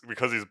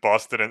because he's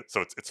Boston, and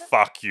so it's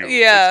fuck you.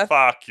 Yeah. It's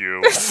fuck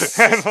you,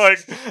 and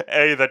like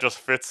that just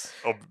fits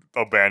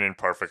O'Banion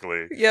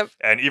perfectly. Yep.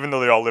 And even though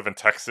they all live in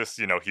Texas,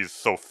 he's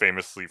so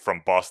famously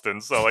from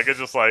Boston. So like it's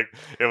just like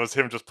it was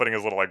him just putting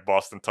his little like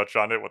Boston touch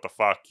on it with the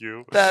fuck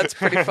you. That's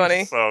pretty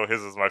funny. So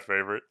his is my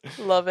favorite.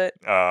 Love it.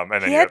 And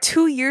then He had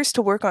 2 years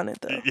to work on it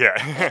though.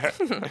 yeah.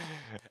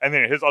 And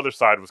then his other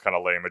side was kind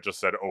of lame. It just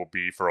said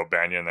OB for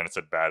O'Banion, and then it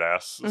said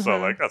badass. So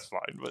Mhm. like that's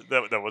fine, but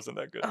that wasn't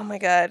that good. Oh my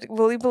god.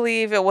 Will you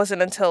believe it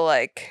wasn't until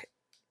like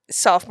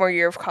sophomore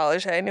year of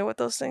college I knew what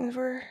those things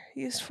were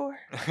used for?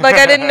 Like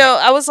I didn't know.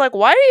 I was like,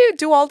 why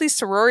do all these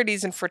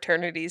sororities and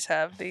fraternities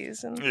have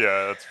these? And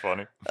Yeah, that's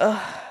funny.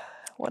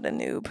 what a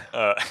noob.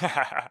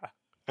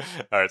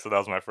 All right, so that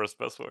was my first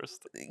best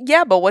worst.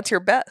 Yeah, but what's your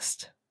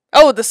best?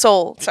 Oh, the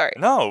soul. Sorry.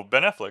 No,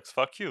 Ben Affleck's.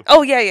 Fuck you.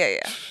 Oh yeah.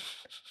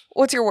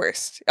 What's your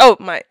worst? Oh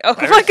my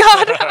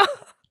god.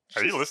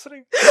 Are you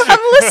listening? I'm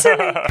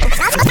listening.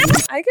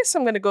 I guess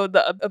I'm gonna go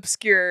the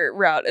obscure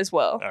route as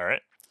well. All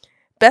right.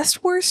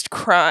 Best worst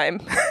crime,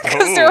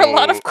 because there are a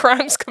lot of Ooh.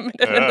 crimes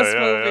committed in this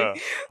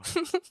movie.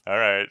 Yeah. All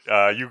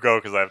right, you go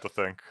because I have to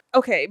think.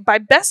 Okay, by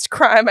best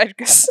crime, I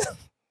guess.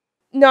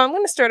 No, I'm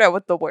gonna start out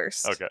with the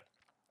worst. Okay.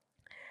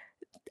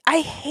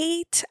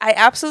 I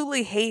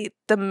absolutely hate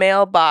the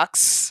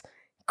mailbox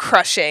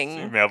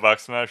crushing.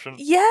 Mailbox smashing.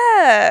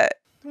 Yeah,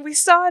 we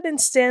saw it in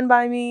Stand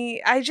By Me.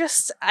 I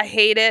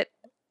hate it.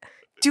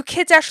 Do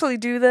kids actually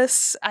do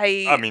this?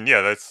 I mean,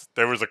 yeah,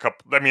 there was a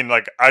couple. I mean,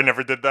 like I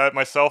never did that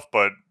myself,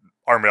 but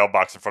our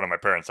mailbox in front of my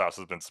parents' house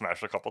has been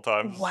smashed a couple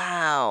times.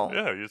 Wow.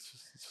 Yeah, it's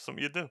just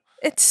something you do.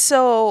 It's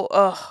so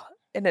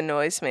it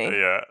annoys me.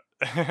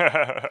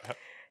 Yeah.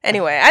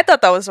 Anyway, I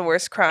thought that was the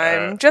worst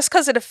crime just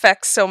because it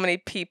affects so many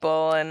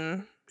people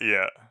and.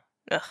 Yeah.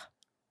 Ugh.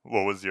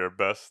 What was your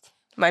best?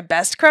 My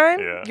best crime?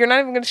 Yeah. You're not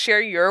even going to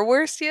share your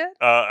worst yet?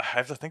 I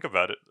have to think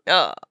about it.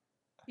 Oh.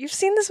 You've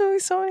seen this movie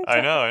so many times.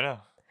 I know.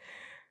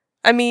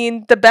 I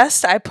mean, the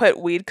best I put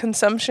weed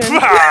consumption.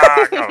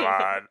 Come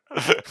on.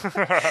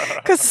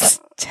 Because it's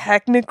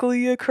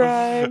technically a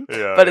crime.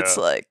 Yeah, but it's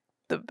like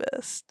the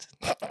best.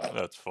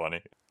 That's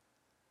funny.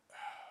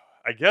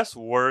 I guess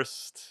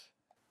worst.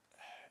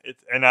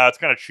 It's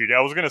kind of cheating.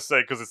 I was gonna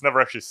say because it's never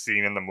actually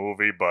seen in the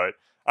movie, but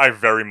I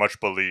very much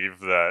believe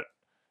that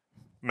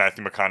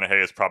Matthew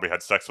McConaughey has probably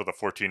had sex with a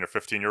 14 or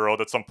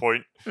 15-year-old at some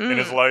point in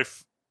his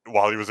life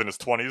while he was in his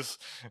 20s.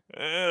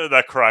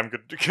 That crime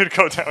could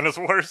go down as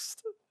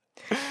worst.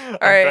 I'm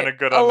kind of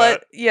good on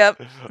that.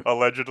 Yep.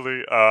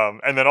 Allegedly.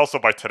 And then also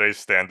by today's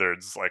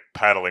standards, like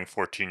paddling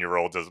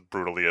 14-year-olds as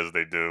brutally as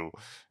they do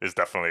is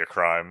definitely a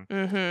crime.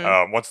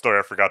 Mm-hmm. One story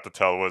I forgot to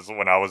tell was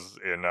when I was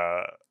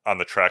on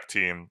the track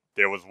team,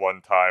 there was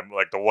one time,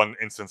 like the one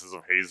instances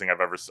of hazing I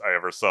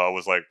ever saw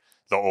was like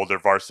the older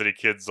varsity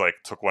kids like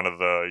took one of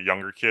the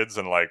younger kids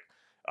and like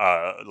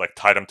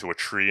tied him to a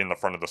tree in the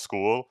front of the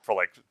school for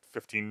like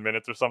 15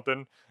 minutes or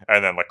something,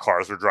 and then like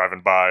cars were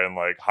driving by and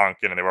like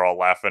honking and they were all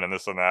laughing and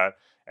this and that,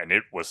 and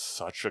it was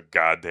such a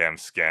goddamn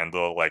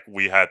scandal. Like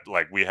we had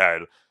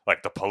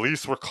the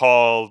police were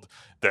called,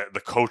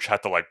 the coach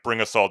had to like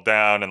bring us all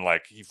down, and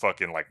like he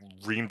fucking like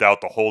reamed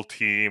out the whole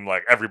team,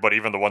 like everybody,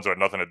 even the ones who had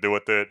nothing to do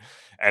with it,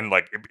 and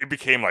like it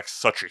became like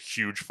such a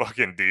huge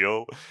fucking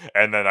deal.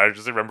 And then I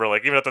just remember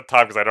like even at the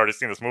time, because I'd already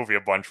seen this movie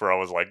a bunch, where I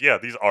was like, yeah,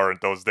 these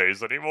aren't those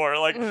days anymore,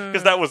 like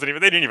because that wasn't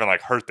even, they didn't even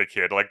like hurt the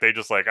kid, like they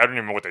just like, I don't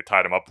even know what they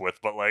tied him up with,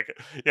 but like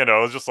it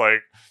was just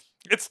like,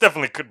 it's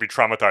definitely could be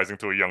traumatizing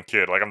to a young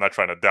kid. Like, I'm not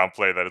trying to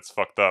downplay that it's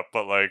fucked up,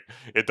 but like,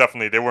 it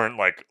definitely, they weren't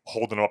like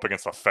holding him up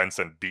against a fence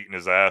and beating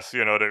his ass.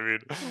 You know what I mean?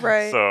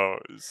 Right.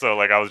 So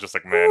like, I was just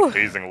like, man,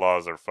 hazing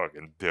laws are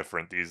fucking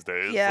different these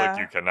days. Yeah.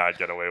 Like, you cannot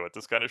get away with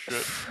this kind of shit.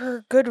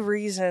 For good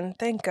reason.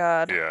 Thank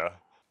God. Yeah.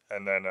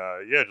 And then,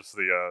 just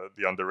the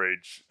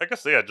underage, I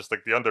guess, just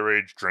like the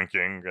underage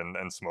drinking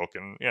and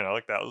smoking,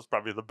 like that was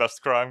probably the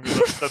best crime.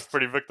 That's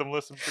pretty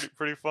victimless and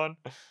pretty fun.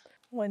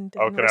 Can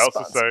I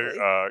also say,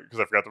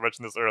 because I forgot to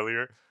mention this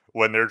earlier,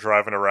 when they're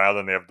driving around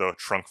and they have the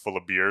trunk full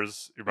of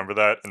beers, you remember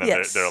that? And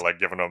then they're like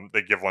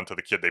they give one to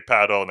the kid they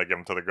paddle and they give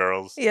them to the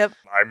girls. Yep.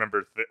 I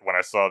remember when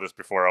I saw this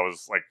before I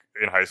was like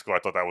in high school, I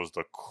thought that was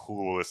the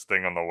coolest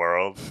thing in the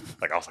world.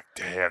 Like I was like,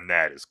 damn,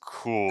 that is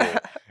cool.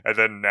 And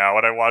then now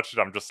when I watch it,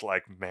 I'm just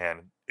like,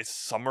 man, it's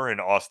summer in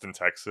Austin,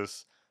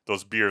 Texas.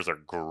 Those beers are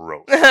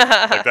gross.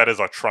 Like, that is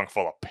a trunk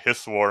full of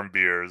piss-warm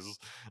beers.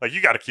 Like,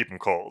 you gotta keep them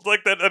cold.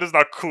 Like, that is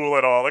not cool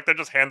at all. Like, they're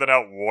just handing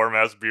out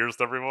warm-ass beers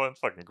to everyone. It's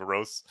fucking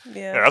gross.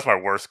 Yeah, that's my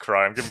worst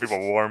crime. Giving people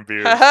warm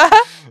beers.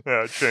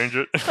 Yeah, change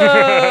it.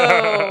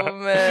 Oh,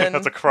 man.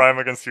 That's a crime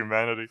against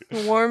humanity.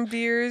 Warm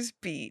beers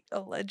beat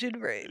alleged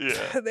rape.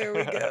 Yeah. There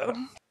we go.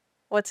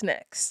 What's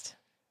next?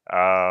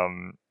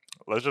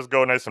 Let's just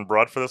go nice and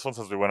broad for this one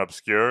since we went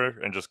obscure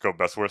and just go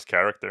best worst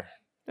character.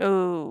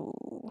 Ooh.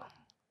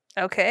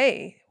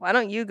 Okay. Why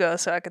don't you go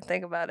so I can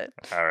think about it?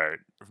 All right.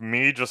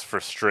 Me, just for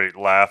straight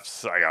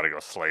laughs, I gotta go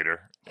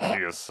Slater. He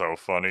is so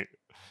funny.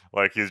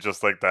 Like, he's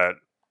just like that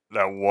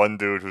one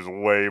dude who's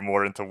way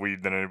more into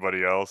weed than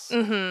anybody else.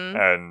 Mm-hmm.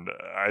 And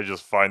I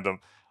just find him.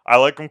 I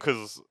like him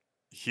because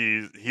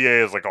he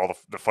has like all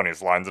the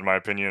funniest lines in my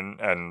opinion,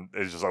 and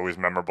is just always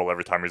memorable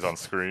every time he's on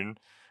screen.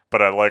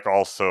 But I like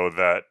also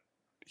that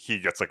he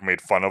gets like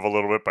made fun of a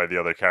little bit by the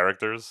other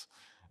characters,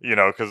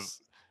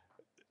 because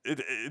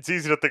it's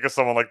easy to think of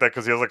someone like that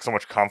because he has like so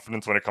much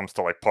confidence when it comes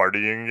to like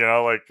partying,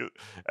 like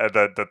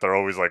that they're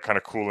always like kind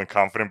of cool and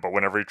confident. But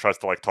whenever he tries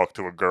to like talk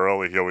to a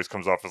girl, he always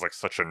comes off as like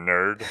such a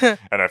nerd,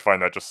 and I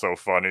find that just so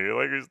funny.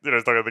 Like he's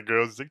talking to the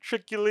girls, he's like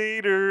 "check you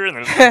later," and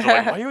there's a bunch of,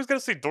 like, why you always gotta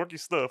say dorky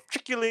stuff?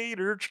 Check you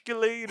later, check you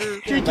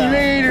later, Check you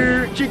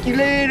later. Check you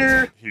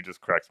later. He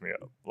just cracks me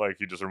up. Like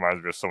he just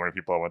reminds me of so many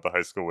people I went to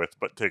high school with,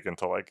 but taken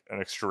to like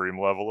an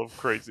extreme level of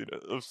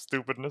craziness, of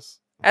stupidness.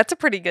 That's a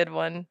pretty good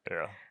one.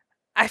 Yeah.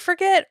 I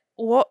forget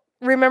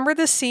remember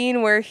the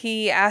scene where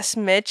he asked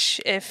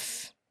Mitch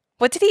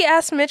what did he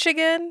ask Mitch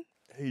again?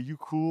 Hey, you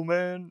cool,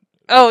 man?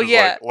 Oh, It's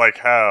yeah. Like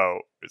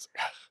how? It's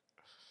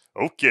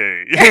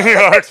okay.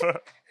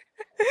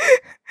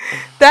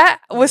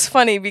 That was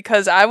funny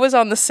because I was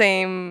on the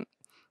same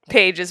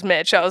page as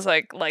Mitch. I was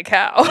like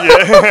how?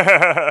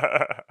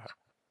 Yeah.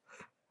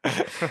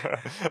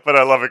 But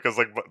I love it because,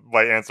 like,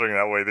 by answering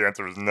that way, the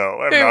answer is no.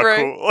 I'm not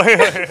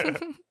Right.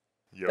 cool.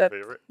 Your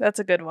favorite? That's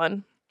a good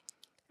one.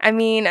 I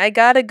mean, I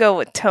gotta go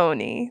with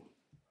Tony.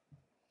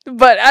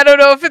 But I don't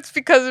know if it's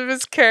because of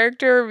his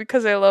character or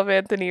because I love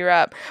Anthony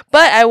Rapp.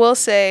 But I will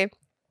say,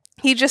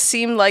 he just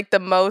seemed like the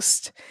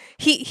most...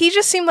 He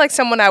just seemed like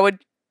someone I would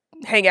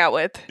hang out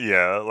with.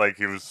 Yeah, like,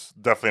 he was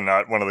definitely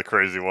not one of the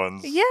crazy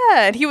ones. Yeah,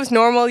 and he was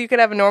normal. You could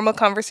have a normal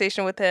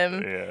conversation with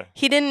him. Yeah.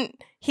 He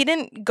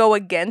didn't go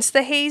against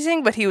the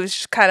hazing, but he was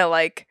just kind of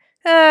like,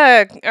 all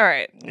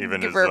right,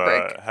 Even give his her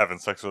a break. having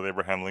sex with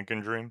Abraham Lincoln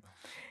dream.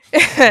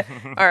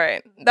 All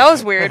right, that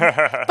was weird.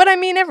 But I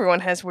mean,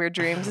 everyone has weird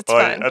dreams. It's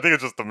fine. I think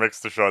it's just a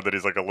mix to show that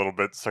he's like a little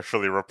bit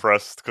sexually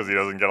repressed because he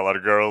doesn't get a lot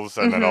of girls,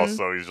 and then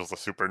also he's just a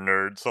super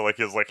nerd. So like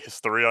he has like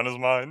history on his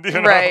mind,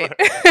 Right.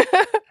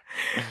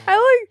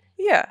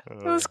 Yeah,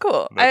 it was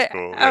cool. That's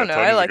cool. I don't know.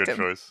 I liked a good him.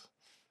 choice.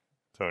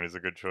 Tony's a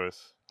good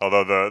choice.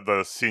 Although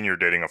the senior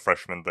dating a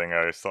freshman thing,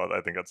 I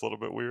think that's a little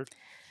bit weird.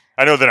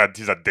 I know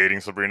he's not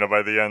dating Sabrina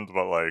by the end,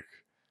 but like,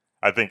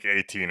 I think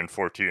 18 and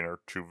 14 are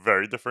two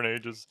very different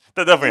ages.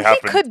 That definitely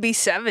happened. He could be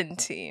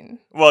 17.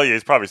 Well, yeah,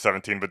 he's probably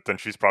 17, but then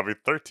she's probably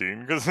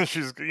 13 because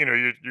she's,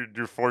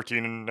 you're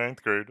 14 in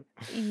 9th grade.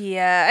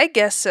 Yeah, I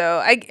guess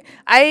so.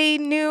 I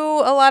knew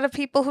a lot of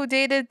people who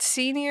dated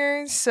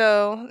seniors,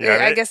 so Yeah,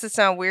 I guess it's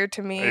not weird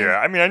to me. Yeah,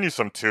 I mean, I knew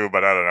some too,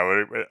 but I don't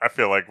know. I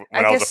feel like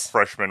when I was a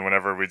freshman,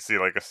 whenever we'd see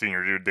like a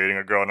senior dude dating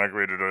a girl in 9th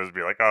grade, it'd always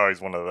be like, oh, he's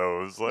one of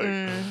those. Like,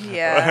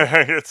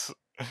 yeah.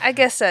 I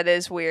guess that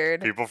is weird.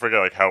 People forget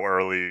like how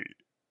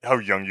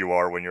young you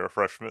are when you're a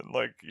freshman.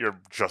 Like you're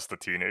just a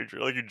teenager.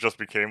 Like you just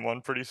became one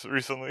pretty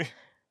recently.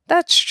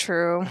 That's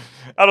true.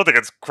 I don't think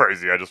it's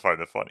crazy. I just find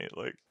it funny.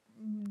 Like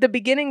the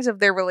beginnings of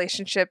their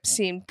relationship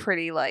seemed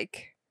pretty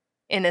like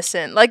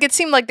innocent. Like it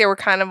seemed like they were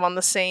kind of on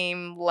the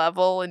same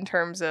level in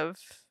terms of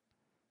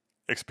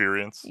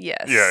experience.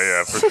 Yes.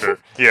 Yeah, for sure.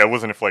 Yeah, it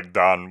wasn't if like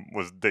Don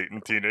was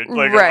dating teenage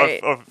like right.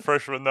 a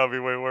freshman, that'd be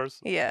way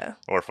worse. Yeah.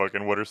 Or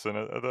fucking Wooderson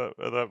at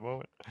that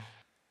moment.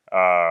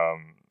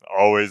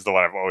 Always the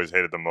one I've always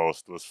hated the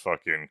most was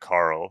fucking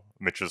Carl,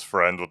 Mitch's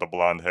friend with the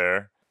blonde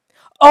hair.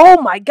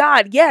 Oh my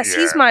god, yes,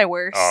 he's my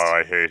worst. Oh,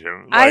 I hate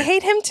him. Like, I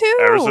hate him too.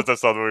 Ever since I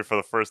saw the movie for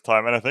the first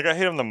time, and I think I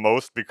hate him the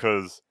most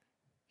because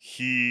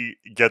he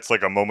gets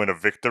like a moment of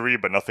victory,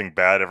 but nothing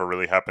bad ever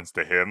really happens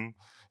to him.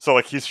 So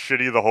like he's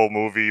shitty the whole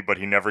movie, but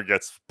he never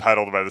gets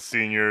paddled by the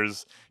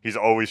seniors. He's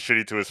always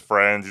shitty to his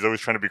friends. He's always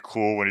trying to be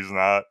cool when he's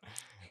not.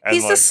 And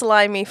he's the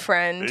slimy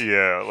friend.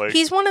 Yeah, like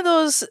he's one of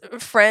those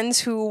friends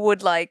who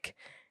would like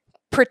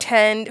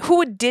who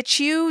would ditch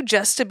you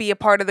just to be a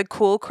part of the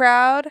cool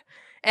crowd.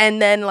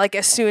 And then, like,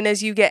 as soon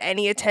as you get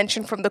any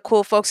attention from the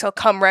cool folks, he'll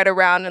come right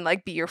around and,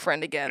 like, be your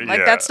friend again.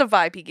 Like, that's the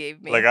vibe he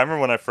gave me. Like, I remember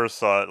when I first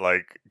saw it,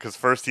 like, because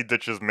first he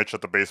ditches Mitch at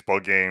the baseball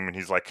game, and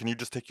he's like, can you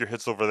just take your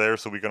hits over there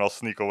so we can all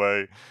sneak away?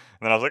 And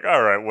then I was like,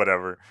 all right,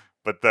 whatever.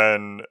 But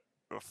then,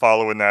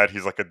 following that,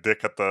 he's, like, a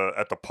dick at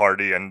the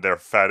party, and their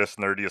fattest,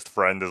 nerdiest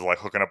friend is, like,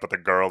 hooking up with a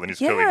girl, and he's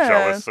feeling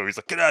jealous. So he's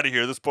like, get out of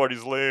here, this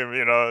party's lame,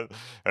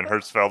 And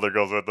Hertzfelder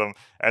goes with them.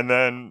 And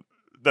then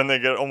they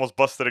get almost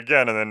busted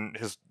again, and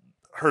then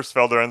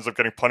Hertzfelder ends up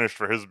getting punished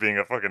for his being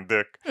a fucking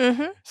dick.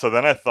 Mm-hmm. So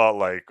then I thought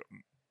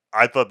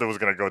that was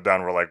going to go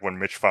down where, like, when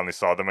Mitch finally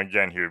saw them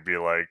again, he would be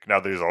like, now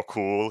that he's all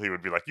cool, he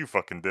would be like, you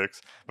fucking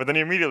dicks. But then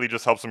he immediately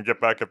just helps him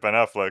get back at Ben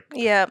Affleck.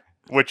 Yeah.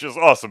 Which is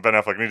awesome. Ben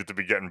Affleck needed to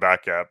be getting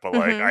back at, but,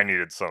 like, I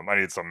needed some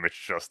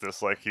Mitch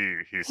justice. Like, he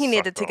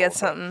needed to get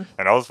something.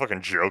 And all his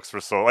fucking jokes were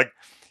so, like,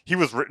 he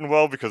was written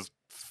well because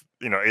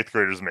eighth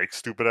graders make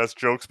stupid ass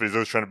jokes, but he's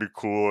always trying to be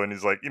cool, and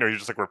he's like, he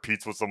just like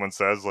repeats what someone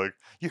says, like,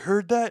 "You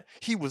heard that?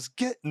 He was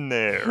getting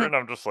there," and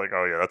I'm just like,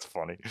 "Oh yeah, that's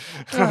funny."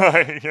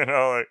 Like,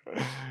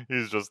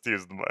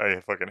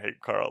 I fucking hate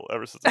Carl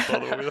ever since I saw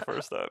the movie the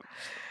first time.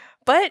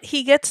 But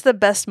he gets the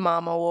best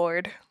mom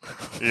award.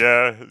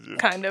 Yeah,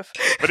 kind of.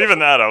 But even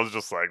that, I was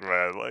just like,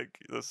 man, like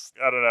this.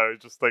 I don't know.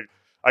 It's just like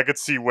I could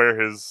see where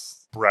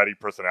his bratty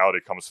personality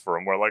comes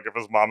from. Where like if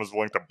his mom is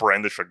willing to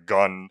brandish a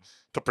gun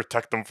to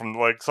protect him from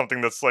like something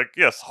that's like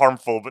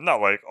harmful, but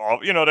not like all.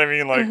 You know what I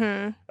mean? Like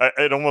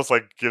it almost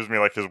like gives me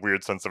like his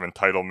weird sense of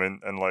entitlement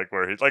and like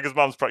where he's like he's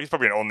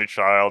probably an only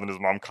child and his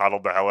mom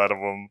coddled the hell out of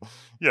him.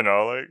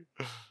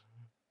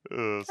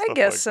 I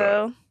guess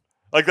so. That.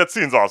 Like, that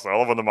scene's awesome. I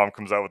love when the mom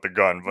comes out with the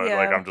gun, but,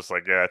 like, Yeah. I'm just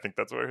like, I think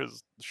that's where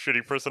his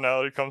shitty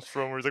personality comes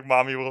from, where he's like,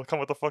 Mommy will come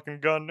with a fucking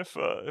gun if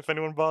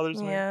anyone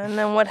bothers me. Yeah, and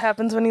then what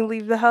happens when you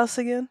leave the house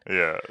again?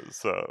 Yeah,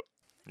 so,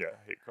 I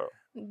hate Carl.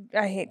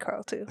 I hate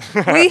Carl, too.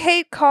 We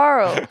hate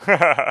Carl.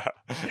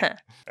 And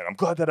I'm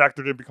glad that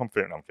actor didn't become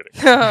famous. No, I'm kidding.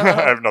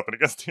 I have nothing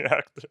against the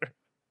actor.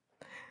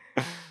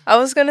 I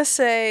was gonna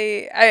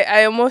say,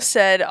 I almost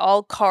said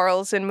all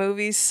Carls in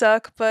movies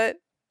suck, but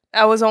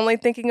I was only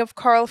thinking of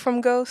Carl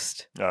from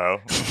Ghost. Oh.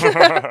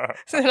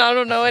 And I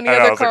don't know any I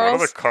know, other I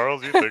was Carls. like, what other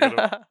Carls are you thinking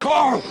of?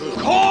 Carl!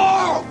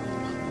 Carl!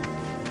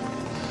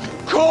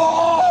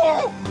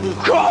 Carl!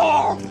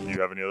 Carl! Do you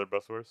have any other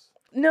best worst?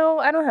 No,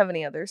 I don't have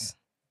any others.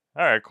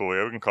 All right, cool.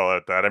 Yeah, we can call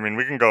it that. I mean,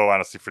 we can go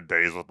honestly for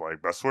days with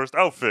like best worst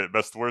outfit,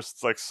 best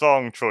worst like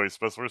song choice,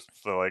 best worst.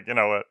 So like, you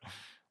know what?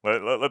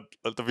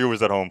 Let the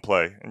viewers at home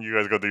play, and you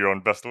guys go do your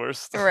own best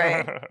worst.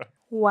 Right.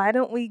 Why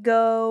don't we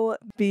go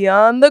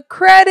beyond the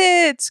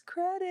credits?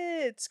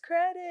 Credits.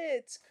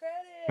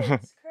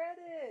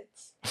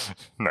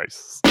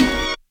 Nice.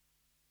 So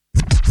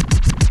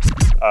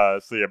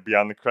yeah,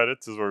 beyond the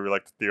credits is where we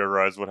like to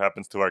theorize what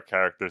happens to our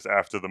characters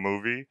after the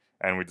movie,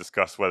 and we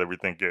discuss whether we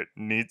think it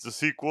needs a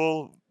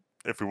sequel,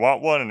 if we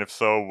want one, and if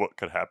so, what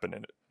could happen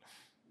in it.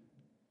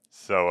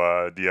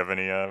 So, do you have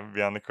any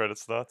beyond the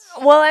credits thoughts?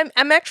 Well,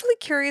 I'm actually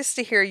curious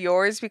to hear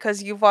yours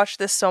because you've watched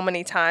this so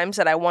many times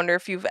that I wonder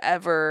if you've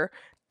ever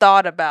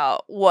thought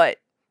about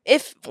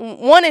if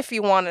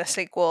you want a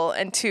sequel,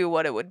 and two,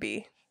 what it would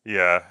be.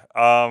 Yeah.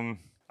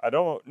 I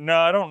don't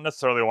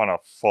necessarily want a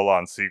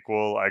full-on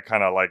sequel. I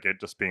kind of like it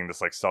just being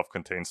this like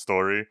self-contained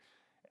story,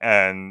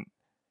 and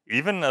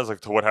even as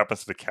like to what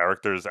happens to the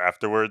characters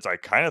afterwards, I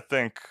kind of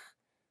think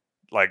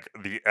like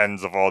the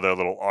ends of all their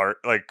little art,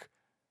 like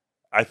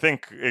I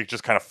think it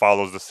just kind of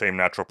follows the same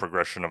natural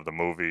progression of the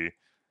movie.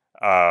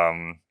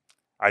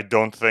 I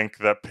don't think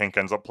that Pink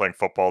ends up playing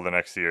football the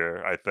next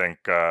year. I think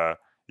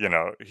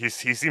he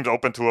seems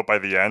open to it by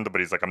the end, but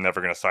he's like, I'm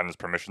never gonna sign his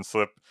permission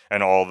slip.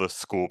 And all the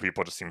school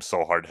people just seem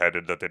so hard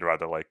headed that they'd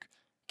rather like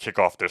kick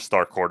off their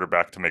star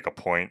quarterback to make a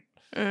point,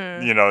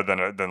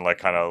 than like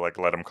kind of like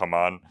let him come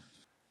on.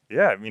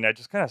 Yeah, I mean, I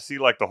just kind of see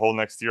like the whole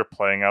next year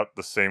playing out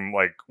the same,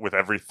 like with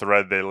every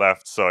thread they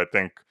left. So I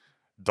think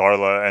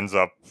Darla ends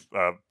up,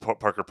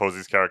 Parker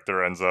Posey's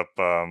character ends up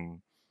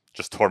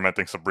just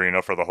tormenting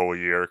Sabrina for the whole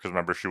year because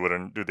remember she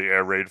wouldn't do the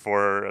air raid for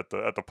her at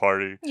the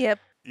party. Yep.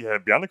 Yeah,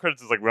 beyond the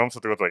credits is like we almost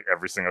have to go to like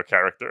every single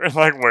character and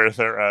like where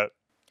they're at.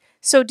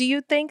 So do you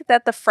think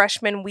that the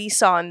freshmen we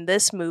saw in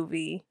this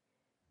movie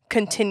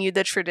continued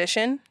the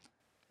tradition?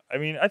 I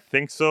mean, I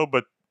think so,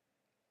 but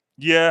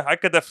yeah, I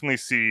could definitely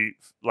see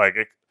like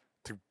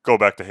to go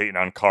back to hating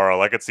on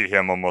Carl. I could see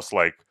him almost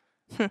like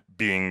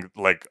being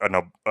like a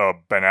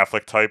Ben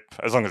Affleck type,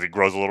 as long as he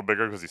grows a little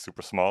bigger because he's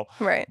super small.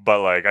 Right.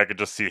 But like I could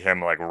just see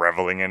him like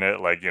reveling in it,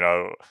 like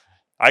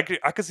I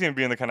could see him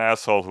being the kind of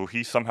asshole who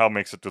he somehow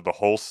makes it through the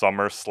whole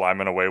summer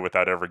sliming away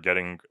without ever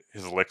getting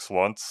his licks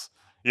once.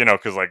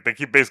 Because like they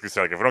keep basically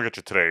saying like, if we don't get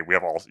you today, we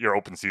have your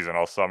open season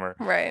all summer.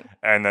 Right.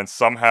 And then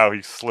somehow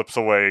he slips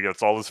away,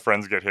 gets all his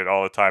friends get hit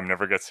all the time,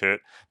 never gets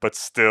hit. But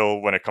still,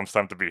 when it comes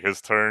time to be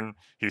his turn,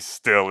 he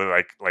still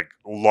like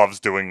loves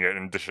doing it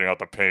and dishing out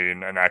the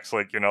pain and acts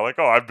like like,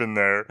 oh, I've been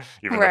there,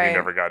 even though he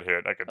never got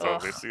hit. I could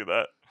totally see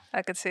that.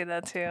 I could see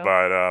that too.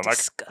 But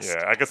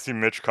Disgusting. I could see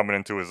Mitch coming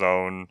into his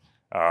own.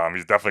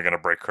 He's definitely going to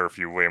break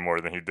curfew way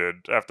more than he did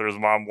after his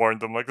mom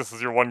warned him, like, this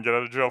is your one get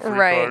out of jail free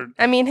card.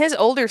 I mean, his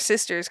older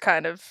sister's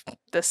kind of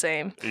the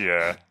same.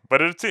 Yeah.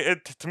 But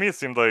it to me, it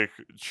seemed like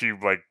she,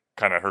 like,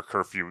 kind of her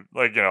curfew,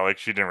 like, like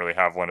she didn't really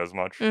have one as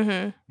much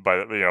by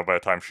the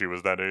time she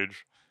was that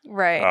age.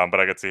 Right. But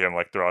I could see him,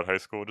 like, throughout high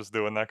school just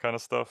doing that kind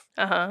of stuff.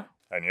 Uh-huh.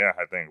 And yeah,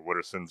 I think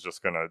Wooderson's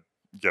just going to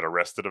get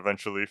arrested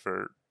eventually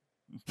for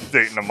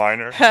dating a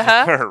minor.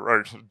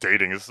 or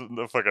dating is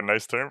a fucking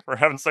nice term for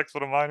having sex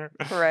with a minor.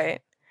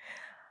 Right.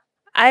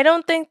 I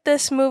don't think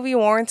this movie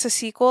warrants a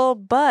sequel,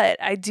 but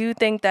I do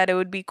think that it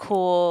would be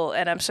cool,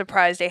 and I'm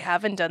surprised they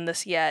haven't done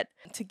this yet,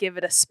 to give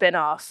it a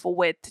spin-off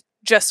with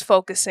just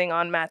focusing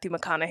on Matthew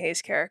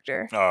McConaughey's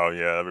character. Oh,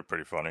 yeah, that'd be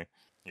pretty funny.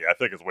 Yeah, I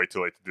think it's way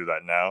too late to do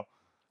that now.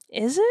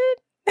 Is it?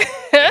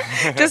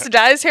 Just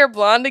dye his hair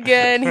blonde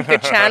again. He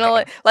could channel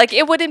it. Like,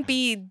 it wouldn't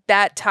be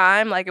that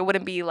time. Like, it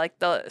wouldn't be like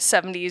the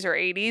 70s or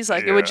 80s.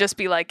 Like, it would just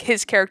be like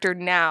his character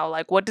now.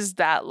 Like, what does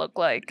that look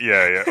like?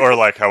 Yeah. Or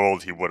like how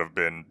old he would have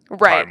been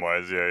Right.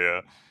 time-wise.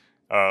 Yeah.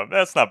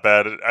 That's not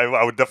bad.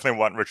 I would definitely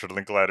want Richard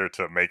Linklater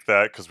to make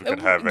that because we could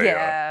have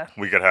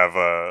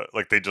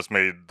like they just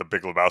made the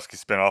Big Lebowski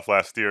spinoff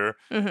last year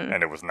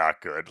and it was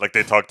not good. Like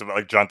they talked about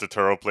like John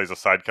Turturro plays a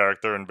side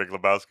character in Big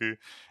Lebowski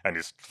and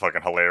he's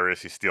fucking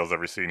hilarious. He steals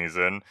every scene he's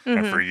in,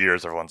 and for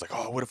years everyone's like,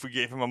 oh, what if we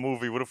gave him a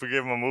movie? What if we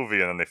gave him a movie?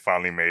 And then they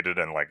finally made it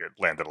and like it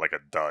landed like a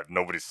dud.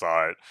 Nobody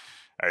saw it.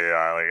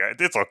 Like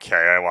it's okay.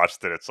 I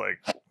watched it. It's like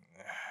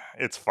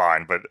it's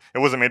fine, but it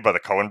wasn't made by the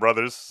Coen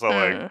brothers, so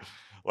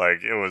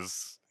like it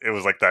was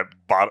like that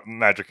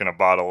magic in a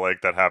bottle like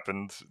that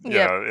happened you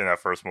know, in that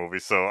first movie.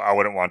 So I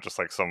wouldn't want just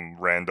like some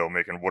rando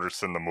making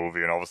Wooderson the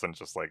movie and all of a sudden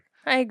just like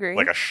I agree.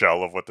 Like a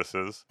shell of what this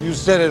is. You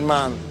said it,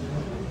 man.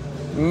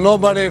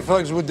 Nobody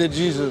fucks with the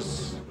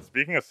Jesus.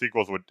 Speaking of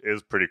sequels, what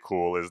is pretty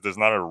cool is there's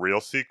not a real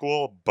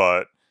sequel,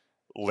 but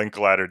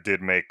Linklater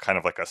did make kind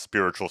of like a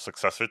spiritual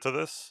successor to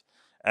this,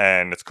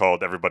 and it's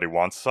called Everybody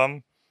Wants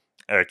Some.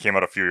 It came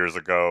out a few years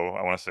ago.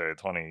 I want to say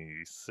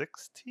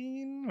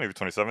 2016, maybe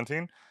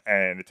 2017.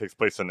 And it takes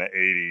place in the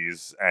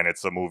 80s. And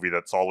it's a movie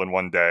that's all in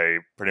one day,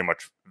 pretty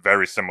much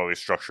very similarly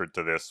structured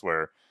to this,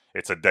 where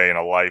it's a day in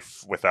a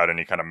life without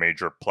any kind of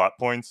major plot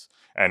points.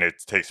 And it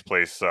takes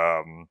place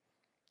the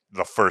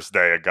first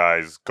day a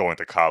guy's going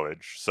to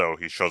college. So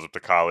he shows up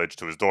to college,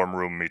 to his dorm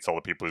room, meets all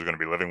the people he's going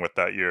to be living with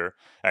that year.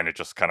 And it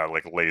just kind of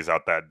like lays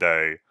out that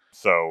day.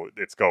 So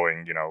it's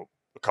going, you know,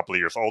 a couple of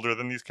years older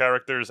than these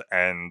characters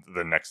and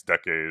the next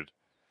decade.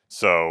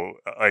 So,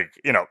 like,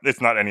 you know,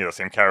 it's not any of the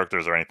same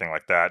characters or anything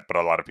like that, but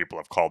a lot of people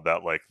have called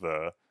that, like,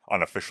 the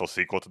unofficial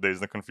sequel to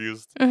Dazed and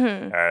Confused.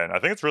 And I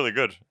think it's really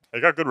good. It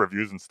got good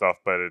reviews and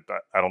stuff, but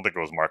I don't think it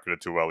was marketed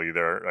too well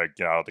either. Like,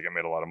 you know, I don't think it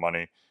made a lot of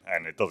money.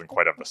 And it doesn't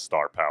quite have the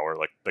star power.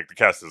 Like the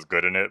cast is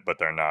good in it, but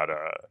they're not,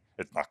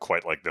 it's not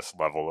quite like this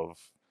level of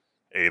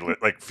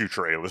like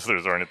future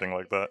A-listers or anything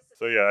like that.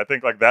 So yeah, I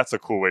think like that's a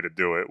cool way to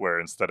do it, where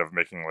instead of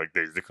making like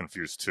Dazed and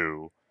Confused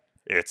 2,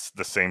 it's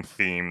the same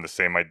theme, the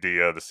same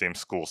idea, the same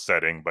school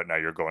setting, but now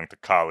you're going to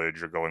college,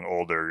 you're going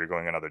older, you're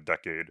going another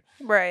decade.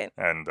 Right.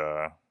 And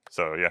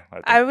so yeah.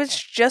 I was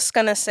just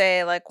gonna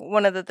say, like,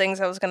 one of the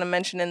things I was gonna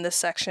mention in this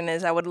section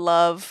is I would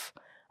love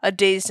a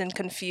Dazed and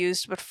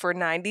Confused but for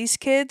 90s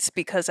kids,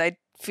 because I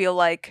feel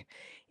like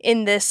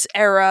in this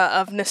era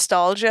of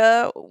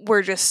nostalgia,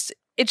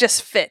 it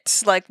just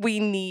fits. Like, we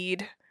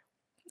need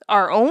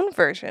our own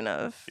version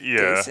of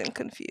Dazed and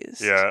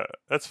Confused. Yeah,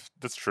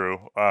 that's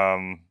true.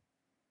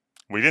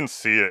 We didn't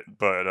see it,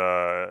 but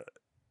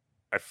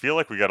I feel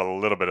like we got a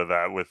little bit of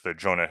that with the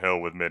Jonah Hill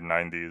with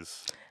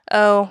mid-90s.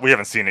 Oh. We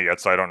haven't seen it yet,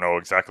 so I don't know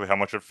exactly how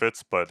much it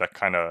fits, but that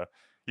kind of,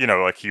 you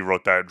know, like he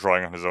wrote that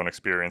drawing on his own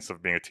experience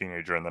of being a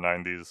teenager in the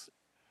 90s.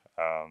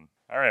 All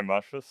right,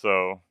 Masha,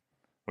 so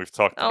we've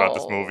talked about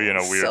this movie in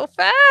a weird... So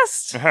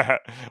fast!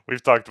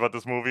 We've talked about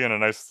this movie in a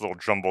nice little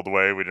jumbled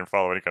way. We didn't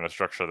follow any kind of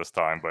structure this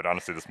time, but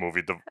honestly, this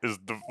movie is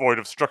devoid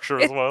of structure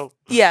as well.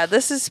 Yeah,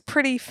 this is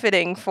pretty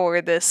fitting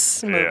for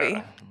this movie.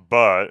 Yeah,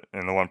 but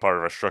in the one part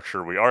of our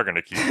structure we are going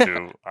to keep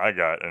to, I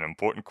got an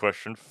important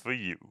question for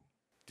you.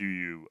 Do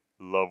you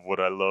love what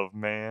I love,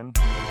 man?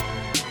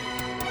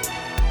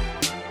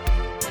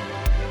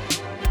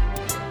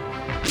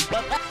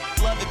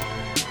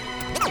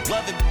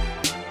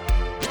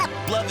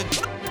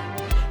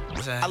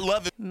 I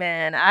love it.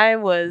 Man, I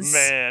was...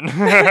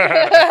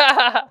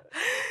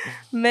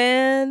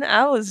 Man,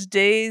 I was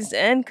dazed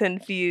and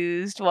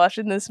confused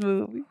watching this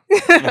movie.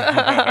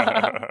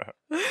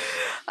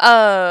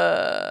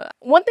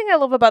 One thing I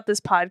love about this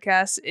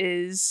podcast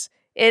is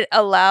it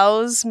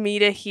allows me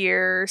to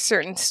hear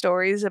certain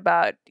stories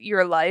about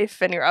your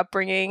life and your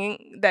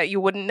upbringing that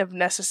you wouldn't have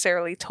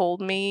necessarily told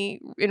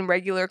me in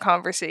regular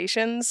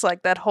conversations.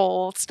 Like that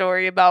whole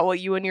story about what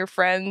you and your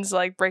friends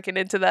like breaking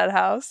into that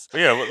house.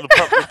 Yeah, well,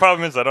 the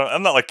problem is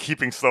I'm not like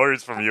keeping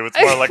stories from you. It's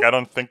more like I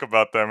don't think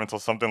about them until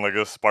something like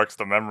this sparks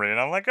the memory, and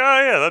I'm like, oh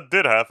yeah, that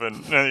did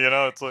happen. You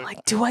know, it's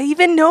like do I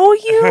even know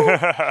you? No,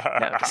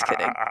 I'm just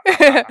kidding.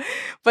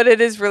 But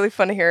it is really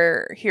fun to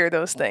hear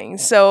those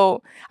things.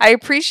 So I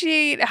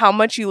appreciate how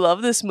much you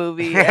love this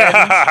movie. And...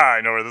 I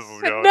know where this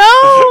is going.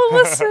 No,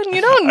 listen, you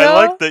don't know.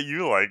 I like that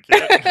you like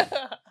it.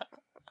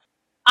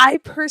 I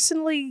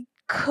personally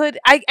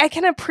I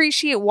can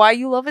appreciate why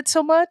you love it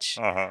so much,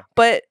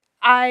 but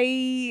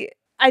I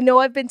know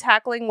I've been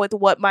tackling with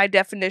what my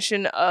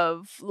definition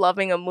of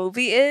loving a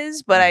movie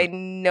is, but I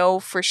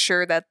know for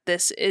sure that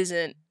this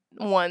isn't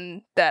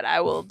one that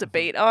I will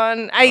debate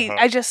on.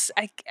 I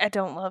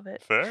don't love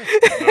it. Fair.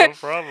 No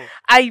problem.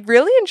 I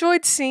really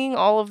enjoyed seeing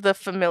all of the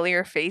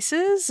familiar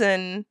faces,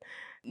 and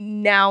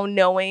now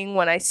knowing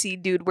when I see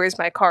Dude, Where's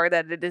My Car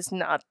that it is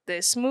not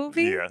this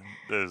movie. Yeah,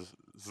 this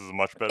is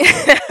much better.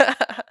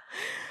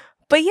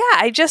 But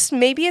yeah,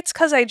 maybe it's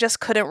because I just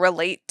couldn't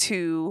relate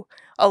to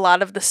a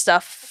lot of the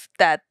stuff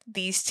that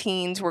these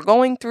teens were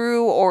going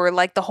through, or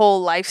like the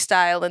whole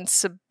lifestyle in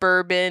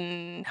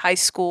suburban high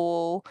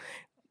school,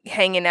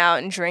 hanging out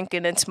and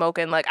drinking and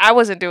smoking. Like, I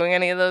wasn't doing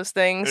any of those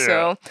things. Yeah.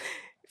 So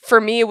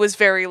for me, it was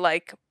very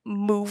like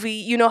movie.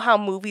 You know how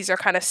movies are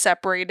kind of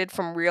separated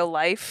from real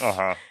life?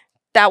 Uh-huh.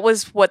 That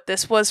was what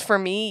this was for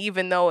me,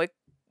 even though it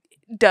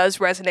does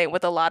resonate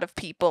with a lot of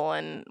people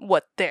and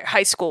what their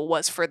high school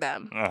was for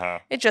them. Uh-huh.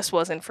 It just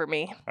wasn't for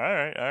me. All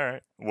right.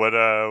 What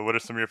are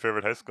some of your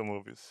favorite high school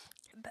movies?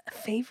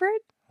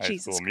 Favorite? High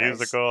Jesus School Christ.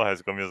 Musical, High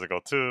School Musical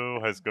 2,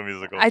 High School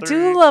Musical 3. I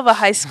do love a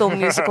High School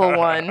Musical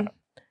one.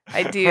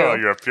 I do. Oh,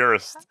 you're a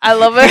purist. I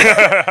love it.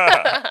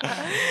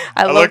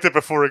 I liked it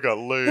before it got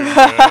laid,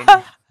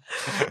 man.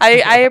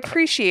 I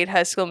appreciate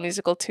High School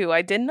Musical 2.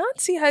 I did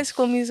not see High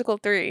School Musical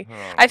 3. Oh,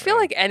 I feel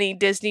man. like any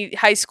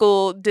high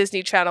school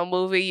Disney Channel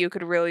movie, you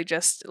could really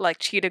just, like,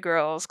 Cheetah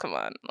Girls, come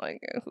on. Like,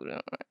 who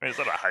don't? Is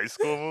that a high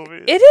school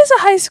movie? It is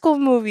a high school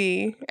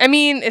movie. I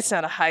mean, it's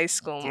not a high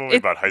school It's a movie. movie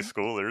about high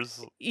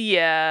schoolers.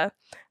 Yeah.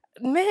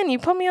 Man, you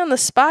put me on the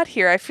spot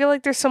here. I feel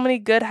like there's so many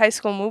good high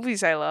school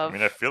movies I I love.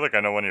 mean, I feel like I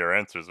know one of your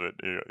answers, but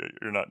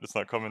you're not. It's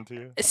not coming to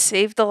you.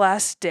 Save the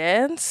Last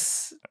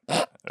Dance.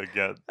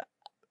 Again,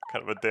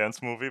 kind of a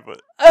dance movie,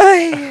 but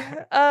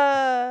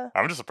uh,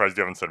 I'm just surprised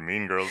you haven't said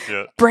Mean Girls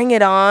yet. Bring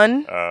It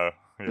On. Yeah.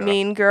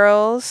 Mean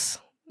Girls.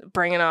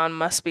 Bring It On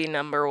must be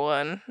number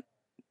one.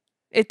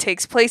 It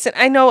takes place in.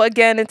 I know,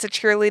 again, it's a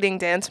cheerleading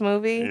dance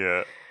movie.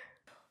 Yeah.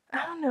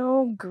 I don't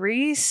know.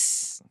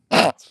 Grease.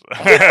 That's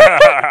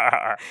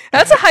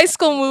That's a high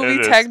school movie,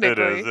 It is,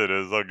 technically. It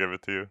is. I'll give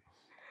it to you.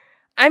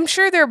 I'm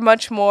sure there are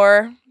much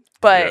more,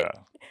 but. Yeah.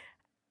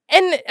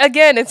 And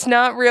again, it's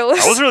not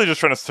realistic. I was really just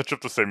trying to stitch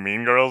up to say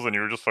Mean Girls, and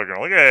you were just fucking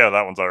like, yeah,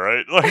 that one's all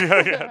right.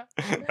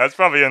 Like, that's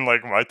probably in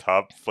like my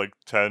top like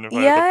 10 if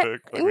I had to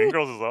pick. Like, Mean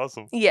Girls is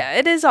awesome Yeah,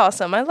 it is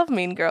awesome. I love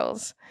Mean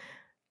Girls.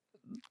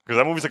 because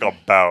that movie's like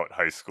about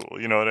high school.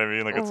 You know what I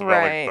mean? Like it's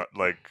Right. about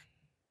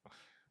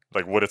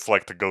like what it's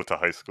like to go to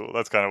high school.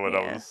 That's kind of what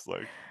I was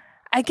like.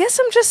 I guess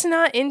I'm just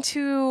not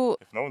into.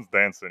 If no one's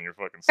dancing, you're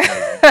fucking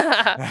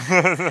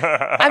snoozing.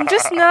 I'm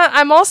just not.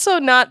 I'm also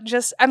not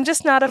just. I'm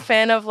just not a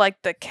fan of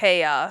like the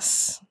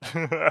chaos.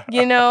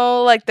 You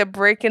know, like the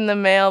breaking the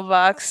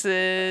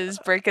mailboxes,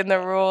 breaking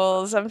the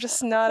rules. I'm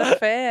just not a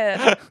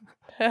fan.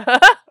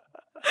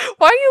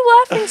 Why are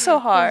you laughing so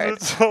hard?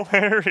 It's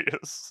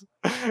hilarious.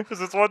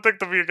 Because it's one thing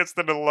to be against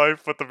it in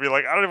life, but to be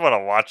like, I don't even want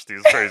to watch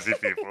these crazy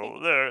people.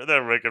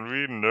 They're making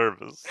me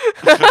nervous.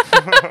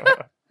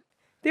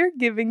 They're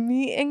giving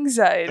me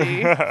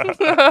anxiety.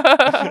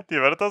 Yeah,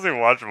 but it doesn't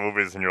watch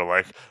movies and you're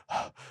like,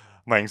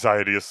 my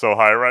anxiety is so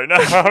high right now.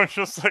 I'm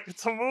just like,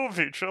 it's a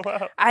movie, chill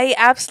out. I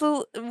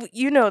absolutely,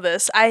 you know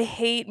this. I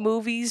hate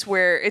movies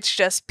where it's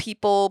just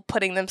people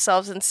putting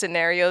themselves in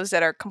scenarios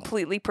that are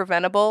completely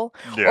preventable.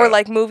 Yeah. Or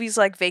like movies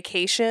like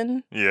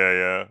Vacation,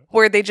 Yeah.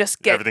 where they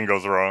just get. Everything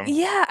goes wrong.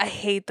 Yeah, I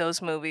hate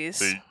those movies.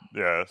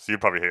 So you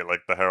probably hate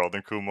like the Harold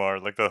and Kumar.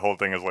 Like the whole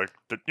thing is like,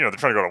 they're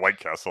trying to go to White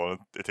Castle and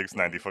it takes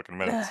 90 fucking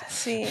minutes.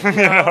 See, You no,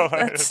 know,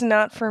 like- that's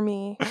not for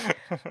me.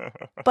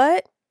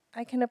 But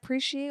I can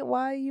appreciate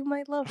why you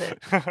might love it.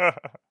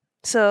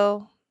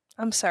 So,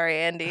 I'm sorry,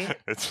 Andy.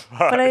 It's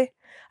fine. But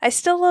I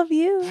still love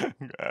you.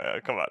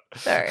 Come on.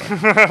 Sorry.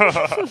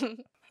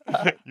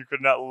 You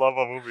could not love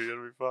a movie, it'd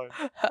be fine.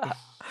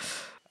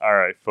 All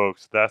right,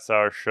 folks, that's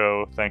our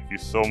show. Thank you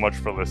so much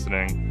for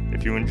listening.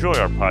 If you enjoy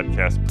our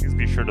podcast, please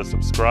be sure to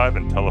subscribe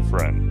and tell a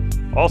friend.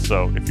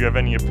 Also, if you have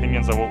any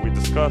opinions on what we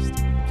discussed,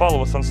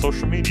 follow us on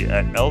social media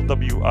at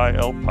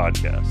LWIL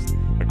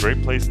Podcast, a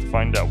great place to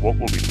find out what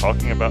we'll be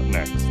talking about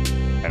next.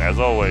 And as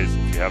always,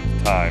 if you have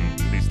the time,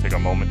 please take a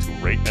moment to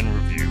rate and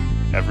review.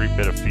 Every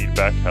bit of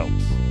feedback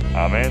helps.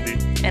 I'm Andy.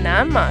 And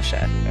I'm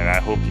Masha. And I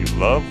hope you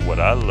love what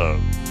I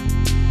love.